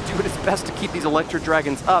Grand Warden is doing his best to keep these Electro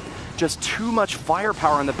Dragons up. Just too much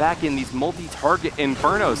firepower on the back end, these multi-target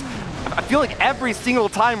Infernos. I feel like every single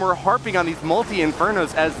time we're harping on these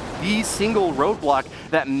multi-Infernos as the single roadblock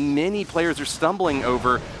that many players are stumbling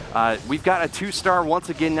over. We've got a 2-star once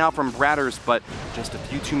again now from Bratters, but just a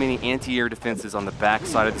few too many anti-air defenses on the back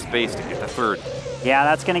side of the space to get the 3rd. Yeah,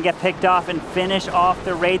 that's going to get picked off and finish off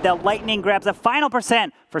the raid. The Lightning grabs a final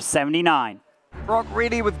percent for 79. PROC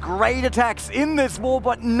really with great attacks in this war,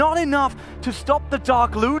 but not enough to stop the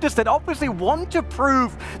Dark Looters that obviously want to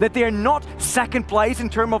prove that they're not second place in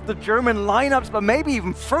terms of the German lineups, but maybe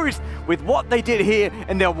even first with what they did here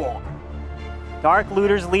in their war. Dark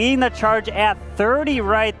Looters leading the charge at 30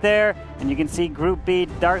 right there. And you can see Group B,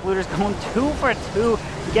 Dark Looters going 2 for 2,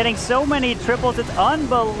 getting so many triples. It's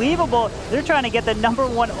unbelievable. They're trying to get the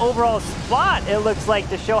 #1 overall spot, it looks like,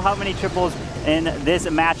 to show how many triples in this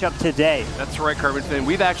matchup today. That's right, CarbonFin.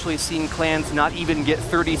 We've actually seen clans not even get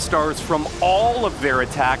 30 stars from all of their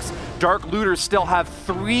attacks. Dark Looters still have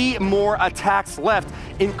 3 more attacks left,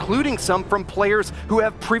 including some from players who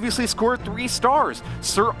have previously scored 3 stars.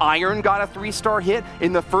 Sir Iron got a 3-star hit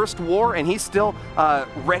in the first war, and he's still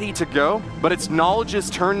ready to go, but it's Knowledge's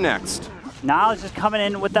turn next. Knowledge is coming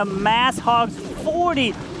in with the Mass Hogs, 40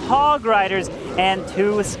 Hog Riders, and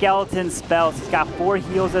 2 Skeleton spells. He's got 4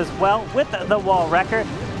 heals as well with the Wall Wrecker.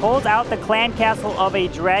 Pulls out the Clan Castle of a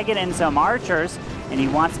Dragon and some Archers, and he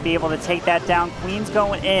wants to be able to take that down. Queen's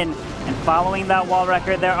going in, and following that Wall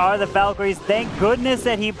Wrecker, there are the Valkyries. Thank goodness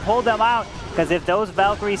that he pulled them out, because if those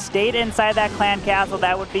Valkyries stayed inside that Clan Castle,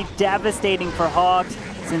 that would be devastating for Hogs,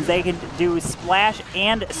 since they can do splash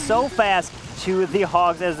and so fast to the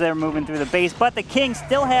Hogs as they're moving through the base. But the King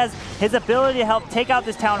still has his ability to help take out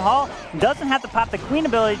this Town Hall, doesn't have to pop the Queen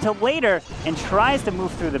ability till later, and tries to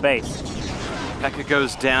move through the base. P.E.K.K.A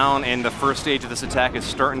goes down, and the first stage of this attack is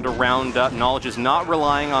starting to round up. Knowledge is not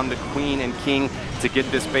relying on the Queen and King to get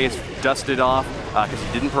this base dusted off, because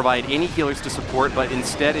he didn't provide any healers to support, but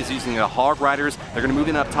instead is using the Hog Riders. They're going to move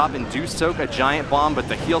in up top and do soak a giant bomb, but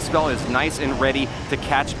the heal spell is nice and ready to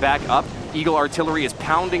catch back up. Eagle artillery is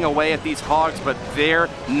pounding away at these hogs, but they're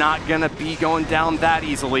not gonna be going down that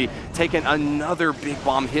easily. Taking another big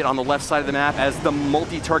bomb hit on the left side of the map as the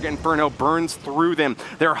multi-target Inferno burns through them.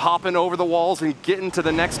 They're hopping over the walls and getting to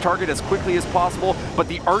the next target as quickly as possible, but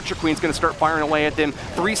the Archer Queen's gonna start firing away at them.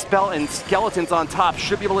 3 spell and skeletons on top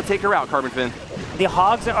should be able to take her out, CarbonFin. The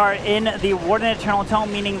hogs are in the Warden Eternal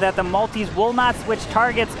Tome, meaning that the multis will not switch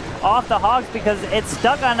targets off the hogs because it's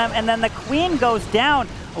stuck on them, and then the Queen goes down.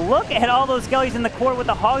 Look at all those skellies in the core with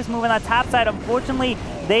the hogs moving on the top side. Unfortunately,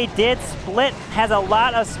 they did split. Has a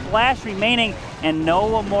lot of splash remaining and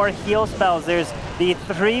no more heal spells. There's the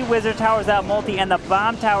 3 wizard towers out multi and the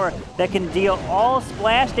bomb tower that can deal all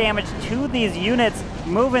splash damage to these units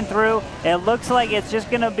moving through. It looks like it's just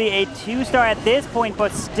going to be a 2-star at this point,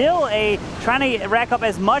 but still trying to rack up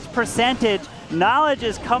as much percentage. Knowledge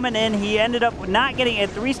is coming in. He ended up not getting a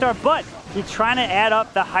 3-star, but he's trying to add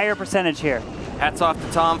up the higher percentage here. Hats off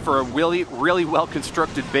to Tom for a really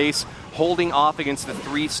well-constructed base, holding off against the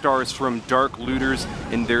 3 stars from Dark Looters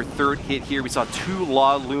in their 3rd hit here. We saw 2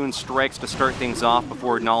 Law Loon strikes to start things off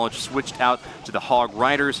before Knowledge switched out to the Hog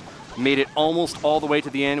Riders. Made it almost all the way to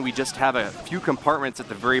the end. We just have a few compartments at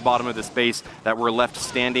the very bottom of this base that were left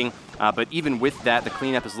standing. But even with that, the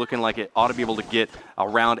cleanup is looking like it ought to be able to get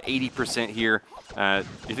around 80% here. Do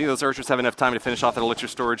you think those archers have enough time to finish off that elixir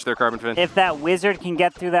storage there, CarbonFin? If that wizard can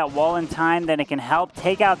get through that wall in time, then it can help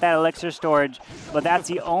take out that elixir storage. But that's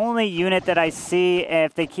the only unit that I see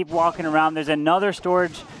if they keep walking around. There's another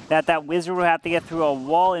storage that wizard will have to get through a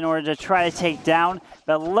wall in order to try to take down.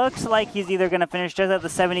 But looks like he's either going to finish just at the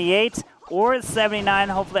 78 or the 79.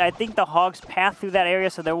 Hopefully, I think the hogs pass through that area,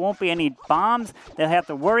 so there won't be any bombs they'll have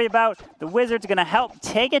to worry about. The wizard's going to help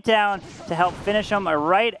take it down to help finish them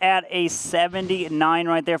right at a 79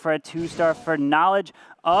 right there for a 2-star for Knowledge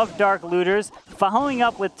of Dark Looters. Following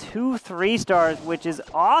up with 2 3-stars, which is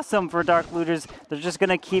awesome for Dark Looters. They're just going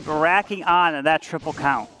to keep racking on that triple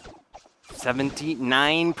count.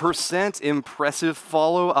 79%, impressive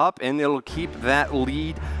follow-up, and it'll keep that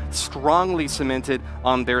lead strongly cemented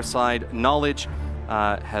on their side. Knowledge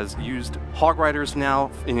has used Hog Riders now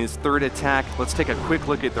in his 3rd attack. Let's take a quick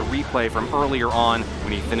look at the replay from earlier on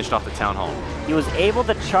when he finished off the Town Hall. He was able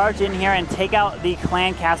to charge in here and take out the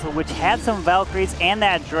Clan Castle, which had some Valkyries and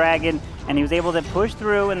that dragon, and he was able to push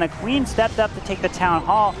through, and the Queen stepped up to take the Town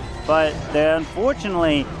Hall, but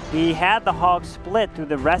unfortunately, he had the Hog split through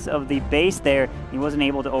the rest of the base there. He wasn't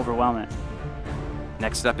able to overwhelm it.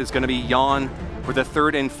 Next up is going to be Jan for the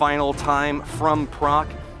 3rd and final time from PROC.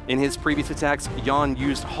 In his previous attacks, Jan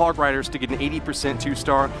used Hog Riders to get an 80%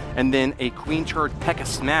 2-star, and then a Queen Charge P.E.K.K.A.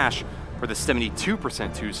 Smash for the 72%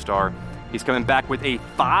 2-star. He's coming back with a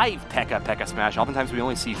 5 P.E.K.K.A. Smash. Oftentimes we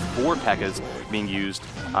only see 4 P.E.K.K.A.s being used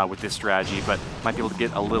with this strategy, but might be able to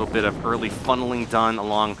get a little bit of early funneling done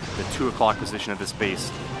along the 2 o'clock position of this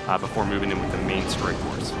base before moving in with the main strike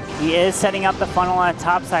force. He is setting up the funnel on the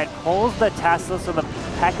top side, pulls the Tesla, so the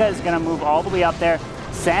P.E.K.K.A. is going to move all the way up there.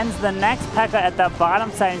 Sends the next P.E.K.K.A. at the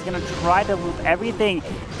bottom side. He's going to try to loop everything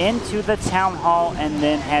into the Town Hall, and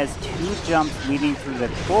then has 2 jumps leading through the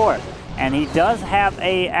core. And he does have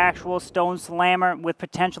a actual Stone Slammer with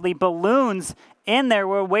potentially balloons in there.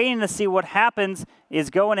 We're waiting to see what happens. Is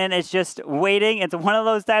going in. It's just waiting. It's one of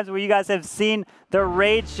those times where you guys have seen the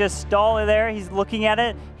rage just stall there. He's looking at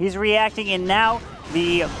it. He's reacting. And now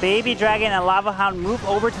the Baby Dragon and Lava Hound move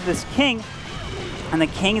over to this King. And the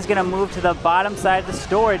King is going to move to the bottom side of the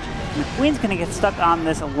storage. And the Queen's going to get stuck on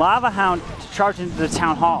this Lava Hound to charge into the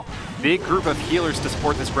Town Hall. Big group of healers to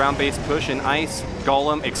support this ground-based push, and Ice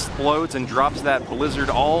Golem explodes and drops that Blizzard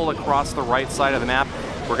all across the right side of the map.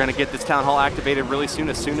 We're going to get this Town Hall activated really soon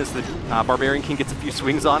as the Barbarian King gets a few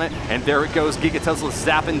swings on it. And there it goes. Giga Tesla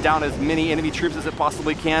zapping down as many enemy troops as it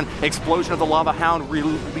possibly can. Explosion of the Lava Hound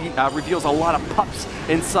reveals a lot of pups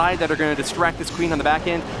inside that are going to distract this Queen on the back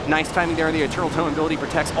end. Nice timing there, and the Eternal Tome ability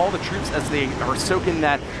protects all the troops as they are soaking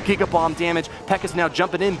that Giga Bomb damage. P.E.K.K.A. is now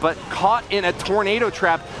jumping in, but caught in a tornado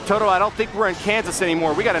trap. Toto, I don't think we're in Kansas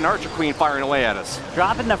anymore. We got an Archer Queen firing away at us.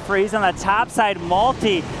 Dropping the freeze on the top side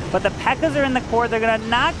multi, but the P.E.K.K.A.s are in the core. They're going to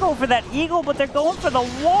not go for that Eagle, but they're going for the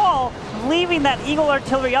wall, leaving that Eagle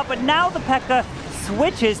artillery up. But now the P.E.K.K.A.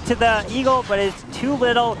 switches to the Eagle, but it's too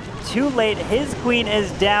little, too late. His Queen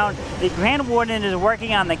is down. The Grand Warden is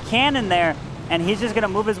working on the cannon there, and he's just going to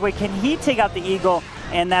move his way. Can he take out the Eagle?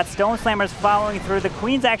 And that Stone Slammer's following through. The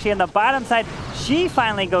Queen's actually on the bottom side. She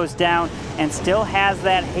finally goes down and still has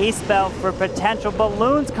that haste spell for potential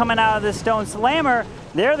balloons coming out of the Stone Slammer.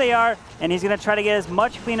 There they are, and he's going to try to get as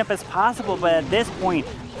much cleanup as possible, but at this point,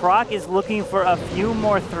 PROC is looking for a few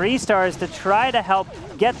more 3 stars to try to help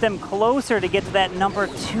get them closer to get to that number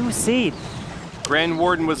 2 seed. Grand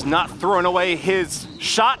Warden was not throwing away his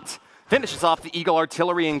shot. Finishes off the Eagle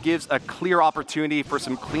Artillery and gives a clear opportunity for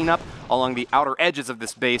some cleanup along the outer edges of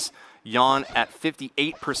this base. Jan at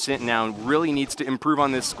 58% now really needs to improve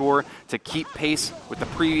on this score to keep pace with the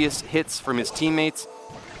previous hits from his teammates.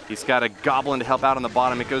 He's got a Goblin to help out on the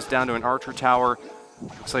bottom. It goes down to an Archer Tower.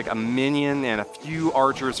 Looks like a minion and a few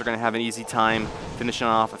archers are going to have an easy time finishing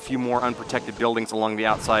off a few more unprotected buildings along the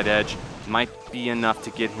outside edge. Might be enough to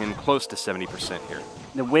get him close to 70% here.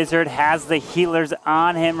 The Wizard has the healers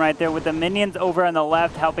on him right there with the minions over on the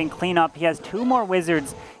left helping clean up. He has 2 more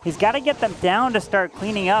Wizards. He's got to get them down to start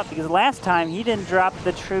cleaning up because last time he didn't drop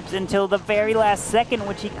the troops until the very last second,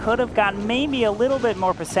 which he could have gotten maybe a little bit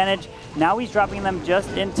more percentage. Now he's dropping them just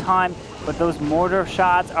in time, but those mortar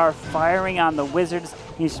shots are firing on the Wizards.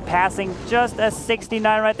 He's passing just a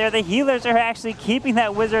 69 right there. The healers are actually keeping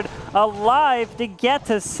that Wizard alive to get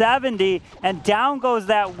to 70, and down goes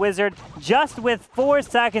that Wizard. Just with 4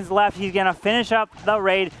 seconds left, he's gonna finish up the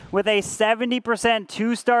raid with a 70%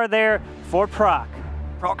 2-star there for PROC.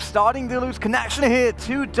 PROC starting to lose connection here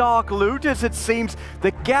to Dark Looters, it seems.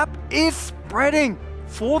 The gap is spreading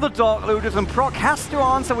for the Dark Looters, and PROC has to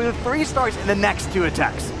answer with 3 stars in the next 2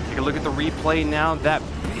 attacks. Take a look at the replay now. That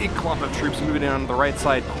big clump of troops moving in on the right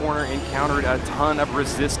side corner encountered a ton of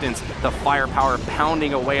resistance. The firepower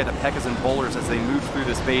pounding away at the P.E.K.K.A.s and bowlers as they move through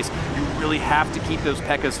the space. You really have to keep those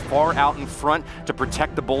P.E.K.K.A.s far out in front to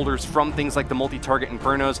protect the boulders from things like the multi-target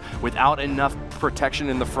Infernos. Without enough protection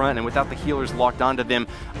in the front and without the healers locked onto them,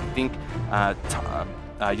 I think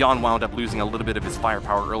Jan wound up losing a little bit of his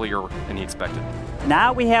firepower earlier than he expected.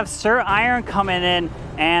 Now we have Sir Iron coming in,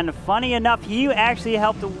 and funny enough, he actually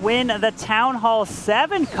helped win the Town Hall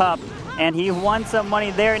 7 Cup, and he won some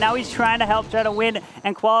money there. Now he's trying to win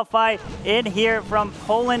and qualify in here from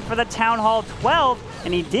Poland for the Town Hall 12,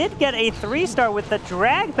 and he did get a 3-star with the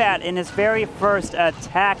Drag Bat in his very first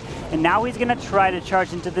attack, and now he's going to try to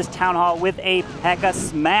charge into this Town Hall with a P.E.K.K.A.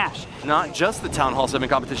 Smash. Not just the Town Hall 7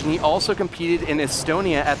 competition, he also competed in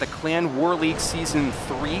Estonia at the Clan War League Season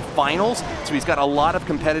 3 Finals, so he's got a lot of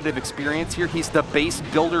competitive experience here. He's the base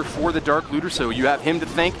builder for the Dark Looter, so you have him to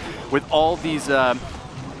thank with all these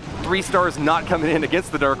 3 stars not coming in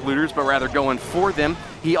against the Dark Looters, but rather going for them.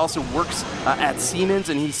 He also works at Siemens,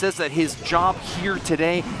 and he says that his job here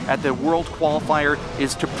today at the World Qualifier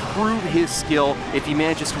is to prove his skill. If he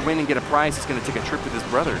manages to win and get a prize, he's going to take a trip with his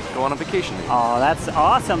brother, go on a vacation. Oh, that's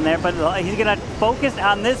awesome there, but he's going to focus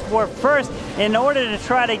on this war first in order to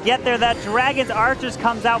try to get there. That Dragon's Archers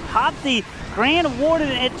comes out, pops the Grand Warden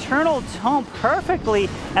Eternal Tome perfectly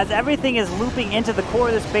as everything is looping into the core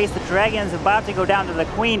of this base. The Dragon is about to go down to the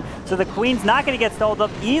Queen, so the Queen's not going to get stalled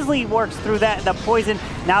up. Easily works through the poison.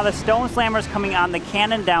 Now the Stone Slammer's coming on the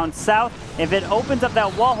cannon down south. If it opens up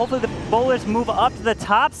that wall, hopefully the bowlers move up to the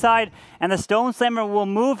top side, and the Stone Slammer will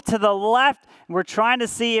move to the left. We're trying to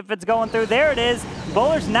see if it's going through. There it is.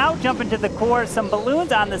 Bowlers now jump into the core. Some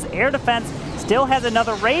balloons on this air defense. Still has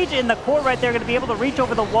another Rage in the core right there. Going to be able to reach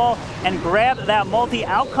over the wall and grab that multi.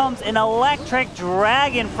 Out comes an Electric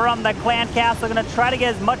Dragon from the Clan Castle. Going to try to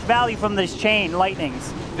get as much value from these chain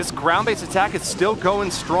lightnings. This ground-based attack is still going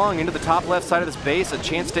strong into the top left side of this base. A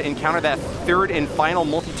chance to encounter that 3rd and final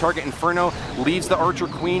multi-target Inferno leaves the Archer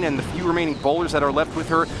Queen and the few remaining bowlers that are left with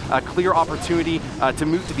her a clear opportunity to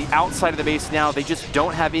move to the outside of the base now. They just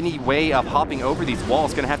don't have any way of hopping over these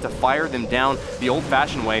walls. Going to have to fire them down the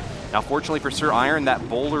old-fashioned way. Now, fortunately for Sir Iron, that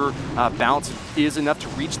boulder bounce is enough to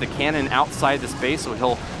reach the cannon outside the space, so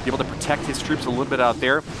he'll be able to protect his troops a little bit out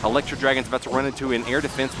there. Electro Dragon's about to run into an air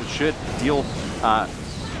defense, which should deal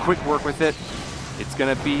quick work with it. It's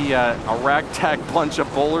going to be a ragtag bunch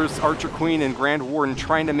of bowlers, Archer Queen and Grand Warden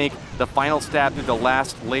trying to make the final stab through the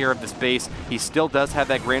last layer of this base. He still does have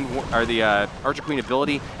that Archer Queen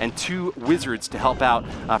ability and 2 Wizards to help out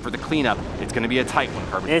for the cleanup. It's going to be a tight one,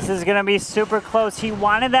 Carbon. This is going to be super close. He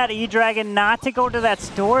wanted that E-Dragon not to go to that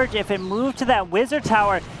storage. If it moved to that Wizard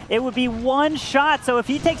Tower, it would be 1 shot. So if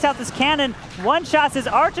he takes out this cannon, 1 shot his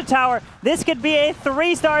Archer Tower, this could be a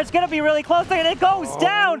 3-star. It's going to be really close, and it goes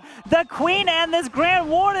down. The Queen and this Grand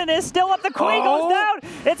Warden is still up. The Queen goes down.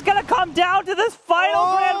 It's going to come down to this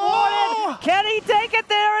final Grand Warden. Can he take it?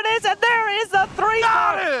 There it is, and there is the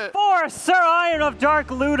 3-star for Sir Iron of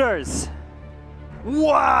Dark Looters.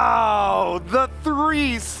 Wow, the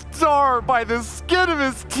 3-star by the skin of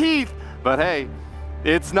his teeth. But hey,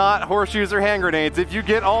 it's not horseshoes or hand grenades. If you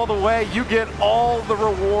get all the way, you get all the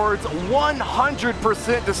rewards.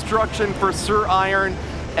 100% destruction for Sir Iron,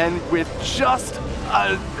 and with just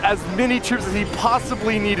as many troops as he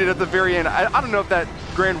possibly needed at the very end. I don't know if that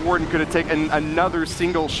Grand Warden could have taken another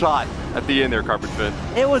single shot at the end there, CarbonFin.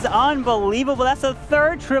 It was unbelievable. That's the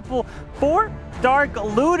 3rd triple for Dark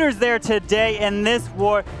Looters there today in this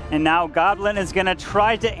war. And now Goblin is going to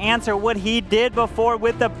try to answer what he did before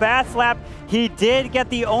with the Bat Slap. He did get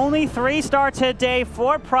the only 3-star today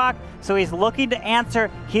for PROC, so he's looking to answer.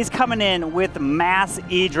 He's coming in with Mass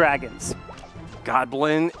E-Dragons.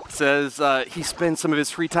 Goblin says he spends some of his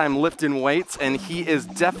free time lifting weights, and he is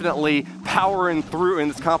definitely powering through in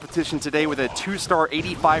this competition today with a 2-star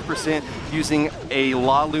 85% using a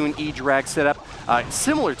Laloon E-Drag setup,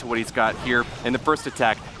 similar to what he's got here in the first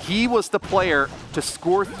attack. He was the player to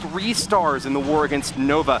score 3 stars in the war against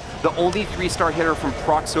Nova, the only 3-star hitter from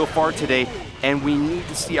PROC so far today, and we need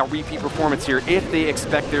to see a repeat performance here if they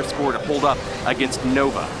expect their score to hold up against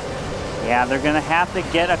Nova. Yeah, they're going to have to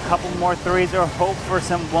get a couple more 3s or hope for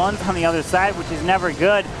some 1s on the other side, which is never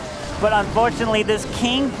good. But unfortunately, this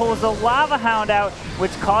King pulls the Lava Hound out,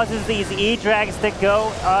 which causes these E-Drags to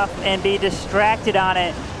go up and be distracted on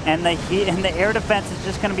it. And the air defense is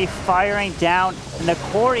just going to be firing down. And the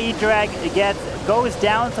core E-Drag goes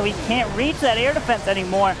down, so he can't reach that air defense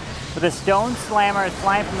anymore. But the Stone Slammer is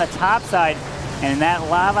flying from the top side. And that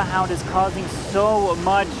Lava Hound is causing so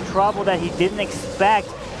much trouble that he didn't expect.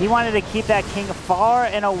 He wanted to keep that King far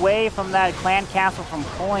and away from that clan castle from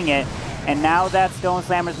pulling it. And now that Stone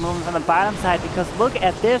Slammer is moving from the bottom side, because look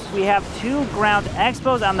at this, we have 2 ground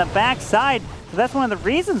expos on the back side. So that's one of the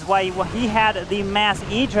reasons why he had the Mass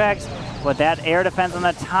E-Drags, but that air defense on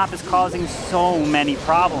the top is causing so many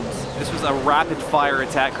problems. This was a rapid fire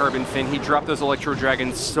attack, CarbonFin. He dropped those Electro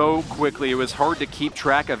Dragons so quickly, it was hard to keep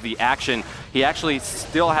track of the action. He actually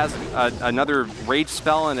still has another Rage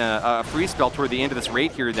spell and a freeze spell toward the end of this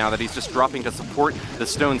raid here now that he's just dropping to support the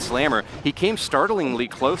Stone Slammer. He came startlingly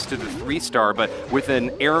close to the 3-star, but with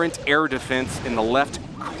an errant air defense in the left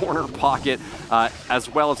corner pocket, as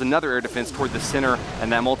well as another air defense toward the center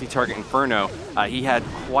and that multi-target Inferno, he had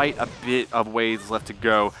quite a bit of ways left to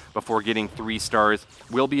go before getting 3 stars.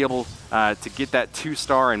 We'll be able to get that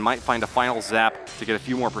 2-star and might find a final zap to get a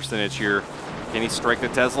few more percentage here. Can he strike the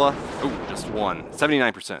Tesla? Oh, just 1.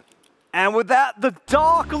 79%. And with that, the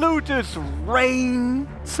Dark Looters reign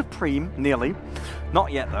supreme, nearly.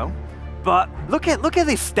 Not yet, though. But look at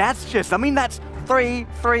these stats just. I mean, that's 3,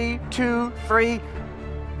 3, 2, 3.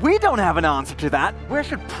 We don't have an answer to that. Where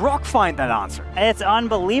should PROC find that answer? It's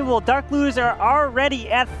unbelievable. Dark Looters are already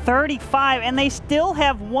at 35, and they still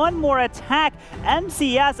have 1 more attack.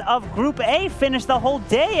 MCS of Group A finished the whole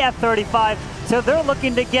day at 35, so they're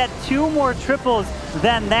looking to get 2 more triples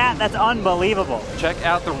than that. That's unbelievable. Check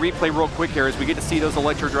out the replay real quick here as we get to see those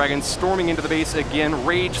Electro Dragons storming into the base again.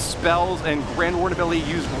 Rage spells and Grand Warden ability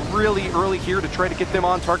used really early here to try to get them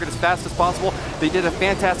on target as fast as possible. They did a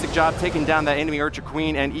fantastic job taking down that enemy Archer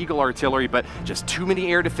Queen and Eagle Artillery, but just too many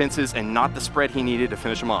air defenses and not the spread he needed to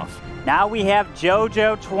finish him off. Now we have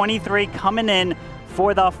JoJo23 coming in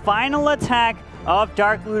for the final attack of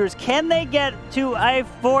Dark Looters. Can they get to a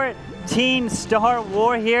 14-star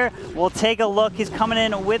war here? We'll take a look. He's coming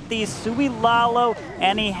in with the Suilalo,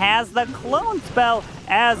 and he has the clone spell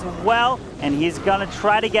as well, and he's gonna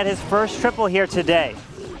try to get his first triple here today.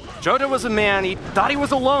 JoJo was a man, he thought he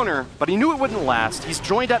was a loner, but he knew it wouldn't last. He's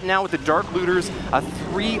joined up now with the Dark Looters, a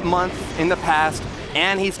 3-month in the past,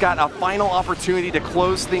 and he's got a final opportunity to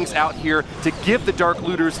close things out here to give the Dark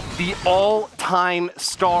Looters the all-time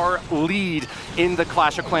star lead in the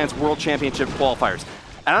Clash of Clans World Championship qualifiers.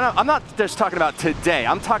 And I'm not just talking about today,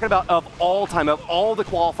 I'm talking about of all time, of all the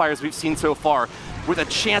qualifiers we've seen so far, with a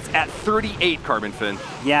chance at 38, CarbonFin.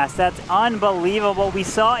 Yes, that's unbelievable. We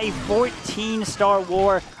saw a 14-star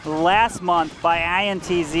war last month by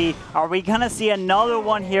INTZ. Are we going to see another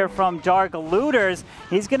one here from Dark Looters?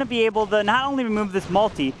 He's going to be able to not only remove this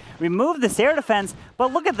multi, remove this air defense,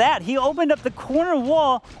 but look at that. He opened up the corner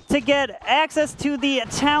wall to get access to the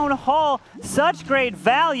town hall. Such great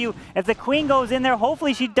value. If the queen goes in there,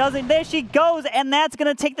 hopefully she doesn't. There she goes, and that's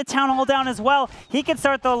going to take the town hall down as well. He can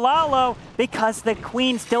start the Lalo because the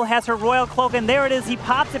queen still has her royal cloak, and there it is. He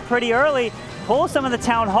pops it pretty early, pulls some of the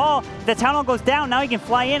town hall. The town hall goes down. Now he can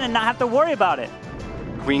fly in and not have to worry about it.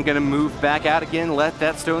 Queen gonna move back out again, let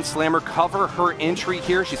that Stone Slammer cover her entry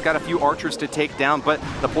here. She's got a few archers to take down, but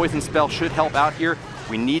the poison spell should help out here.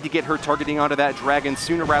 We need to get her targeting onto that dragon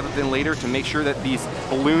sooner rather than later to make sure that these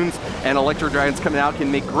balloons and Electro Dragons coming out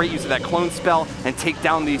can make great use of that clone spell and take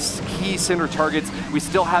down these key center targets. We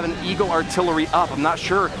still have an Eagle Artillery up. I'm not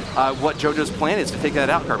sure what JoJo's plan is to take that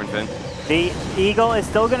out, CarbonFin. The Eagle is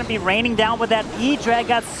still going to be raining down, but that E-Drag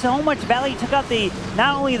got so much value. He took out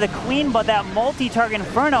not only the Queen, but that multi-target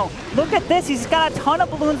Inferno. Look at this. He's got a ton of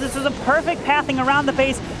balloons. This is a perfect pathing around the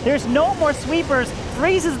base. There's no more sweepers.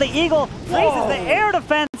 Freezes the Eagle. Freezes the air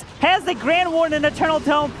defense. Has the Grand Warden and Eternal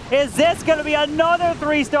Tome. Is this going to be another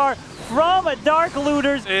 3-star? from Dark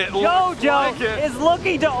Looters. JoJo is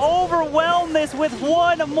looking to overwhelm this with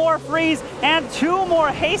one more freeze and two more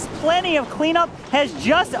haste. Plenty of cleanup, has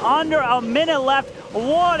just under a minute left.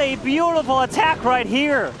 What a beautiful attack right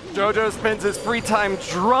here. JoJo spends his free time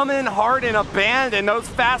drumming hard in a band, and those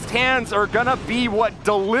fast hands are gonna be what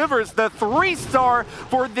delivers the 3-star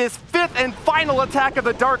for this 5th and final attack of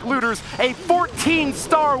the Dark Looters. A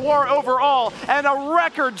 14-star war overall, and a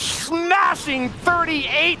record-smashing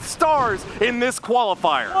 38 stars in this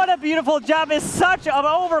qualifier. What a beautiful job. It's such an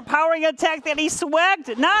overpowering attack that he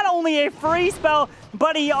swagged not only a free spell,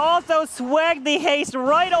 but he also swagged the haste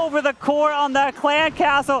right over the core on the clan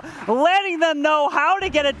castle, letting them know how to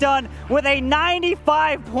get it done with a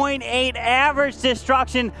 95.8 average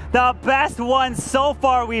destruction, the best one so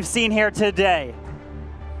far we've seen here today.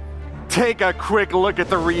 Take a quick look at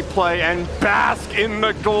the replay and bask in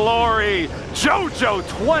the glory.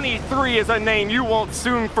 JoJo23 is a name you won't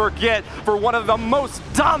soon forget for one of the most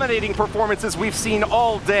dominating performances we've seen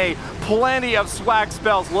all day. Plenty of swag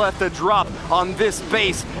spells left to drop on this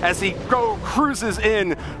base as he cruises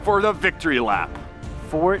in for the victory lap.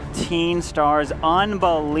 14 stars,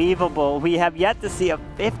 unbelievable. We have yet to see a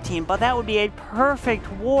 15, but that would be a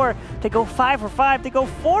perfect war. To go 5 for 5, to go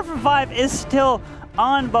 4 for 5 is still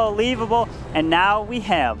unbelievable. And now we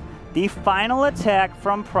have the final attack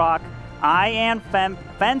from PROC.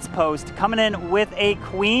 Fence Post coming in with a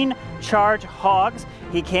Queen Charge Hogs.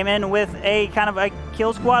 He came in with a kind of a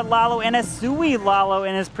Kill Squad Lalo and a Sui Lalo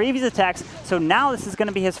in his previous attacks. So now this is going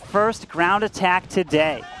to be his first ground attack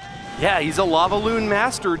today. Yeah, he's a Lava Loon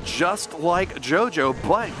master just like JoJo,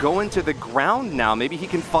 but going to the ground now. Maybe he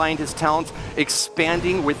can find his talents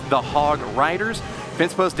expanding with the Hog Riders.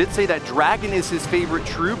 Fence Post did say that Dragon is his favorite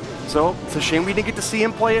troop, so it's a shame we didn't get to see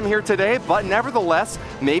him play him here today, but nevertheless,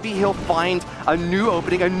 maybe he'll find a new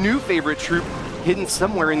opening, a new favorite troop hidden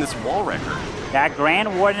somewhere in this wall record. That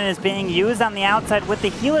Grand Warden is being used on the outside with the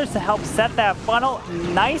healers to help set that funnel.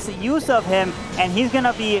 Nice use of him, and he's going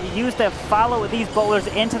to be used to follow these bowlers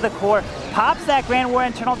into the core. Pops that Grand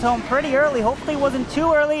Warden Eternal Tome pretty early. Hopefully it wasn't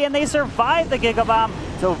too early, and they survived the Giga Bomb.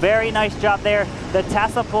 So very nice job there. The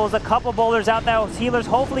Tesla pulls a couple bowlers out. Those healers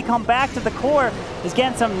hopefully come back to the core. He's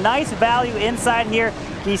getting some nice value inside here.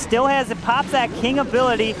 He still has it, pops that King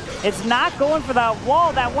ability. It's not going for that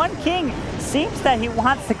wall. That one King seems that he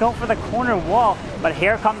wants to go for the corner wall, but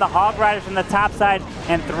here come the Hog Riders from the top side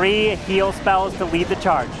and 3 heal spells to lead the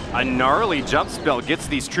charge. A gnarly jump spell gets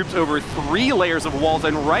these troops over 3 layers of walls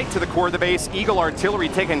and right to the core of the base. Eagle Artillery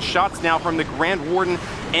taking shots now from the Grand Warden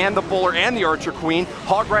and the Bowler and the Archer Queen.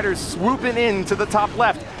 Hog Riders swooping in to the top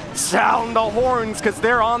left. Sound the horns because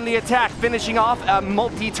they're on the attack, finishing off a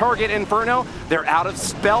multi-target Inferno. They're out of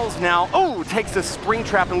spells now. Oh, takes a Spring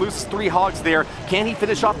Trap and loses 3 Hogs there. Can he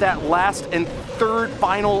finish off that last and third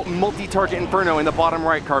final multi-target Inferno in the bottom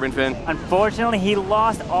right, CarbonFin? Unfortunately, he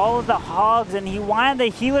lost all of the Hogs, and he wanted the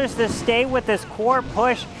healers to stay with this core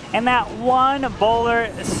push, and that one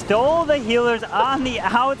bowler stole the healers on the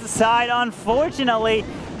outside, unfortunately,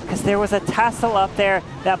 because there was a Tesla up there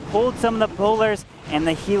that pulled some of the bowlers, and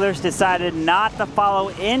the healers decided not to follow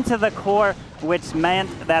into the core, which meant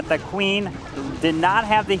that the Queen did not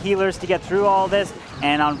have the healers to get through all this,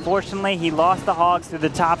 and unfortunately he lost the Hogs through the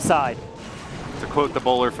top side. To quote the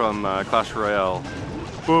bowler from Clash Royale,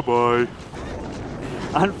 bye-bye.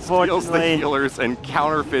 Unfortunately. Steals the healers and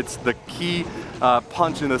counterfeits the key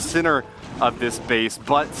punch in the center of this base,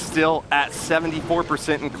 but still at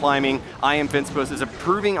 74% and climbing. Fence Post is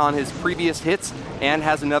improving on his previous hits and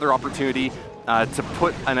has another opportunity to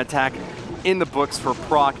put an attack in the books for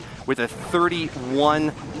PROC with a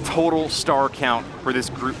 31 total star count for this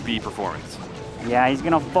Group B performance. Yeah, he's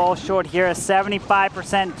going to fall short here, a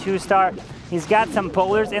 75% 2-star. He's got some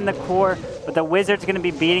bowlers in the core, but the Wizard's going to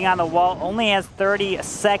be beating on the wall. Only has 30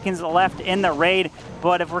 seconds left in the raid.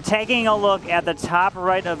 But if we're taking a look at the top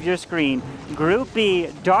right of your screen, Group B,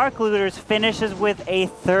 Dark Looters finishes with a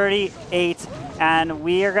 38. And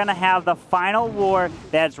we are going to have the final war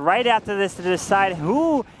that's right after this to decide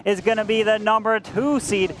who is going to be the number 2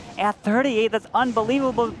 seed at 38. That's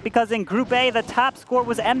unbelievable because in Group A, the top score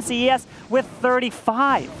was MCES with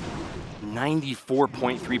 35.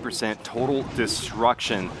 94.3% total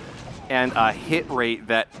destruction and a hit rate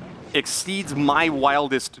that exceeds my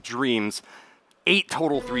wildest dreams. 8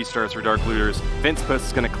 total 3-stars for Dark Looters. Fence Post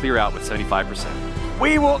is going to clear out with 75%.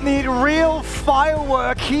 We will need real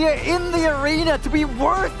firework here in the arena to be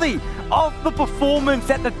worthy of the performance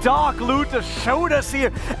that the Dark Looter showed us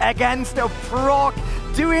here against a PROC,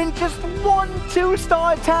 doing just 1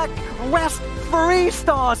 2-star attack, rest 3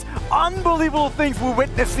 stars. Unbelievable things we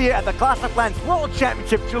witnessed here at the Clash of Clans World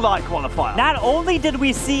Championship July qualifier. Not only did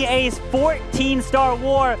we see a 14-star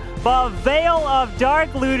war, but Veil of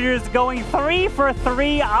Dark Looters going 3 for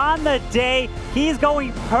 3 on the day. He's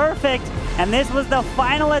going perfect, and this was the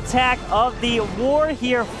final attack of the war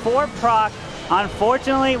here for PROC.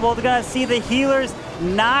 Unfortunately, we're gonna see the healers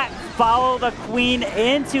not follow the Queen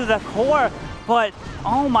into the core, but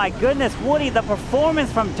oh my goodness, Woody, the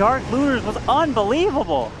performance from Dark Looters was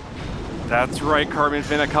unbelievable. That's right,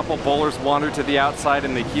 CarbonFin. A couple bowlers wandered to the outside,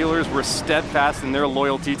 and the healers were steadfast in their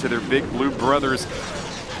loyalty to their big blue brothers.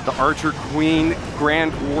 The Archer Queen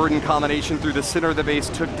Grand Warden combination through the center of the base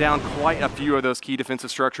took down quite a few of those key defensive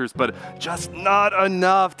structures, but just not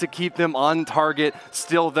enough to keep them on target.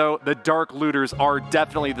 Still, though, the Dark Looters are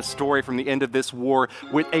definitely the story from the end of this war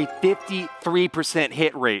with a 53%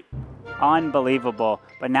 hit rate. Unbelievable.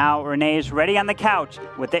 But now Rene is ready on the couch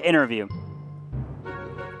with the interview.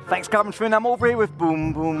 Thanks, CarbonFin. I'm over here with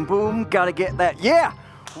Boom, Boom, Boom. Gotta get that. Yeah!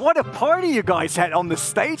 What a party you guys had on the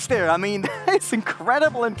stage there. I mean, it's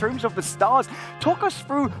incredible in terms of the stars. Talk us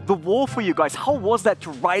through the war for you guys. How was that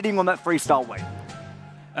riding on that 3-star wave?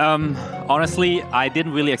 Honestly, I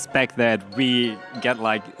didn't really expect that we get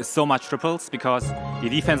like so much triples because the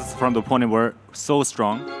defenses from the opponent were so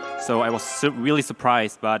strong. So I was really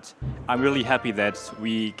surprised, but I'm really happy that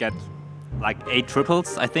we get like 8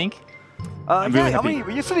 triples, I think. Yeah, I mean,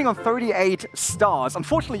 you're sitting on 38 stars.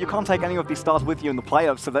 Unfortunately, you can't take any of these stars with you in the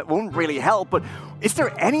playoffs, so that won't really help. But is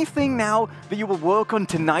there anything now that you will work on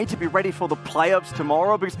tonight to be ready for the playoffs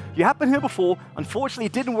tomorrow? Because you have been here before. Unfortunately,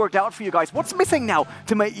 it didn't work out for you guys. What's missing now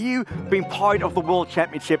to make you being part of the World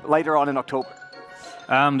Championship later on in October?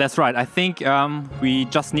 That's right. I think we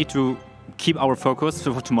just need to keep our focus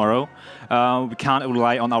for tomorrow. We can't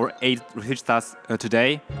rely on our 8 hit stars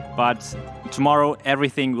today, but tomorrow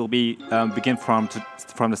everything will be begin from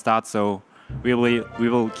the start. So we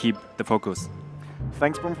will keep the focus.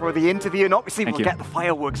 Thanks, Boom, for the interview, and obviously we'll get the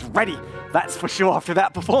fireworks ready. That's for sure after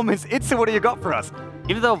that performance. iTzu, what do you got for us?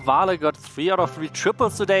 Even though Vale got 3 out of 3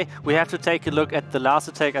 triples today, we have to take a look at the last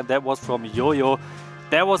attack, and that was from Yo-Yo.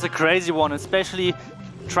 That was a crazy one, especially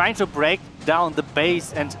trying to break down the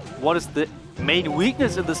base and what is the main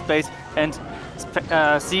weakness in the space, and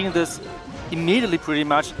seeing this immediately pretty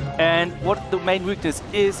much. And what the main weakness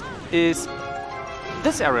is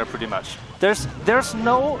this area pretty much. There's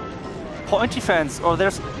no point defense, or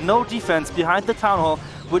there's no defense behind the Town Hall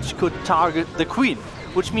which could target the Queen.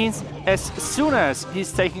 Which means as soon as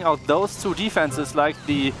he's taking out those 2 defenses, like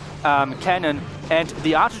the cannon and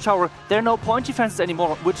the Archer Tower, there are no point defenses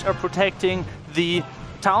anymore which are protecting the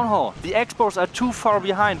Town Hall. The Expos are too far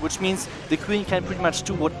behind, which means the Queen can pretty much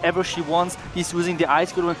do whatever she wants. He's using the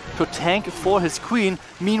Ice Golem to tank for his Queen.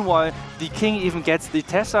 Meanwhile, the King even gets the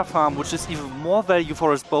Tesla farm, which is even more value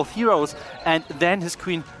for his both heroes. And then his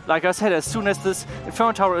Queen, like I said, as soon as this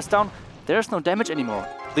Inferno Tower is down, there's no damage anymore.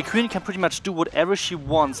 The Queen can pretty much do whatever she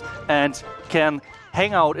wants and can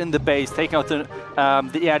hang out in the base, taking out the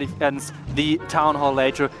air defense, the Town Hall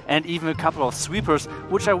later, and even a couple of sweepers,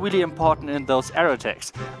 which are really important in those air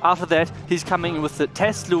attacks. After that, he's coming in with the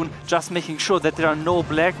test loon, just making sure that there are no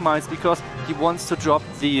black mines, because he wants to drop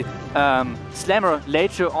the slammer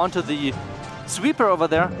later onto the sweeper over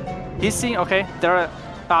there. He's seeing, okay, there are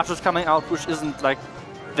archers coming out, which isn't like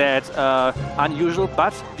that unusual,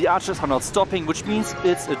 but the archers are not stopping, which means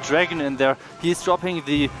it's a dragon in there. He's dropping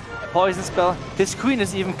the poison spell. His Queen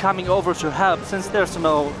is even coming over to help, since there's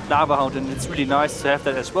no Lava Hound, and it's really nice to have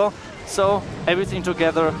that as well. So everything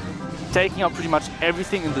together, taking out pretty much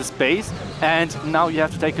everything in this base, and now you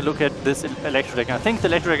have to take a look at this Electro Dragon. I think the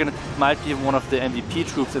Electro Dragon might be one of the MVP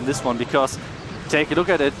troops in this one, because take a look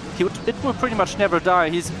at it, it will pretty much never die.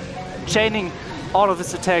 He's chaining all of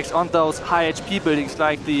his attacks on those high HP buildings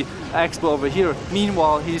like the Expo over here.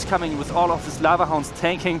 Meanwhile, he's coming with all of his Lava Hounds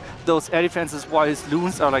tanking those air defenses, while his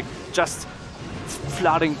loons are like just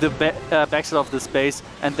flooding the backside of the space,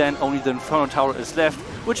 and then only the Inferno Tower is left,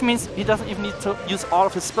 which means he doesn't even need to use all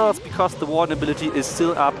of his spells, because the Warden ability is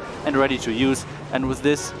still up and ready to use. And with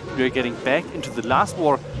this, we're getting back into the last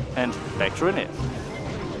war and back to Rene.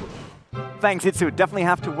 Thanks, iTzu. Definitely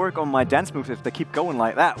have to work on my dance moves if they keep going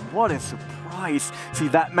like that. What a surprise. See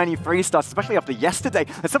that many 3 stars, especially after yesterday.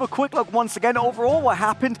 Let's have a quick look once again overall what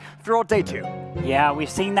happened throughout day 2. Yeah, we've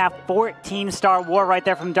seen that 14-star war right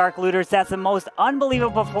there from Dark Looters. That's the most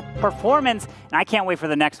unbelievable performance, and I can't wait for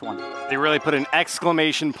the next one. They really put an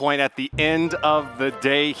exclamation point at the end of the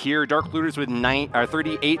day here. Dark Looters with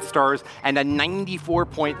 38 stars and a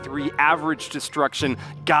 94.3 average destruction.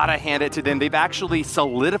 Gotta hand it to them. They've actually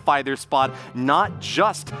solidified their spot, not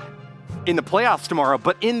just in the playoffs tomorrow,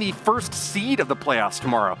 but in the first seed of the playoffs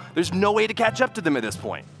tomorrow. There's no way to catch up to them at this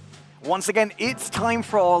point. Once again, it's time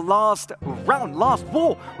for our last round, last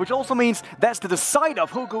war, which also means that's the decider of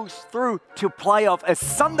who goes through to playoff a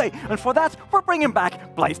Sunday. And for that, we're bringing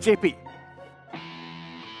back Blaze JP.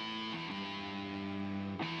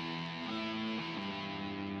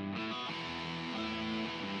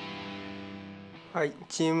 はい、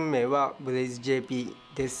チーム名はブレイズ JP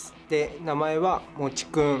です。で、名前はもち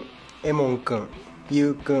くん、エモンくん、ゆ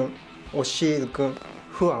うくん、オシールくん、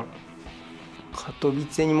フアン。カトビ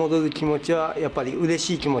ツェに戻る気持ちはやっぱり嬉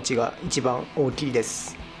しい気持ちが一番大きいで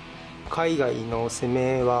す。海外の攻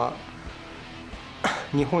めは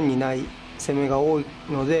日本にない攻めが多い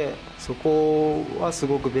ので、そこはす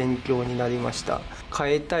ごく勉強になりました。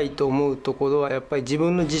変えたいと思うところはやっぱり自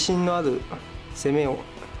分の自信のある攻めを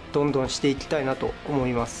どんどんしていきたいなと思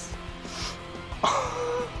います。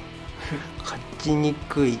勝ちに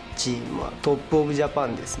くいチームはトップオブジャパ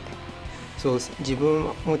ンですね。そうです。自分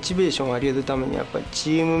モチベーションを上げるためにやっぱりチ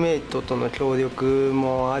ームメイトとの協力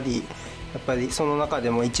もあり、やっぱりその中で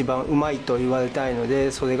も一番うまいと言われたいので、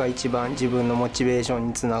それが一番自分のモチベーション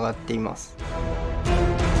につながっています。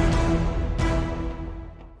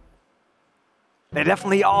They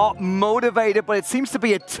definitely are motivated, but it seems to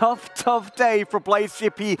be a tough day for Blaze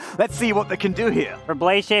JP. Let's see what they can do here. For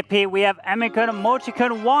Blaze JP, we have Emikun,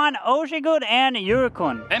 Mochikun, Wan, Oshigun, and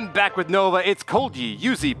Yurikun. And back with Nova, it's Kolji,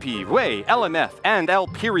 UZP, Wei, LMF, and L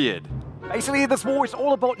period. Basically, this war is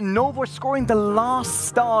all about Nova scoring the last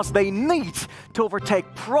stars they need to overtake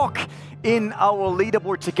PROC in our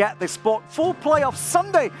leaderboard to get this spot for playoff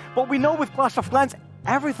Sunday. But we know with Clash of Clans,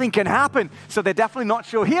 everything can happen, so they're definitely not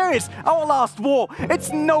sure. Here is our last war.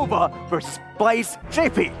 It's Nova versus Blaze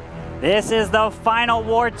JP. This is the final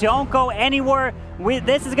war. Don't go anywhere.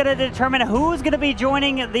 This is going to determine who's going to be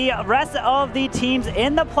joining the rest of the teams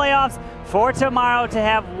in the playoffs for tomorrow to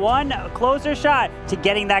have one closer shot to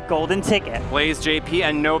getting that golden ticket. Blaze JP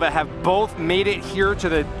and Nova have both made it here to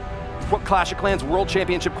the Clash of Clans World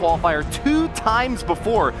Championship Qualifier 2 times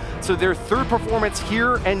before, so their third performance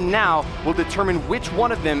here and now will determine which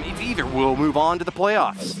one of them, if either, will move on to the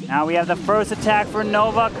playoffs. Now we have the first attack for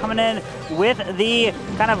Nova coming in with the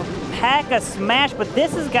kind of P.E.K.K.A smash, but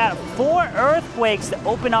this has got 4 earthquakes to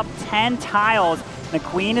open up 10 tiles. The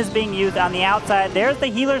Queen is being used on the outside. There's the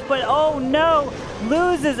healers, but oh no!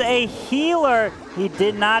 Loses a healer. He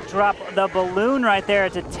did not drop the balloon right there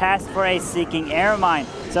to test for a Seeking Air Mine.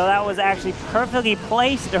 So that was actually perfectly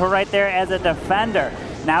placed right there as a defender.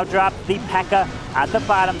 Now drop the P.E.K.K.A at the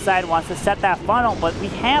bottom side, wants to set that funnel, but we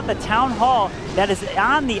have the Town Hall that is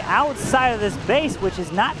on the outside of this base, which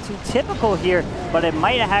is not too typical here, but it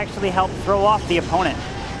might actually help throw off the opponent.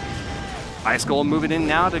 Ice Golem moving in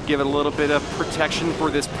now to give it a little bit of protection for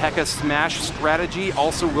this P.E.K.K.A smash strategy.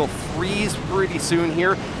 Also will freeze pretty soon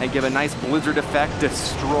here and give a nice blizzard effect,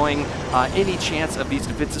 destroying any chance of these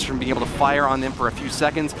defenses from being able to fire on them for a few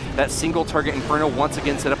seconds. That single target Inferno once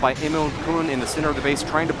again set up by Emon-kun in the center of the base,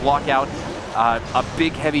 trying to block out a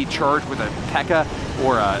big heavy charge with a P.E.K.K.A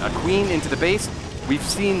or a Queen into the base. We've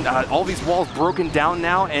seen all these walls broken down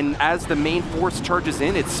now, and as the main force charges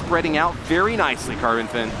in, it's spreading out very nicely,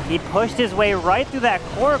 CarbonFin. He pushed his way right through that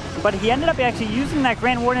core, but he ended up actually using that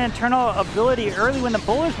Grand Warden Eternal ability early when the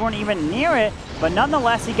bullets weren't even near it. But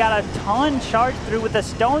nonetheless, he got a ton charged through with the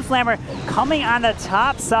Stone Slammer coming on the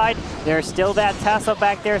top side. There's still that Tesla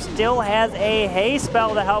back there, still has a haste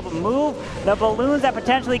spell to help move the balloons that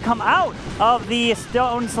potentially come out of the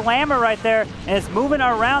Stone Slammer right there. And it's moving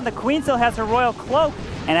around. The Queen still has her Royal Cloak.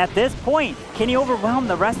 And at this point, can he overwhelm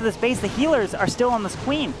the rest of the space? The healers are still on this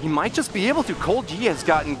Queen. He might just be able to. Cole G has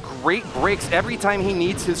gotten great breaks every time he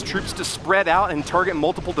needs his troops to spread out and target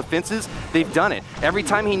multiple defenses. They've done it. Every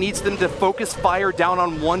time he needs them to focus fire down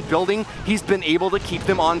on one building, he's been able to keep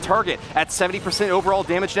them on target. At 70% overall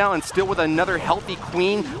damage now, and still with another healthy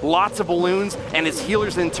Queen, lots of balloons, and his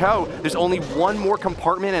healers in tow. There's only one more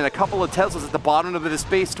compartment and a couple of Teslas at the bottom of the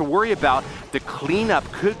space to worry about. The cleanup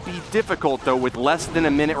could be difficult, though, with less than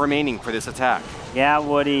a minute remaining for this attack. Yeah,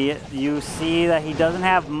 Woody, you see that he doesn't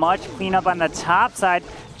have much cleanup on the top side.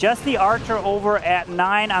 Just the Archer over at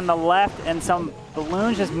 9 on the left, and some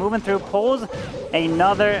balloons just moving through. Pulls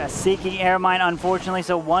another Seeking Air Mine, unfortunately,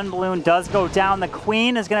 so one balloon does go down. The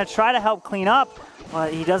Queen is going to try to help clean up,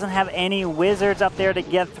 but he doesn't have any wizards up there to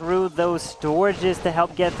get through those storages to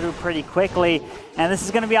help get through pretty quickly. And this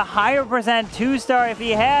is going to be a higher percent 2-star. If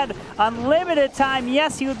he had unlimited time,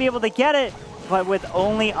 yes, he would be able to get it, but with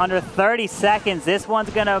only under 30 seconds, this one's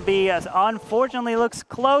going to be, unfortunately, looks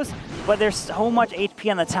close, but there's so much HP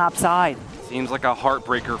on the top side. Seems like a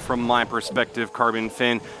heartbreaker from my perspective,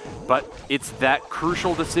 CarbonFin, but it's that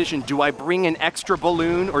crucial decision. Do I bring an extra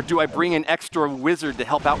balloon or do I bring an extra wizard to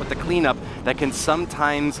help out with the cleanup that can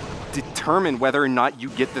sometimes determine whether or not you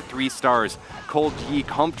get the 3 stars? Cold Yi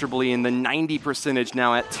comfortably in the 90%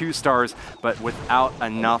 now at 2 stars, but without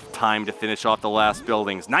enough time to finish off the last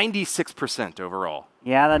buildings. 96% overall.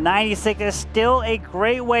 Yeah, the 96 is still a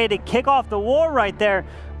great way to kick off the war right there.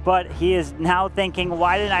 But he is now thinking,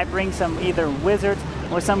 why didn't I bring some either wizards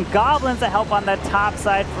or some goblins to help on the top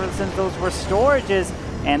side, since those were storages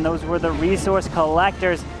and those were the resource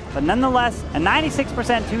collectors. But nonetheless, a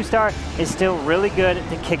 96% 2-star is still really good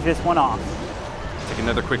to kick this one off. Take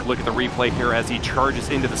another quick look at the replay here as he charges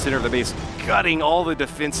into the center of the base, gutting all the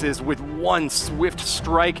defenses with one swift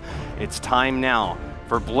strike. It's time now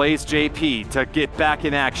for Blaze JP to get back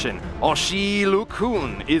in action. Oshi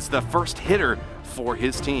Lukun is the first hitter for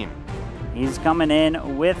his team. He's coming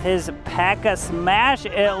in with his P.E.K.K.A. Smash,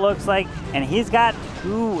 it looks like, and he's got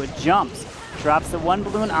 2 jumps. Drops the 1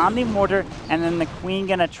 balloon on the mortar, and then the queen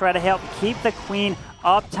gonna try to help keep the queen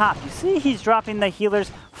up top. You see he's dropping the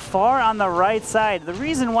healers far on the right side. The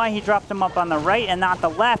reason why he dropped them up on the right and not the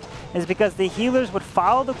left is because the healers would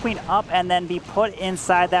follow the queen up and then be put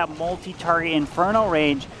inside that multi-target inferno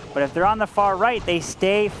range. But if they're on the far right, they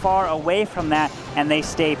stay far away from that and they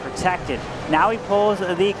stay protected. Now he pulls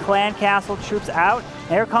the clan castle troops out.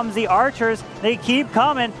 Here comes the archers. They keep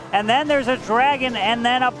coming, and then there's a dragon, and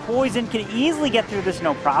then a poison can easily get through this,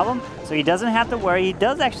 no problem. So he doesn't have to worry. He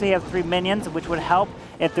does actually have 3 minions, which would help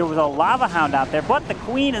if there was a lava hound out there. But the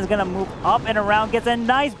queen is going to move up and around, gets a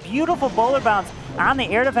nice, beautiful bowler bounce on the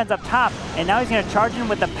air defense up top, and now he's going to charge in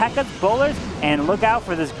with the P.E.K.K.A.'s bowlers, and look out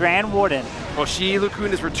for this Grand Warden. Oshi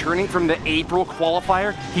Lukun is returning from the April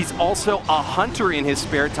qualifier. He's also a hunter in his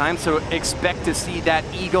spare time, so expect to see that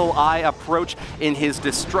eagle eye approach in his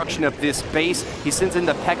destruction of this base. He sends in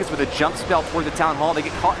the P.E.K.K.A.s with a jump spell toward the town hall. They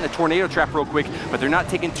get caught in the tornado trap real quick, but they're not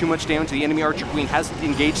taking too much damage. The enemy archer queen hasn't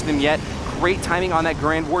engaged them yet. Great timing on that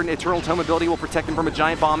Grand Warden. Eternal Tome ability will protect them from a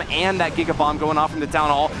giant bomb and that Giga Bomb going off from the town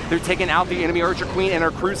hall. They're taking out the enemy archer queen and are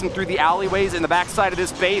cruising through the alleyways in the backside of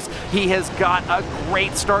this base. He has got a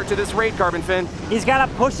great start to this raid, CarbonFin. He's got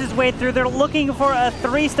to push his way through. They're looking for a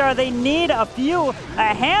 3-star. They need a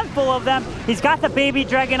handful of them. He's got the baby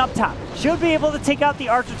dragon up top. Should be able to take out the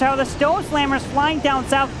archer tower. The stone slammer's flying down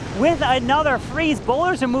south with another freeze.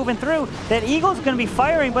 Bowlers are moving through. That eagle's going to be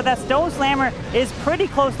firing, but that stone slammer is pretty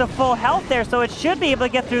close to full health there, so it should be able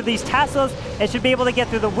to get through these Teslas. It should be able to get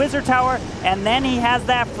through the wizard tower, and then he has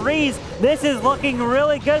that freeze. This is looking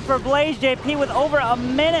really good for Blaze JP with over a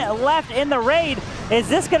minute left in the raid. Is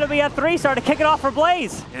this going to be a 3-star to kick it off for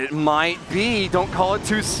Blaze? It might be. Don't call it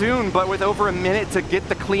too soon, but with over a minute to get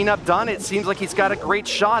the cleanup done, it seems like he's got a great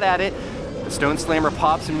shot at it. The Stone Slammer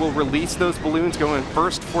pops and will release those balloons, going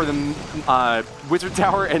first for the Wizard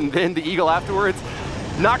Tower and then the Eagle afterwards.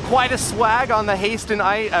 Not quite a swag on the haste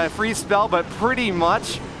and freeze spell, but pretty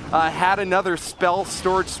much had another spell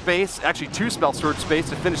storage space, actually 2 spell storage space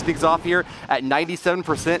to finish things off here at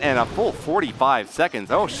 97% and a full 45 seconds.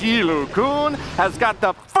 Oshi Lukun has got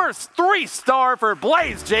the first 3-star for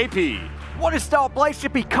Blaze JP. What is Star Blaze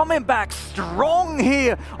JP coming back strong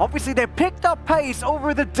here? Obviously, they picked up pace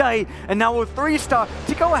over the day, and now with 3-star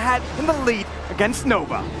to go ahead in the lead against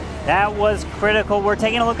Nova. That was critical. We're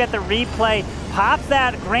taking a look at the replay. Pops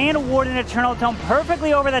that Grand Warden Eternal Tome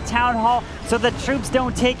perfectly over the Town Hall so the troops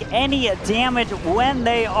don't take any damage when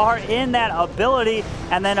they are in that ability.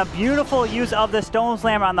 And then a beautiful use of the Stone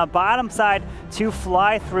Slammer on the bottom side to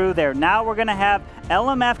fly through there. Now we're going to have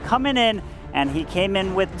LMF coming in, and he came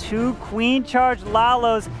in with 2 Queen Charge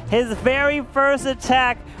Lalos. His very first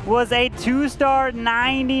attack was a 2-star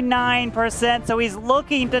 99%, so he's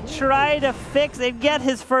looking to try to fix and get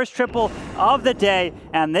his first triple of the day,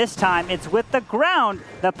 and this time it's with the ground,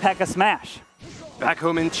 the P.E.K.K.A. Smash. Back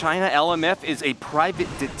home in China, LMF is a private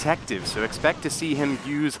detective, so expect to see him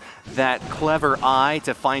use that clever eye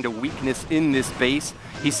to find a weakness in this base.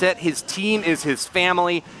 He said his team is his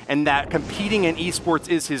family and that competing in esports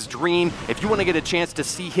is his dream. If you want to get a chance to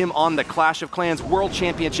see him on the Clash of Clans World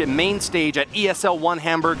Championship main stage at ESL 1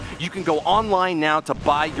 Hamburg, you can go online now to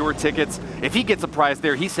buy your tickets. If he gets a prize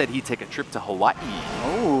there, he said he'd take a trip to Hawaii.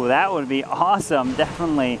 Oh, that would be awesome,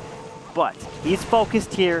 definitely. But he's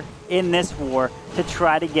focused here in this war to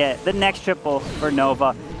try to get the next triple for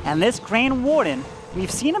Nova. And this Grand Warden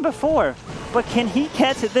We've seen him before, but can he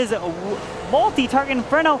get to this multi-target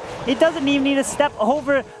Inferno? It doesn't even need to step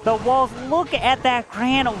over the walls. Look at that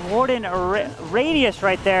Grand Warden radius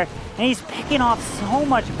right there, and he's picking off so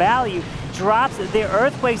much value. Drops the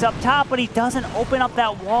Earthquakes up top, but he doesn't open up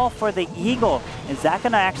that wall for the Eagle. Is that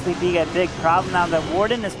going to actually be a big problem now that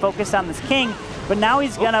Warden is focused on this King? But now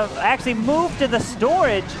he's going to actually move to the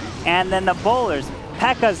storage, and then the bowlers.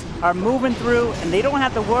 P.E.K.K.A.s are moving through, and they don't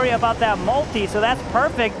have to worry about that multi, so that's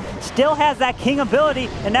perfect. Still has that King ability,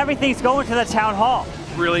 and everything's going to the Town Hall.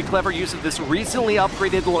 Really clever use of this recently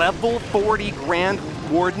upgraded level 40 Grand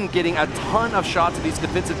Warden, getting a ton of shots of these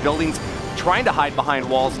defensive buildings, trying to hide behind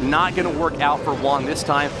walls. Not going to work out for Juan this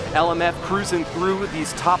time. LMF cruising through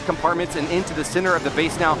these top compartments and into the center of the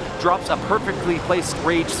base now. Drops a perfectly placed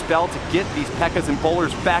rage spell to get these P.E.K.K.A.s and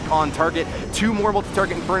bowlers back on target. 2 more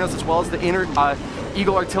multi-target Infernos, as well as the inner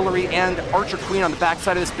Eagle Artillery and Archer Queen on the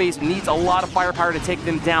backside of this base. Needs a lot of firepower to take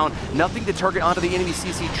them down. Nothing to target onto the enemy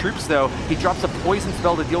CC troops, though. He drops a poison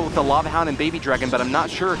spell to deal with the Lava Hound and Baby Dragon, but I'm not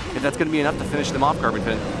sure if that's going to be enough to finish them off,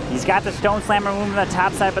 CarbonFin. He's got the Stone Slammer moving to the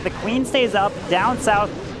top side, but the Queen stays up, down south.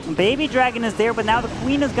 Baby Dragon is there, but now the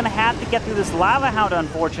Queen is going to have to get through this Lava Hound,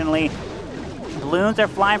 unfortunately. Balloons are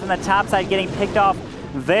flying from the top side, getting picked off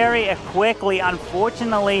very quickly.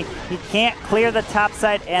 Unfortunately, he can't clear the top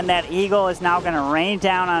side, and that Eagle is now going to rain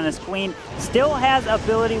down on his Queen. Still has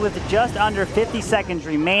ability with just under 50 seconds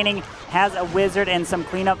remaining. Has a Wizard and some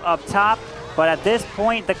cleanup up top. But at this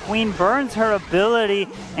point, the Queen burns her ability,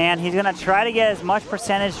 and he's going to try to get as much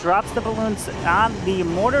percentage. Drops the balloons on the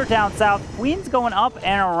mortar down south. Queen's going up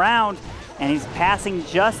and around, and he's passing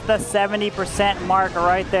just the 70% mark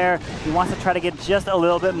right there. He wants to try to get just a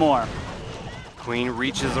little bit more. Queen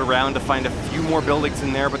reaches around to find a few more buildings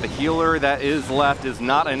in there, but the healer that is left is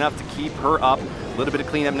not enough to keep her up. A little bit of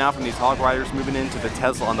cleanup now from these Hog Riders, moving into the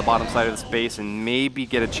Tesla on the bottom side of the space, and maybe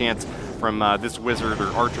get a chance from this Wizard or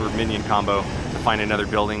Archer Minion combo to find another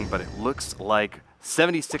building, but it looks like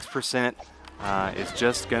 76% is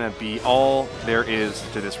just going to be all there is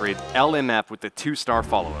to this raid. LMF with the 2-star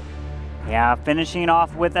follow-up. Yeah, finishing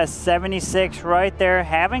off with a 76 right there.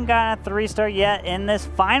 Haven't gotten a 3-star yet in this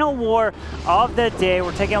final war of the day.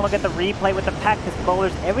 We're taking a look at the replay with the P.E.K.K.A.s,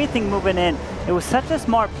 bowlers, everything moving in. It was such a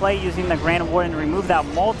smart play using the Grand Warden to remove that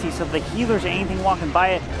multi so the healers or anything walking by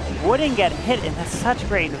it wouldn't get hit, and that's such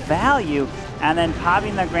great value. And then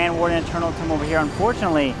popping the Grand Warden Eternal Tomb over here.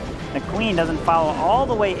 Unfortunately, the Queen doesn't follow all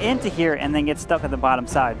the way into here and then gets stuck at the bottom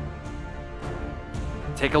side.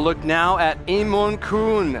 Take a look now at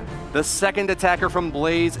Imon-kun, the second attacker from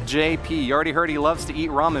Blaze JP. You already heard he loves to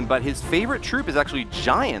eat ramen, but his favorite troop is actually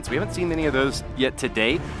Giants. We haven't seen many of those yet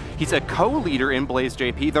today. He's a co-leader in Blaze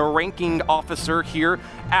JP, the ranking officer here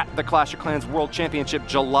at the Clash of Clans World Championship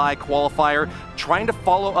July qualifier, trying to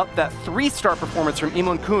follow up that 3-star performance from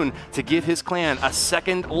Imon-kun to give his clan a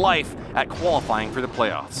second life at qualifying for the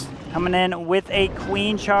playoffs. Coming in with a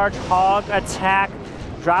Queen charge hog attack,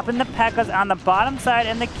 dropping the P.E.K.K.A.s on the bottom side,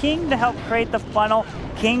 and the King to help create the funnel.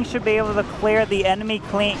 King should be able to clear the enemy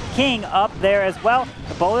King up there as well.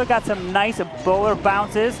 The bowler got some nice bowler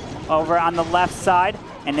bounces over on the left side,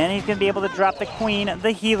 and then he's going to be able to drop the Queen,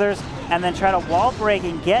 the healers, and then try to wall break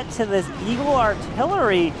and get to this Eagle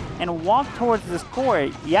Artillery and walk towards this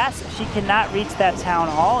core. Yes, she cannot reach that Town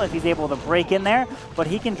Hall if he's able to break in there, but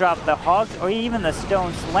he can drop the Hogs or even the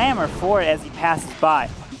Stone Slammer for it as he passes by.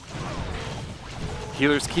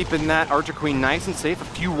 Healers keeping that Archer Queen nice and safe. A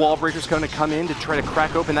few wall breakers going to come in to try to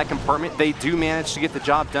crack open that compartment. They do manage to get the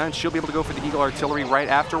job done. She'll be able to go for the Eagle Artillery right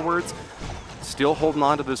afterwards. Still holding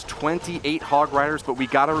on to those 28 Hog Riders, but we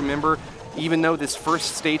got to remember, even though this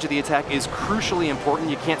first stage of the attack is crucially important,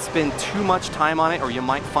 you can't spend too much time on it or you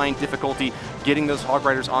might find difficulty getting those Hog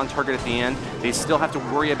Riders on target at the end. They still have to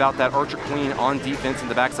worry about that Archer Queen on defense in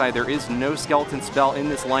the backside. There is no skeleton spell in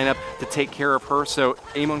this lineup to take care of her, so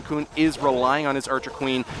Imon-kun is relying on his Archer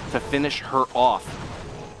Queen to finish her off.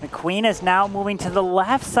 The Queen is now moving to the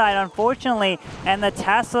left side, unfortunately, and the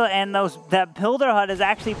Tesla and that Builder Hut is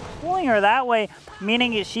actually pulling her that way,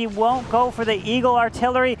 meaning she won't go for the Eagle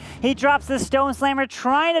Artillery. He drops the Stone Slammer,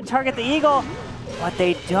 trying to target the Eagle, but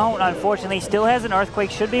they don't, unfortunately. Still has an Earthquake,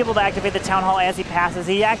 should be able to activate the Town Hall as he passes.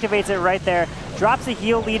 He activates it right there, drops a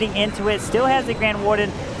heal leading into it, still has the Grand Warden,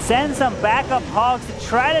 sends some backup Hogs to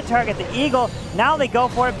try to target the Eagle. Now they go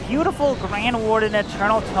for it. Beautiful Grand Warden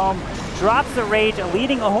Eternal Tome. Drops the Rage,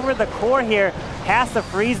 leading over the core here. Has to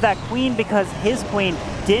freeze that Queen because his Queen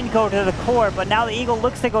didn't go to the core, but now the Eagle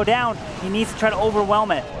looks to go down. He needs to try to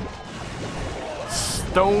overwhelm it.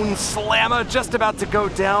 Stone Slammer just about to go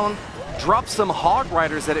down. Drops some Hog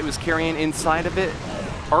Riders that it was carrying inside of it.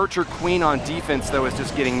 Archer Queen on defense, though, is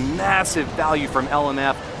just getting massive value from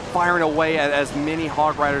LMF, firing away at as many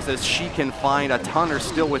Hog Riders as she can find. A ton are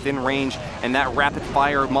still within range, and that rapid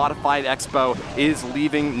fire modified Expo is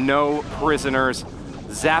leaving no prisoners.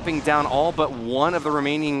 Zapping down all but one of the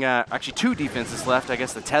remaining, actually 2 defenses left. I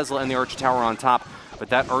guess the Tesla and the Archer Tower on top, but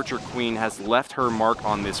that Archer Queen has left her mark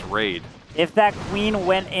on this raid. If that Queen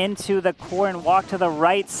went into the core and walked to the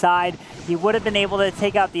right side, he would have been able to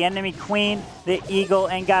take out the enemy Queen, the Eagle,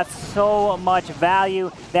 and got so much value.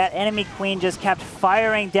 That enemy Queen just kept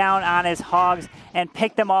firing down on his Hogs and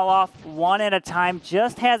picked them all off one at a time.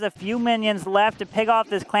 Just has a few minions left to pick off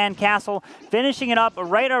this clan castle, finishing it up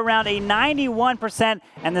right around a 91%,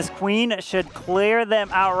 and this Queen should clear them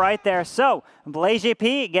out right there. So,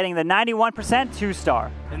 jpJP getting the 91%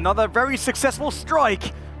 2-star. Another very successful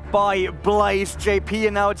strike by jpJP,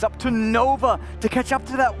 and now it's up to Nova to catch up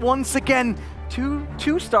to that once again.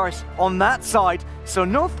 Two stars on that side, so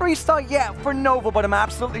no 3-star yet for Nova, but I'm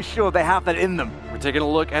absolutely sure they have that in them. We're taking a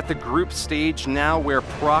look at the group stage now, where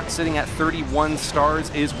PROC, sitting at 31 stars,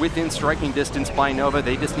 is within striking distance by Nova.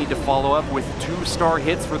 They just need to follow up with 2-star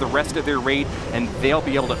hits for the rest of their raid, and they'll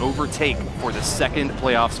be able to overtake for the second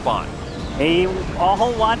playoff spot. They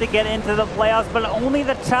all want to get into the playoffs, but only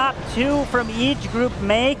the top 2 from each group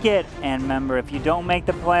make it. And remember, if you don't make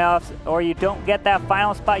the playoffs or you don't get that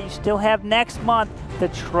final spot, you still have next month to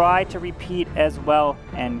try to repeat as well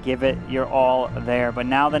and give it your all there. But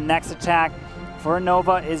now the next attack for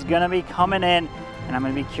Nova is going to be coming in, and I'm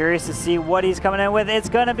going to be curious to see what he's coming in with. It's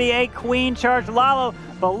going to be a Queen Charge Lalo,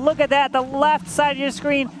 but look at that, the left side of your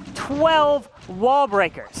screen, 12 wall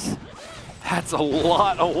breakers. That's a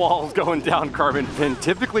lot of walls going down, CarbonFin.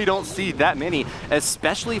 Typically don't see that many,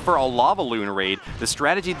 especially for a Lava Loon raid. The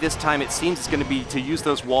strategy this time, it seems, is going to be to use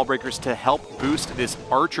those wall breakers to help boost this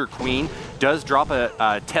Archer Queen. Does drop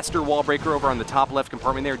a tester wall breaker over on the top left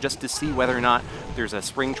compartment there just to see whether or not there's a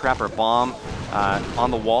spring trap or bomb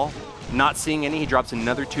on the wall. Not seeing any, he drops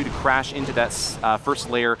another 2 to crash into that first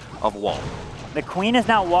layer of wall. The Queen is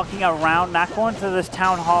now walking around, not going to this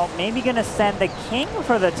Town Hall, maybe going to send the King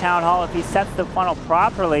for the Town Hall if he sets the funnel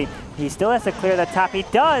properly. He still has to clear the top. He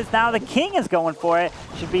does. Now the King is going for it.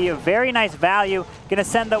 Should be a very nice value. Going to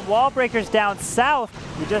send the wall breakers down south.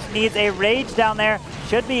 He just needs a rage down there.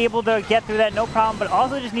 Should be able to get through that, no problem, but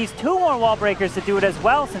also just needs 2 more wall breakers to do it as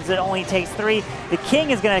well, since it only takes 3. The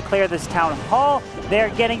King is going to clear this Town Hall. They're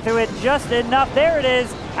getting through it just enough. There it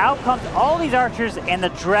is. Out comes all these archers, and the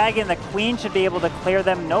Dragon, the Queen, should be able to clear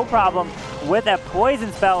them, no problem, with a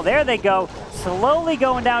poison spell. There they go. Slowly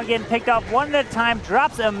going down, getting picked off one at a time.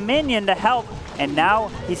 Drops a minion to help, and now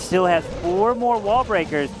he still has 4 more wall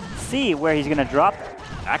breakers. See where he's going to drop them.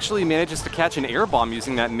 Actually manages to catch an air bomb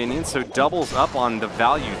using that minion, so doubles up on the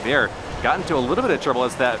value there. Got into a little bit of trouble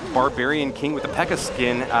as that Barbarian King with the P.E.K.K.A.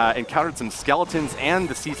 skin encountered some skeletons and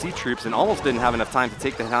the CC troops and almost didn't have enough time to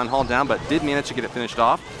take the Town Hall down, but did manage to get it finished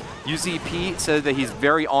off. UZP said that he's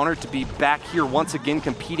very honored to be back here once again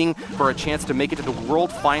competing for a chance to make it to the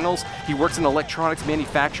World Finals. He works in electronics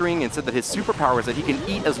manufacturing and said that his superpower is that he can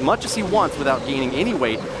eat as much as he wants without gaining any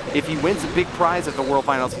weight. If he wins a big prize at the World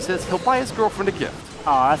Finals, he says he'll buy his girlfriend a gift.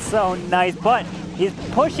 Oh, that's so nice, but he's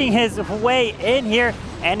pushing his way in here,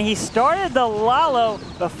 and he started the Lalo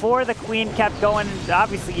before the Queen kept going.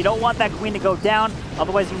 Obviously, you don't want that Queen to go down,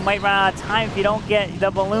 otherwise you might run out of time if you don't get the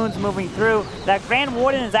balloons moving through. That Grand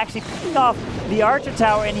Warden is actually picking off the Archer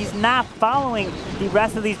Tower, and he's not following the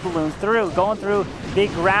rest of these balloons through. Going through the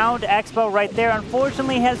ground expo right there.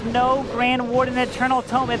 Unfortunately, has no Grand Warden Eternal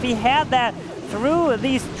Tome. If he had that, through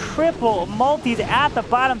these triple multis at the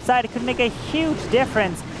bottom side, it could make a huge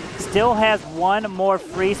difference. Still has 1 more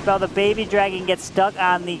free spell. The Baby Dragon gets stuck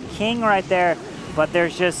on the King right there, but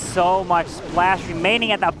there's just so much splash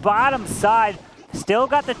remaining at the bottom side. Still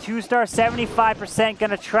got the 2-star, 75%,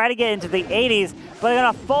 gonna try to get into the 80s, but they're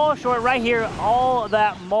gonna fall short right here. All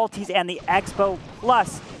that multis and the Expo,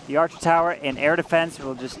 plus the Archer Tower and air defense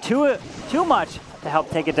will just too much to help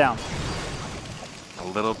take it down.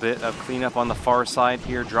 A little bit of cleanup on the far side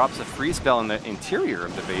here. Drops a free spell in the interior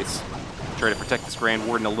of the base. Try to protect this Grand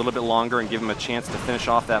Warden a little bit longer and give him a chance to finish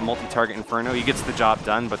off that multi-target Inferno. He gets the job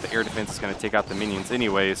done, but the air defense is going to take out the minions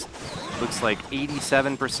anyways. Looks like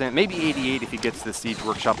 87%, maybe 88% if he gets the Siege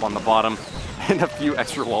Workshop on the bottom, and a few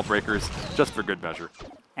extra wall breakers, just for good measure.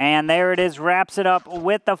 And there it is, wraps it up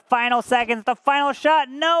with the final seconds. The final shot,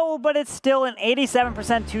 no, but it's still an 87%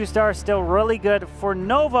 2-star, still really good for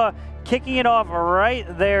Nova. Kicking it off right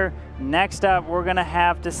there. Next up, we're going to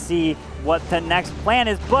have to see what the next plan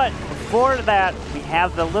is. But before that, we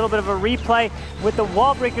have the little bit of a replay with the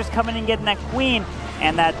wall breakers coming and getting that Queen.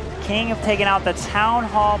 and that king have taken out the town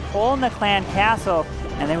hall, pulling the clan castle,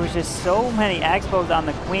 and there was just so many expos on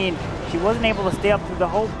the queen. She wasn't able to stay up through the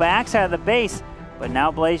whole backside of the base, but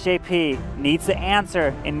now Blaze JP needs to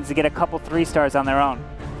answer and needs to get a couple 3-stars on their own.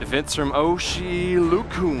 Defense from Oshi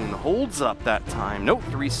Lukun holds up that time. No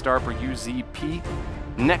 3-star for UZP.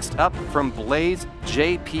 Next up from Blaze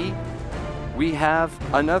JP, we have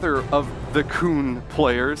another of the Kun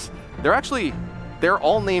players. They're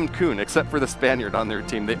all named Kun except for the Spaniard on their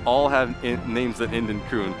team. They all have names that end in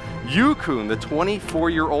Kun. Yu Kun, the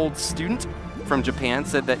 24-year-old student from Japan,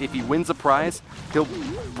 said that if he wins a prize, he'll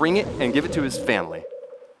bring it and give it to his family.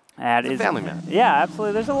 That is a family man. Yeah,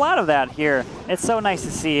 absolutely. There's a lot of that here. It's so nice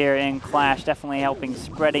to see here in Clash, definitely helping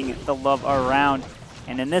spreading the love around.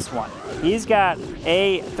 And in this one, he's got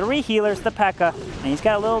 3 healers, the P.E.K.K.A, and he's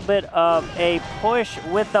got a little bit of a push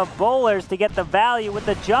with the bowlers to get the value with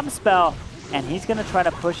the jump spell. And he's going to try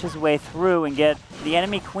to push his way through and get the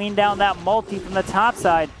enemy queen down that multi from the top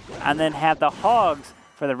side, and then have the hogs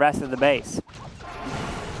for the rest of the base.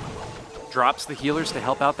 Drops the healers to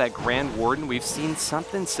help out that Grand Warden. We've seen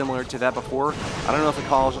something similar to that before. I don't know if we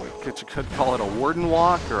could call it a Warden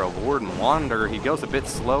Walk or a Warden Wander. He goes a bit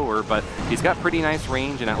slower, but he's got pretty nice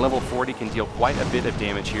range, and at level 40 can deal quite a bit of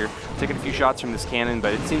damage here. Taking a few shots from this cannon,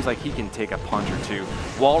 but it seems like he can take a punch or two.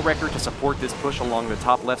 Wall Wrecker to support this push along the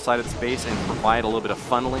top left side of the space and provide a little bit of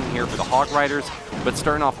funneling here for the Hog Riders, but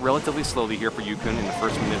starting off relatively slowly here for Yukun in the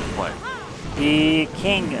first minute of play. The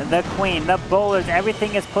king, the queen, the bowlers,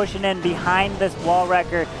 everything is pushing in behind this wall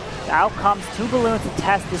wrecker. Out comes 2 balloons to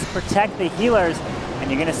test this, protect the healers.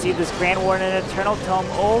 And you're going to see this Grand Warden and Eternal Tome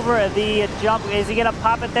over the jump. Is he going to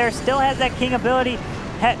pop it there? Still has that king ability.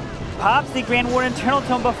 Pops the Grand Warden Eternal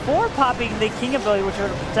Tome before popping the king ability, which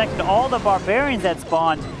would have protected all the Barbarians that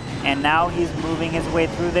spawned. And now he's moving his way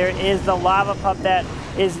through. There is the lava pup that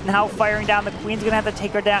is now firing down. The queen's going to have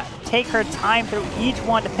to take her time through each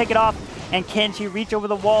one to pick it off. And can she reach over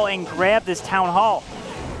the wall and grab this town hall?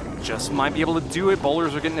 Just might be able to do it.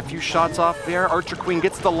 Bowlers are getting a few shots off there. Archer Queen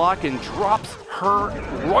gets the lock and drops her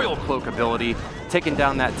Royal Cloak ability, taking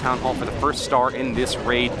down that town hall for the first star in this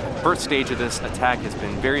raid. First stage of this attack has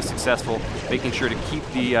been very successful, making sure to keep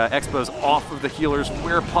the expos off of the healers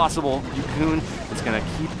where possible. Yukun is going to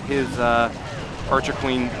keep his Archer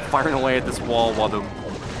Queen firing away at this wall while the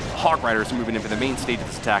Hog Riders are moving in for the main stage of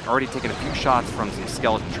this attack, already taking a few shots from some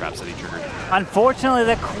skeleton traps that he triggered. Unfortunately,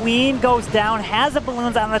 the queen goes down, has the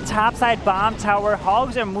balloons on the top side bomb tower.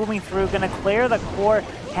 Hogs are moving through, going to clear the core.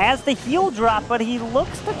 Has the heal drop, but he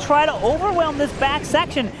looks to try to overwhelm this back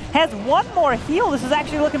section. Has 1 more heal. This is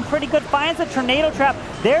actually looking pretty good. Finds the tornado trap.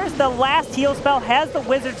 There's the last heal spell. Has the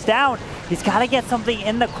wizards down. He's got to get something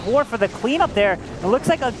in the core for the cleanup there. It looks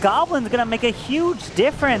like a goblin's going to make a huge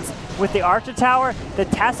difference with the Archer Tower, the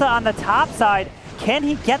Tessa on the top side. Can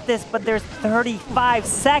he get this? But there's 35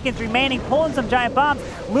 seconds remaining, pulling some giant bombs,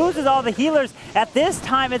 loses all the healers. At this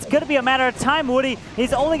time, it's going to be a matter of time, Woody.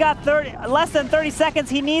 He's only got less than 30 seconds.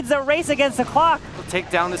 He needs a race against the clock. He'll take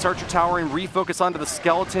down this Archer Tower and refocus onto the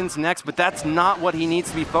skeletons next, but that's not what he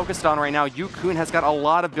needs to be focused on right now. Yukun has got a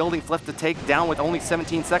lot of buildings left to take down with only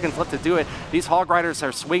 17 seconds left to do it. These Hog Riders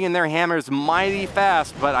are swinging their hammers mighty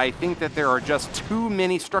fast, but I think that there are just too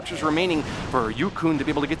many structures remaining for Yukun to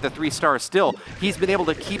be able to get the 3 stars. Still, he's been able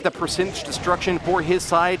to keep the percentage destruction for his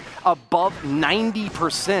side above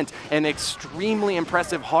 90%. An extremely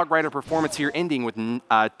impressive Hog Rider performance here, ending with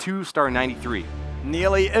 2-star 93.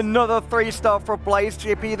 Nearly another 3-star for Blaze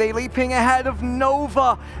JP. They're leaping ahead of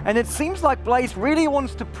Nova. And it seems like Blaze really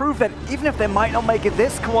wants to prove that even if they might not make it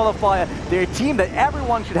this qualifier, they're a team that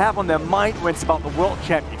everyone should have on their mind when it's about the World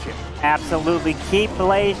Championship. Absolutely. Keep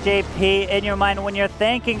Blaze JP in your mind when you're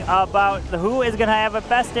thinking about who is going to have a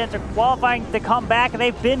best chance of qualifying to come back.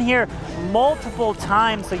 They've been here multiple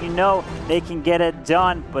times, so you know they can get it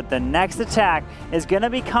done. But the next attack is going to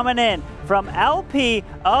be coming in from LP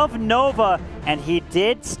of Nova, and he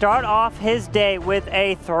did start off his day with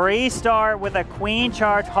a 3-star with a queen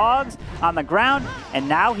charge, hogs on the ground, and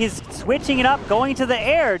now he's switching it up, going to the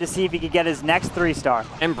air to see if he could get his next 3-star.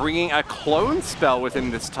 And bringing a clone spell with him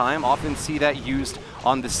this time. Often see that used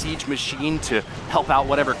on the siege machine to help out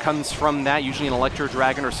whatever comes from that, usually an Electro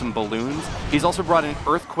Dragon or some balloons. He's also brought an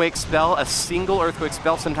Earthquake spell. A single Earthquake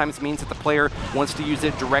spell sometimes means that the player wants to use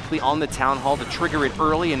it directly on the Town Hall to trigger it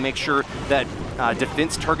early and make sure that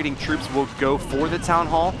defense targeting troops will go for the Town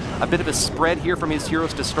Hall. A bit of a spread here from his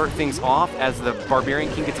heroes to start things off as the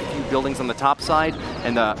Barbarian King gets a few buildings on the top side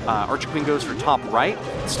and the Archer Queen goes for top right.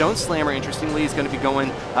 Stone Slammer, interestingly, is going to be going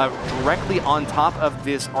directly on top of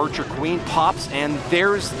this Archer Queen. Pops, and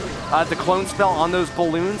there's the clone spell on those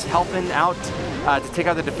balloons, helping out to take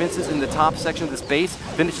out the defenses in the top section of this base.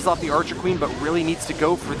 Finishes off the Archer Queen, but really needs to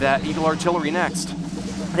go for that Eagle Artillery next.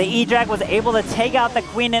 The E-Drag was able to take out the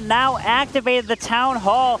Queen and now activated the Town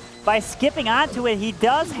Hall by skipping onto it. He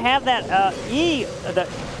does have that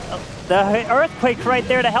the Earthquake right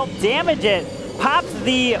there to help damage it. Pops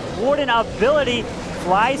the Warden ability,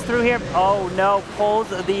 flies through here. Oh no, pulls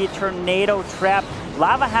the Tornado Trap.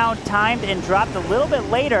 Lava Hound timed and dropped a little bit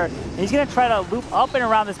later. He's going to try to loop up and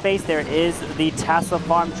around the space. There is the Tesla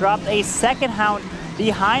Farm. Dropped a second Hound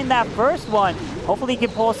behind that first one. Hopefully he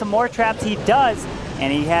can pull some more traps. He does.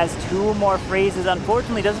 And he has 2 more phrases.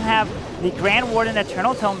 Unfortunately, doesn't have the Grand Warden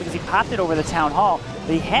Eternal Tome because he popped it over the Town Hall.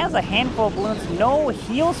 But he has a handful of balloons, no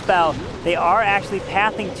heal spell. They are actually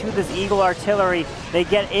pathing to this Eagle Artillery. They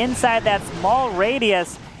get inside that small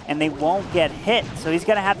radius and they won't get hit. So he's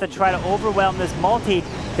gonna have to try to overwhelm this multi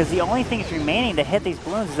because the only thing that's remaining to hit these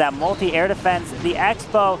balloons is that multi-air defense, the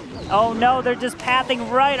Expo. Oh no, they're just pathing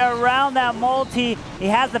right around that multi. He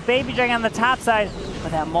has the Baby Dragon on the top side,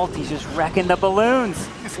 but that multi's just wrecking the balloons.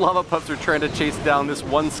 These lava pups are trying to chase down this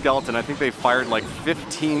one skeleton. I think they fired like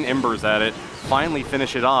 15 embers at it. Finally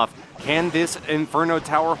finish it off. Can this Inferno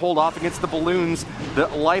Tower hold off against the balloons? The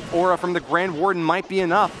life aura from the Grand Warden might be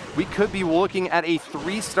enough. We could be looking at a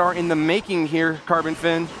 3-star in the making here,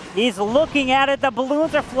 CarbonFin. He's looking at it. The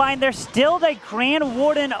balloons are flying. There's still the Grand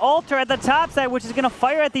Warden altar at the top side, which is going to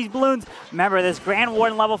fire at these balloons. Remember, this Grand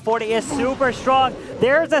Warden level 40 is super strong.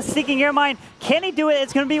 There's a Seeking Air Mine. Can he do it?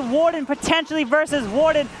 It's going to be Warden potentially versus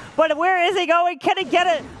Warden. But where is he going? Can he get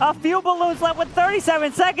it? A few balloons left with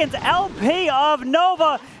 37 seconds. LP of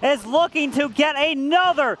Nova is looking to get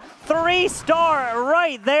another 3-star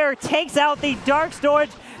right there. Takes out the Dark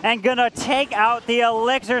Storage and gonna take out the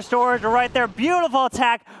Elixir Storage right there. Beautiful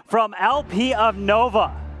attack from LP of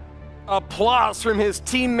Nova. Applause from his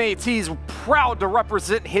teammates. He's proud to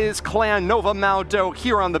represent his clan, Nova Maldo,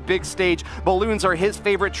 here on the big stage. Balloons are his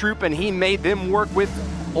favorite troop, and he made them work with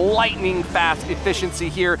lightning fast efficiency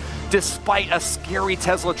here, despite a scary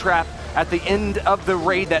Tesla trap at the end of the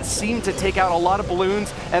raid that seemed to take out a lot of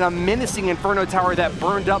balloons and a menacing Inferno Tower that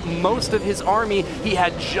burned up most of his army. He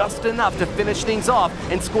had just enough to finish things off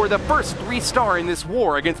and score the first 3-star in this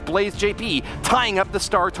war against Blaze JP, tying up the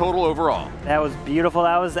star total overall. That was beautiful.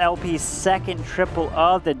 That was LP's second triple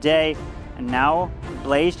of the day. And now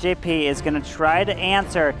Blaze JP is going to try to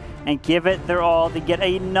answer and give it their all to get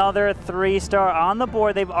another 3-star on the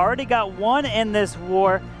board. They've already got 1 in this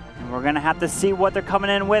war, and we're going to have to see what they're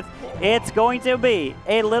coming in with. It's going to be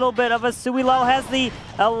a little bit of a Suilo. Has the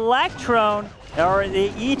Electron, or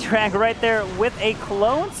the E-Drag right there with a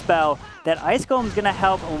clone spell that Ice Golem is going to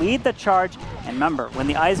help lead the charge. And remember, when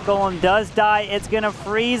the Ice Golem does die, it's going to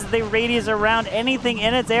freeze the radius around anything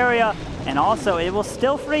in its area. And also, it will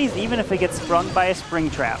still freeze even if it gets sprung by a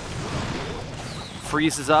spring trap.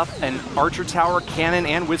 Freezes up an Archer Tower, Cannon,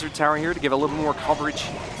 and Wizard Tower here to give a little more coverage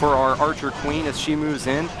for our Archer Queen as she moves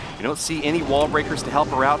in. You don't see any wall breakers to help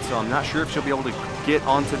her out, so I'm not sure if she'll be able to get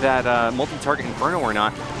onto that multi-target Inferno or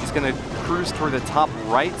not. She's going to cruise toward the top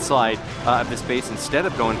right side of this base instead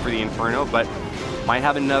of going for the Inferno, but might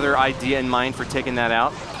have another idea in mind for taking that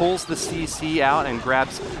out. Pulls the CC out and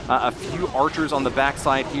grabs a few archers on the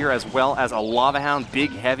backside here, as well as a Lava Hound,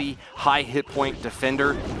 big, heavy, high hit point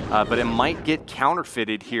defender. But it might get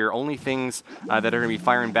counterfeited here. Only things that are going to be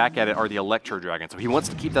firing back at it are the Electro Dragon. So he wants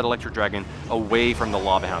to keep that Electro Dragon away from the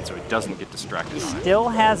Lava Hound so it doesn't get distracted. He still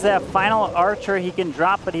has that final archer he can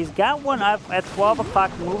drop, but he's got one up at 12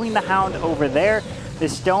 o'clock, moving the Hound over there. The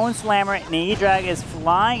Stone Slammer and the E-Drag is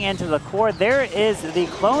flying into the core. There is the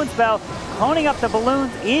clone spell, cloning up the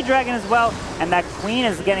balloons, E-Dragon as well, and that Queen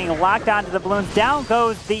is getting locked onto the balloons. Down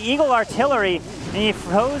goes the Eagle Artillery, and he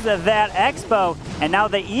froze that Expo, and now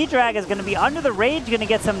the E-Drag is going to be under the rage, going to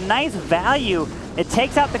get some nice value. It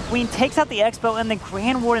takes out the Queen, takes out the Expo, and the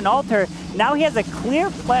Grand Warden Altar. Now he has a clear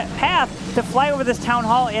path to fly over this Town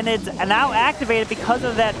Hall, and it's now activated because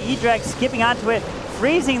of that E-Drag skipping onto it.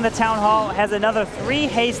 Freezing the Town Hall, has another 3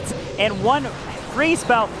 hastes and 1 free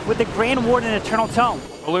spell with the Grand Warden Eternal Tome.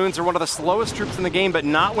 Balloons are one of the slowest troops in the game, but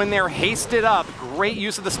not when they're hasted up. Great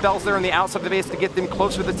use of the spells there on the outside of the base to get them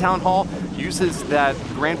closer to the Town Hall. Uses that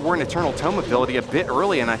Grand Warden Eternal Tome ability a bit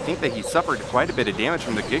early, and I think that he suffered quite a bit of damage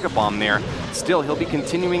from the Giga Bomb there. Still, he'll be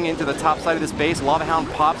continuing into the top side of this base. Lava Hound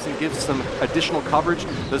pops and gives some additional coverage.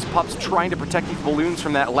 Those pups trying to protect these balloons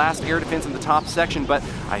from that last air defense in the top section, but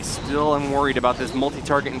I still am worried about this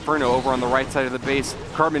multi-target Inferno over on the right side of the base.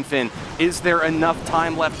 CarbonFin, is there enough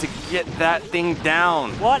time left to get that thing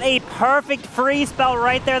down? What a perfect free spell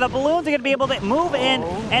right there. The balloons are going to be able to move in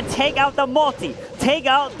and take out the multi, take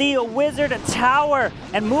out the wizard tower,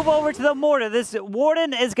 and move over to the mortar. This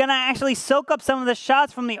warden is going to actually soak up some of the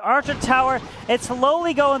shots from the archer tower. It's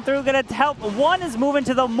slowly going through, going to help. One is moving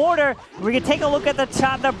to the mortar. We can take a look at the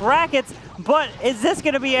top, the brackets. But is this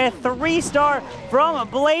going to be a 3-star from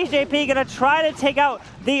BlazeJP? Going to try to take out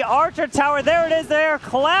the archer tower. There it is. They're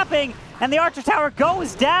clapping. And the archer tower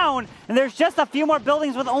goes down. And there's just a few more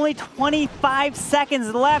buildings with only 25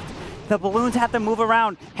 seconds left. The balloons have to move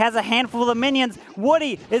around. Has a handful of minions.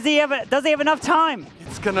 Woody, does he have enough time?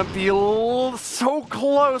 It's gonna be so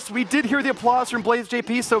close. We did hear the applause from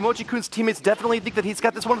BlazeJP, so Mochi-kun's teammates definitely think that he's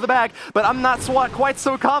got this one in the bag, but I'm not quite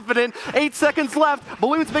so confident. 8 seconds left.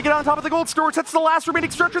 Balloons make it on top of the gold storage. That's the last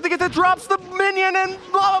remaining structure. They get that drops the minion, and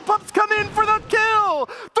Lava Pups come in for the kill.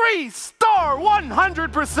 3-star,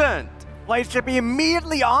 100%. BlazeJP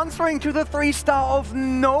immediately answering to the 3-star of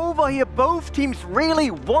Nova here. Both teams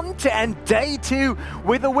really want to end day 2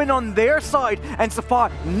 with a win on their side, and so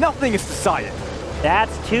far, nothing is decided.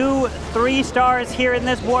 That's 2 3-stars here in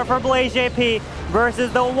this war for BlazeJP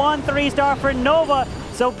versus the 1 3-star for Nova.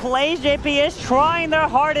 So BlazeJP is trying their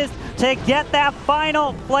hardest to get that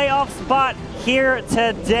final playoff spot here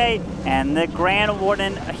today. And the Grand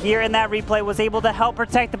Warden here in that replay was able to help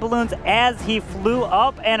protect the balloons as he flew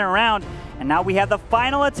up and around. And now we have the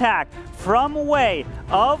final attack from Wei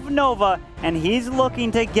of Nova, and he's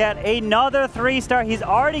looking to get another 3-star. He's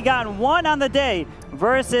already gotten 1 on the day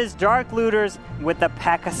versus Dark Looters with the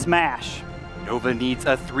P.E.K.K.A. Smash. Nova needs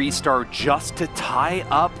a 3-star just to tie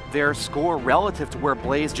up their score relative to where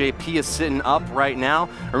BlazeJP is sitting up right now.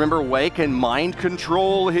 Remember, Wei can mind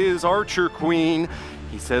control his Archer Queen.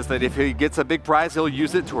 He says that if he gets a big prize, he'll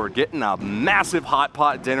use it toward getting a massive hot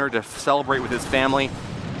pot dinner to celebrate with his family.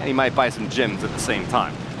 And he might buy some gems at the same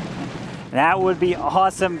time. That would be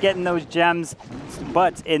awesome, getting those gems.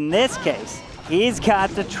 But in this case, he's got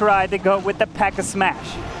to try to go with the P.E.K.K.A.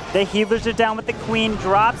 Smash. The healers are down with the Queen,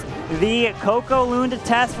 drops the Coco Loon to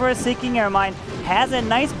test for a Seeking Airmine. Has a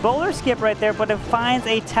nice bowler skip right there, but it finds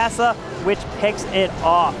a Tesla, which picks it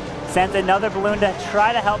off. Sends another balloon to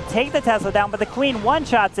try to help take the Tesla down, but the Queen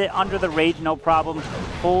one-shots it under the Rage, no problem.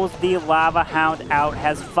 Pulls the Lava Hound out,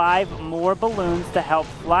 has 5 more balloons to help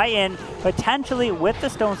fly in, potentially with the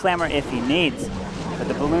Stone Slammer if he needs. But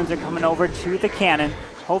the balloons are coming over to the cannon.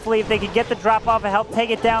 Hopefully if they can get the drop off and help take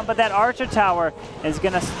it down, but that Archer Tower is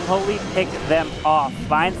gonna slowly pick them off.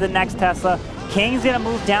 Finds the next Tesla. King's gonna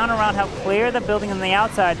move down around, help clear the building on the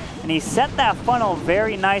outside, and he set that funnel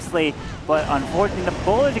very nicely, but unfortunately the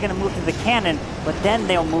bullets are gonna move to the cannon, but then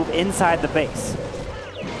they'll move inside the base.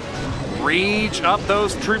 Rage up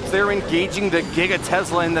those troops. They're engaging the Giga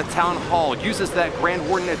Tesla in the Town Hall. Uses that Grand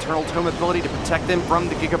Warden Eternal Tome ability to protect them from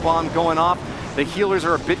the Giga Bomb going off. The healers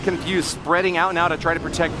are a bit confused, spreading out now to try to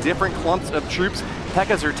protect different clumps of troops.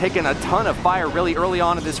 P.E.K.K.A.s are taking a ton of fire really early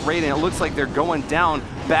on in this raid, and it looks like they're going down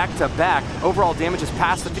back to back. Overall damage is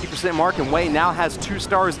past the 50% mark, and Wei now has 2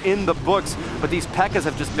 stars in the books, but these P.E.K.K.A.s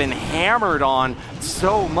have just been hammered on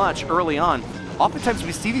so much early on. Oftentimes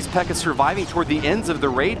we see these P.E.K.K.A.s surviving toward the ends of the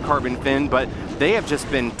raid, CarbonFin, but they have just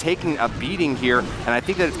been taking a beating here, and I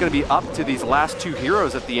think that it's going to be up to these last 2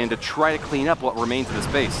 heroes at the end to try to clean up what remains of the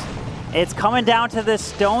space. It's coming down to the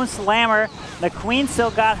Stone Slammer. The Queen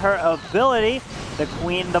still got her ability.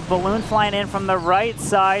 The balloon flying in from the right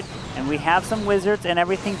side, and we have some wizards and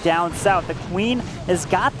everything down south. The Queen has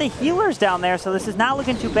got the healers down there, so this is not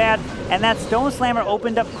looking too bad. And that Stone Slammer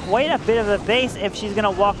opened up quite a bit of the base if she's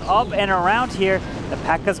gonna walk up and around here. The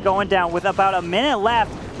P.E.K.K.A.'s going down with about a minute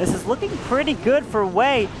left. This is looking pretty good for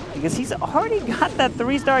Wei because he's already got that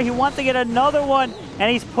 3-star. He wants to get another one,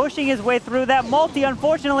 and he's pushing his way through that multi.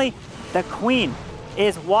 Unfortunately, the Queen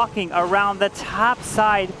is walking around the top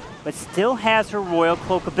side, but still has her Royal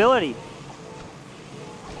Cloak ability.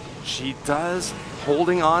 She does,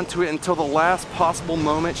 holding on to it until the last possible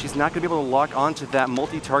moment. She's not going to be able to lock onto that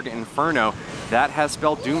multi-target Inferno. That has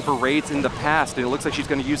spelled doom for raids in the past, and it looks like she's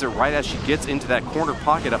going to use it right as she gets into that corner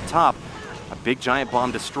pocket up top. A big giant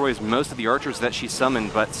bomb destroys most of the archers that she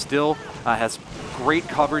summoned, but still has great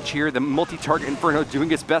coverage here. The multi-target Inferno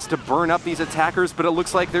doing its best to burn up these attackers, but it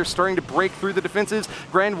looks like they're starting to break through the defenses.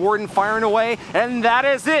 Grand Warden firing away, and that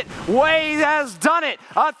is it. Wei has done it.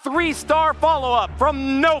 A 3-star follow-up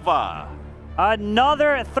from Nova.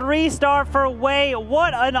 Another 3-star for Wei.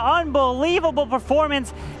 What an unbelievable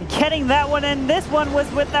performance getting that one. And this one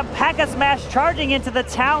was with the Pack-a-Smash charging into the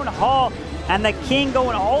Town Hall. And the King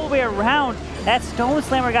going all the way around. That Stone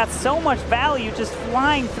Slammer got so much value just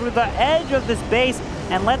flying through the edge of this base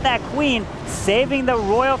and let that Queen saving the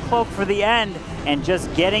Royal Cloak for the end and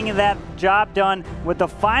just getting that job done with the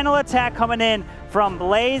final attack coming in from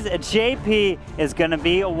Blaze JP is going to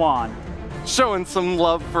be Juan. Showing some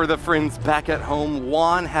love for the friends back at home.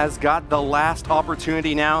 Juan has got the last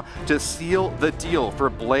opportunity now to seal the deal for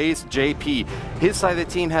Blaze JP. His side of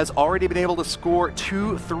the team has already been able to score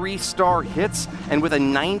 2 3-star hits, and with a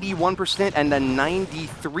 91% and a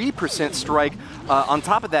 93% strike. On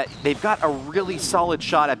top of that, they've got a really solid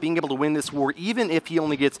shot at being able to win this war, even if he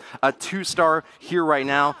only gets a 2-star here right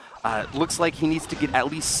now. Looks like he needs to get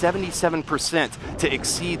at least 77% to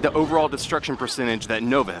exceed the overall destruction percentage that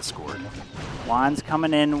Nova has scored. Juan's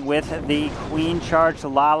coming in with the Queen charge.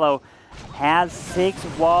 Lalo has 6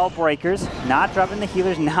 wall breakers, not dropping the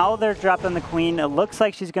healers. Now they're dropping the Queen. It looks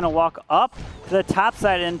like she's going to walk up to the top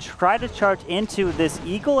side and try to charge into this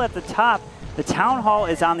Eagle at the top. The Town Hall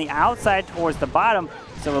is on the outside towards the bottom,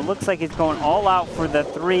 so it looks like he's going all out for the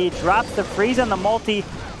 3. Drops the freeze on the multi.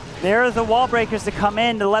 There's the wall breakers to come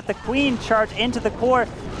in to let the Queen charge into the core.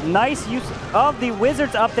 Nice use of the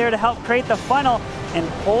Wizards up there to help create the funnel, and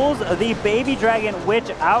pulls the Baby Dragon Witch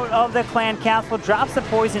out of the clan castle. Drops the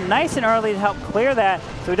poison nice and early to help clear that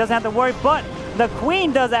so he doesn't have to worry. But the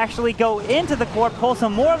Queen does actually go into the core, pull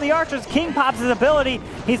some more of the archers. King pops his ability.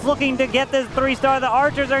 He's looking to get this 3-star. The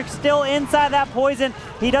archers are still inside that poison.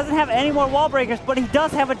 He doesn't have any more wall breakers, but he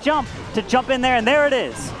does have a jump to jump in there, and there it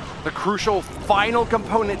is. The crucial final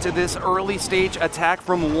component to this early stage attack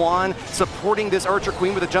from Juan, supporting this Archer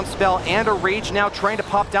Queen with a jump spell and a rage now, trying to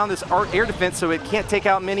pop down this air defense so it can't take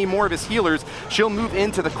out many more of his healers. She'll move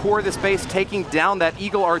into the core of this base, taking down that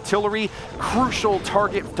Eagle artillery. Crucial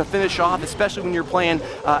target to finish off, especially when you're playing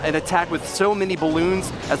an attack with so many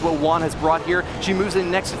balloons as what Juan has brought here. She moves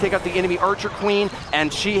in next to take out the enemy Archer Queen,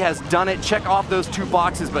 and she has done it. Check off those 2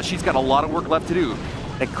 boxes, but she's got a lot of work left to do.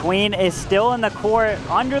 The Queen is still in the core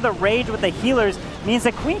under the rage with the healers. Means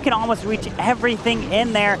the Queen can almost reach everything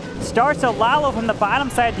in there. Starts a Lalo from the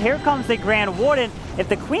bottom side. Here comes the Grand Warden. If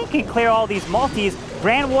the Queen can clear all these multis,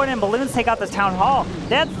 Grand Warden and balloons take out this Town Hall.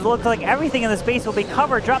 That looks like everything in the space will be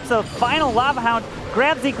covered. Drops the final Lava Hound.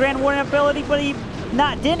 Grabs the Grand Warden ability, but he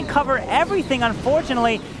didn't cover everything,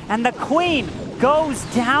 unfortunately. And the Queen goes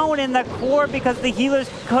down in the core because the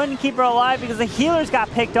healers couldn't keep her alive because the healers got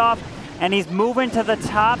picked off. And he's moving to the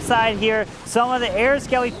top side here. Some of the air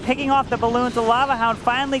skelly picking off the balloons. The Lava Hound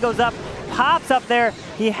finally goes up, pops up there.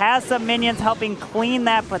 He has some minions helping clean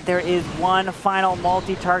that, but there is one final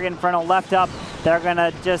multi-target Inferno left up. They're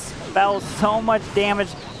gonna just spell so much damage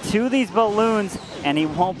to these balloons, and he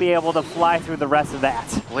won't be able to fly through the rest of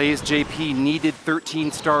that. Blaze JP needed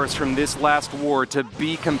 13 stars from this last war to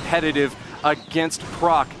be competitive against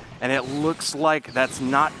PROC, and it looks like that's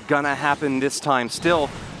not gonna happen this time. Still,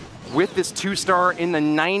 with this 2-star in the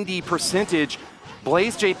 90 percentage,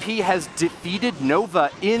 Blaze JP has defeated Nova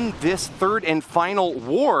in this 3rd and final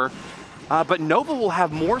war. But Nova will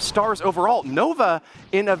have more stars overall. Nova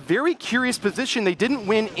in a very curious position. They didn't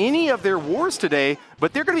win any of their wars today,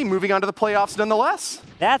 but they're going to be moving on to the playoffs nonetheless.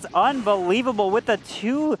 That's unbelievable with the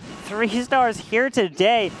 2 3-stars here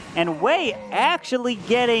today. And Wei actually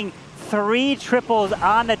getting 3 triples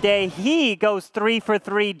on the day. He goes 3 for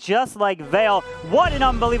 3 just like Vale. What an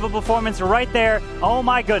unbelievable performance right there. Oh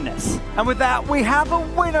my goodness. And with that, we have a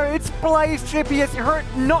winner. It's Blaze JP, as you heard,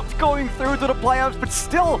 not going through to the playoffs, but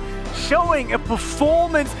still showing a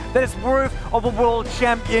performance that is worth of a World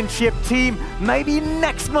Championship team. Maybe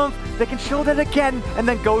next month they can show that again and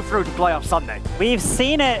then go through to playoff Sunday. We've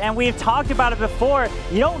seen it and we've talked about it before.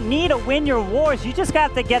 You don't need to win your wars. You just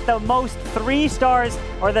got to get the most 3-stars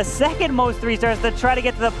or the second most 3-stars to try to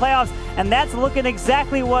get to the playoffs. And that's looking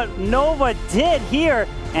exactly what Nova did here.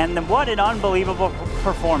 And what an unbelievable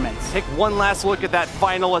performance. Take one last look at that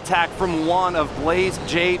final attack from Juan of Blaze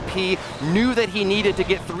JP. Knew that he needed to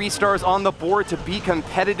get 3 stars on the board to be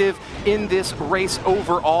competitive in this race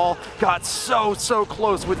overall. Got so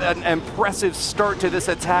close with an impressive start to this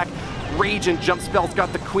attack. Rage and jump spells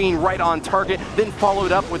got the Queen right on target, then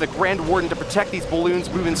followed up with a Grand Warden to protect these balloons,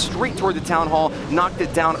 moving straight toward the Town Hall, knocked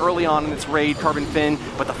it down early on in its raid, CarbonFin,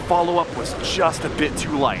 but the follow-up was just a bit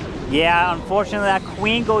too light. Yeah, unfortunately that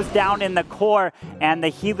queen goes down in the core and the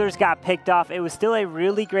healers got picked off. It was still a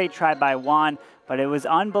really great try by Juan, but it was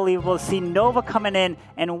unbelievable to see Nova coming in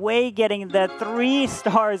and Wei getting the 3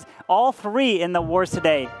 stars, all 3 in the wars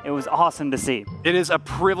today. It was awesome to see. It is a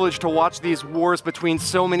privilege to watch these wars between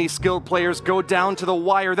so many skilled players go down to the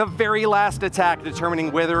wire, the very last attack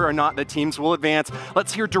determining whether or not the teams will advance.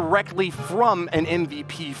 Let's hear directly from an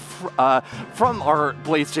MVP from our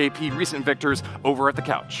Blaze JP recent victors over at the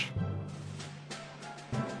couch.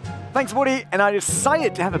 Thanks, Woody, and I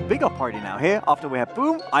decided to have a bigger party now here. After we have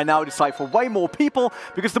Boom, I now decide for way more people,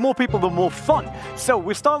 because the more people, the more fun. So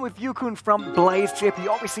we're starting with Yukun from Blaze JP.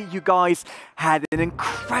 Obviously, you guys had an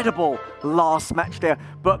incredible last match there,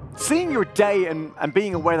 but seeing your day and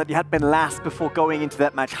being aware that you had been last before going into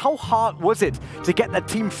that match, how hard was it to get that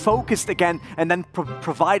team focused again and then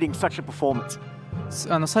providing such a performance?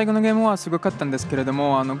 最後のゲームはすごかったんですけれど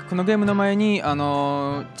も、このゲームの前に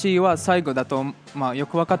地位は最後だと、よ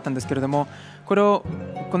く分かったんですけれども、こ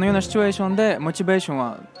のようなシチュエーションでモチベーション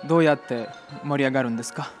はどうやって盛り上がるんで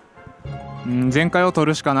すか？全開を取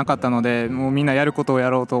るしかなかったので、もうみんなやることをや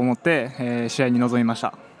ろうと思って、試合に臨みまし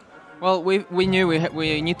た。Well, we knew we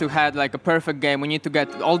need to have like a perfect game. We need to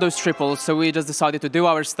get all those triples, so we just decided to do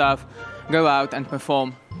our stuff, go out and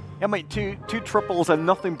perform. Yeah, mate, two triples and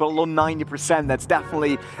nothing below 90%. That's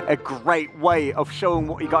definitely a great way of showing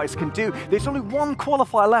what you guys can do. There's only one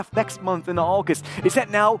qualifier left next month in August. Is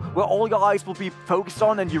that now where all your eyes will be focused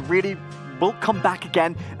on and you really will come back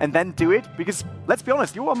again and then do it? Because, let's be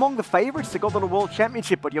honest, you're among the favorites to go to the World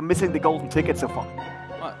Championship, but you're missing the golden ticket so far.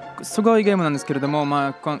 すごいゲームなんですけれども、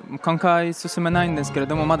今回進めないんですけれ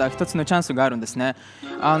ども、まだ一つのチャンスがあるんですね。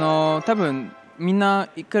多分みんな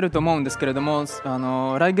いけると思うんですけれども、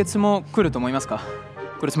来月も来ると思いますか？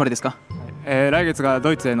来るつもりですか？来月が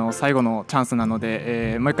ドイツへの最後のチャンスなの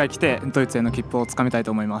で、もう一回来てドイツへの切符をつかみたいと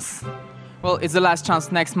思います。Well, it's the last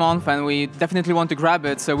chance next month, and we definitely want to grab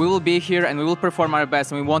it. So we will be here, and we will perform our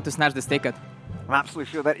best, and we want to snatch this ticket. I'm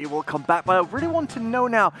absolutely sure that you will come back, but I really want to know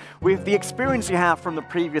now, with the experience you have from the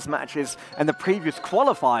previous matches and the previous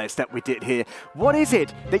qualifiers that we did here, what is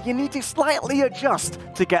it that you need to slightly adjust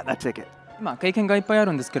to get that ticket? 経験がいっぱいあ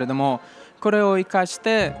るんですけれども、これを生かし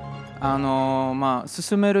て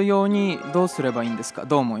進めるようにどうすればいいんですか？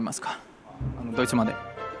どう思いますか？ドイツまで。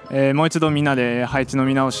もう一度みんなで配置の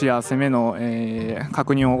見直しや攻めの、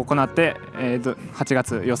確認を行って、8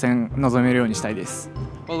月予選臨めるようにしたいです。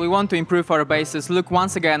Well, we want to improve our bases, look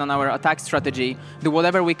once again on our attack strategy, do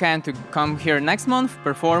whatever we can to come here next month,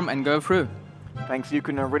 perform and go through. Thanks,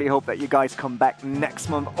 Yukun. I really hope that you guys come back next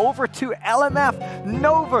month. Over to LMF,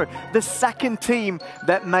 Nova, the second team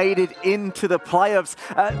that made it into the playoffs.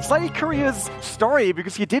 Slightly curious story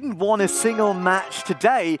because you didn't win a single match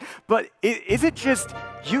today, but is it just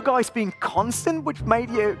you guys being constant which made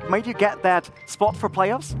you get that spot for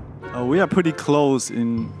playoffs? We are pretty close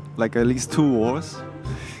in like at least 2 wars.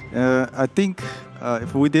 I think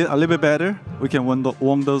if we did a little bit better, we can win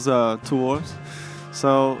those 2 wars.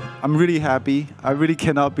 So I'm really happy. I really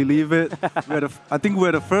cannot believe it. I think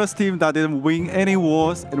we're the first team that didn't win any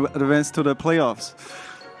wars and advanced to the playoffs.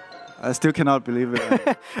 I still cannot believe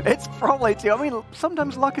it. It's probably too. I mean,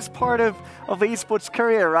 sometimes luck is part of the esports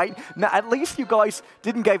career, right? Now, at least you guys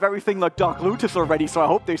didn't give everything like Dark Lotus already, so I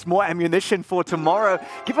hope there's more ammunition for tomorrow.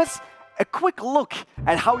 Give us a quick look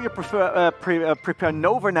at how you prepare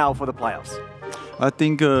Nova now for the playoffs. I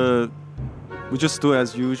think we just do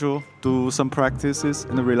as usual, do some practices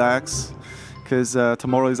and relax, because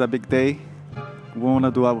tomorrow is a big day. We want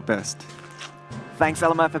to do our best. Thanks,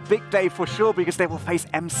 LMF. A big day for sure, because they will face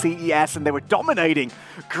MCES, and they were dominating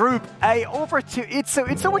Group A. Over to iTzu.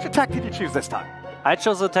 iTzu, which attack did you choose this time? I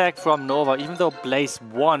chose attack from Nova, even though Blaze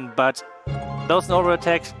won, but those Nova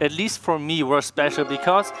attacks, at least for me, were special,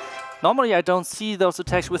 because normally I don't see those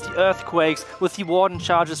attacks with the earthquakes, with the warden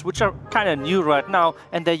charges, which are kind of new right now,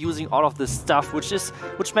 and they're using all of this stuff, which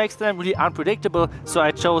makes them really unpredictable. So I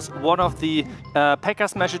chose one of the P.E.K.K.A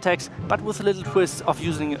smash attacks, but with a little twist of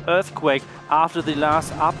using earthquake. After the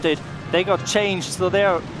last update, they got changed, so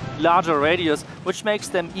they're larger radius, which makes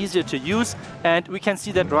them easier to use, and we can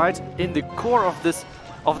see that right in the core of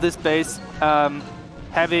this base.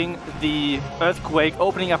 Having the earthquake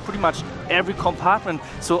opening up pretty much every compartment,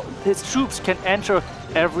 so his troops can enter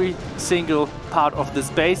every single part of this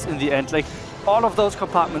base in the end. Like, all of those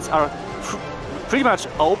compartments are pretty much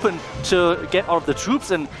open to get out of the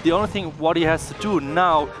troops, and the only thing what he has to do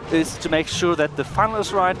now is to make sure that the funnel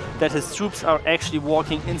is right, that his troops are actually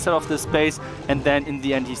walking inside of this base, and then in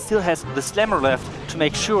the end he still has the slammer left to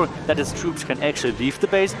make sure that his troops can actually leave the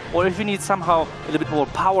base, or if he needs somehow a little bit more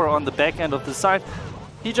power on the back end of the side,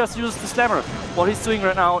 he just used the slammer. What he's doing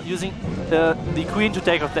right now, using the queen to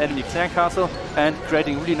take off the enemy clan castle and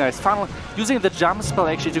creating a really nice funnel, using the jump spell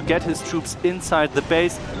actually to get his troops inside the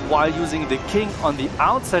base, while using the king on the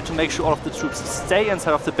outside to make sure all of the troops stay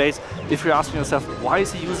inside of the base. If you're asking yourself, why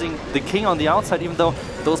is he using the king on the outside, even though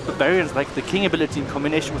those barbarians, like the king ability in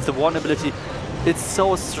combination with the one ability, it's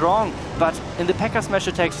so strong. But in the P.E.K.K.A smash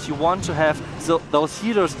attacks, you want to have those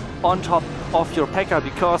healers on top of your P.E.K.K.A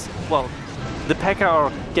because, well, the P.E.K.K.A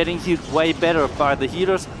are getting healed way better by the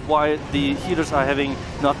healers, while the healers are having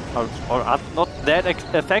not that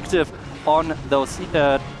effective on those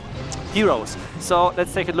heroes. So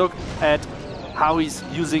let's take a look at how he's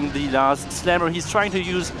using the last slammer. He's trying to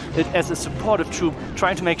use it as a supportive troop,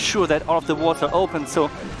 trying to make sure that all of the walls are open, so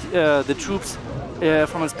the troops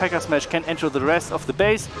from his P.E.K.K.A smash can enter the rest of the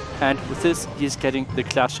base, and with this he's getting the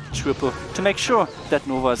clutch triple to make sure that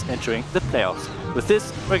Nova is entering the playoffs. With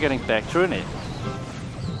this, we're getting back to Rene.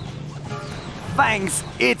 Thanks,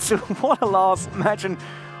 iTzu. What a last match, and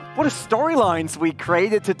what a storylines we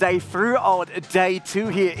created today throughout day 2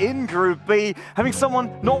 here in Group B. Having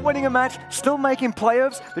someone not winning a match, still making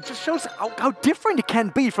playoffs, that just shows how different it can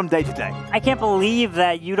be from day to day. I can't believe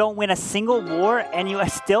that you don't win a single war and you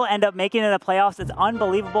still end up making it in the playoffs. It's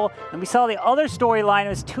unbelievable. And we saw the other storyline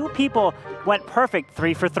was 2 people went perfect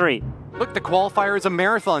 3 for 3. Look, the qualifier is a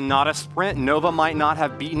marathon, not a sprint. Nova might not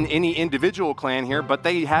have beaten any individual clan here, but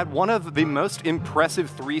they had one of the most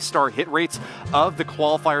impressive 3-star hit rates of the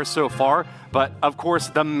qualifiers so far. But of course,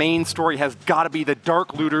 the main story has got to be the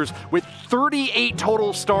Dark Looters. With 38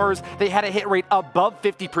 total stars, they had a hit rate above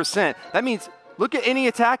 50%. That means, look at any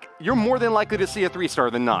attack, you're more than likely to see a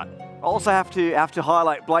 3-star than not. Also have to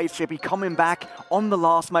highlight bladejpy coming back on the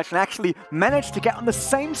last match and actually managed to get on the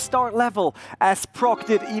same start level as PROC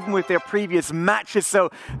did even with their previous matches. So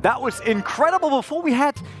that was incredible. Before we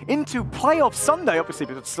head into playoff Sunday, obviously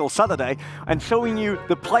because it's still Saturday, and showing you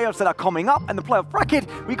the playoffs that are coming up and the playoff bracket,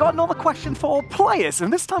 we got another question for all players.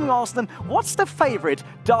 And this time we asked them, what's their favorite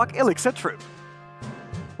Dark Elixir troop?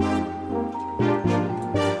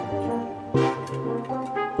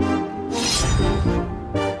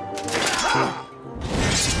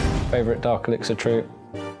 Favorite Dark Elixir troop?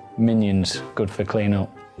 Minions, good for cleanup.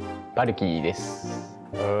 Paruki desu.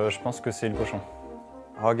 Je pense que c'est le cochon.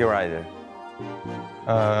 Hog Rider.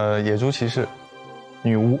 野猪骑士。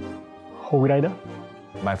女巫。Hog Rider.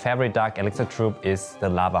 My favorite Dark Elixir troop is the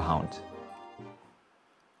Lava Hound.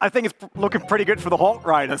 I think it's looking pretty good for the Hawk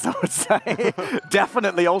Riders, I would say.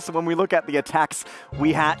 Definitely also when we look at the attacks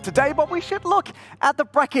we had today, but we should look at the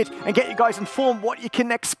bracket and get you guys informed what you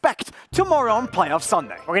can expect tomorrow on Playoff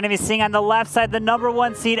Sunday. We're going to be seeing on the left side the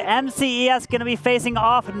 #1 seed MCES going to be facing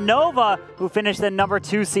off Nova, who finished the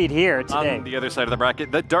 #2 seed here today. On the other side of the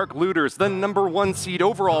bracket, the Dark Looters, the #1 seed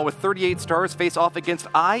overall with 38 stars, face off against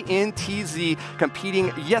iTzu,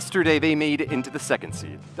 competing yesterday. They made it into the 2nd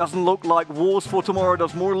seed. Doesn't look like wars for tomorrow,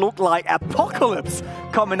 does more look like apocalypse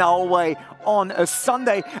coming our way on a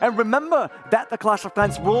Sunday. And remember that the Clash of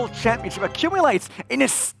Clans World Championship accumulates in a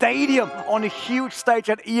stadium on a huge stage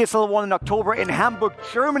at ESL 1 in October in Hamburg,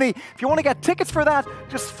 Germany. If you want to get tickets for that,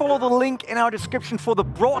 just follow the link in our description for the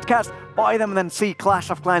broadcast. Buy them and then see Clash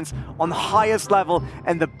of Clans on the highest level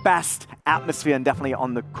and the best atmosphere and definitely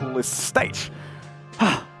on the coolest stage.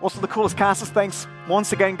 Also the coolest casters. Thanks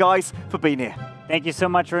once again, guys, for being here. Thank you so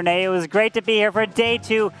much, Rene. It was great to be here for day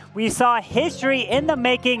 2. We saw history in the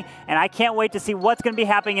making, and I can't wait to see what's going to be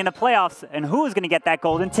happening in the playoffs and who's going to get that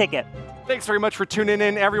golden ticket. Thanks very much for tuning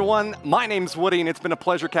in, everyone. My name's Woody, and it's been a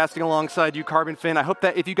pleasure casting alongside you, CarbonFin. I hope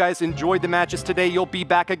that if you guys enjoyed the matches today, you'll be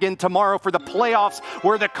back again tomorrow for the playoffs,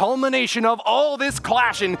 where the culmination of all this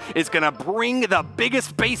clashing is going to bring the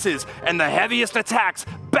biggest bases and the heaviest attacks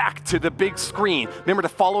back to the big screen. Remember to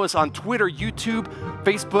follow us on Twitter, YouTube,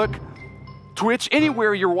 Facebook, Twitch,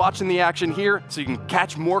 anywhere you're watching the action here, so you can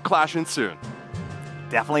catch more clashing soon.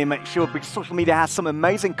 Definitely make sure Big Social Media has some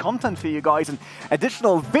amazing content for you guys and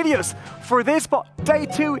additional videos for this, but day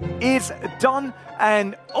 2 is done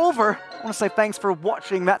and over. I want to say thanks for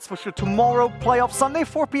watching. That's for sure. Tomorrow, Playoff Sunday,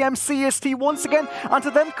 4 p.m. CST once again.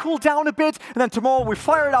 Until then, cool down a bit, and then tomorrow we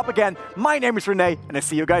fire it up again. My name is Rene, and I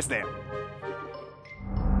see you guys there.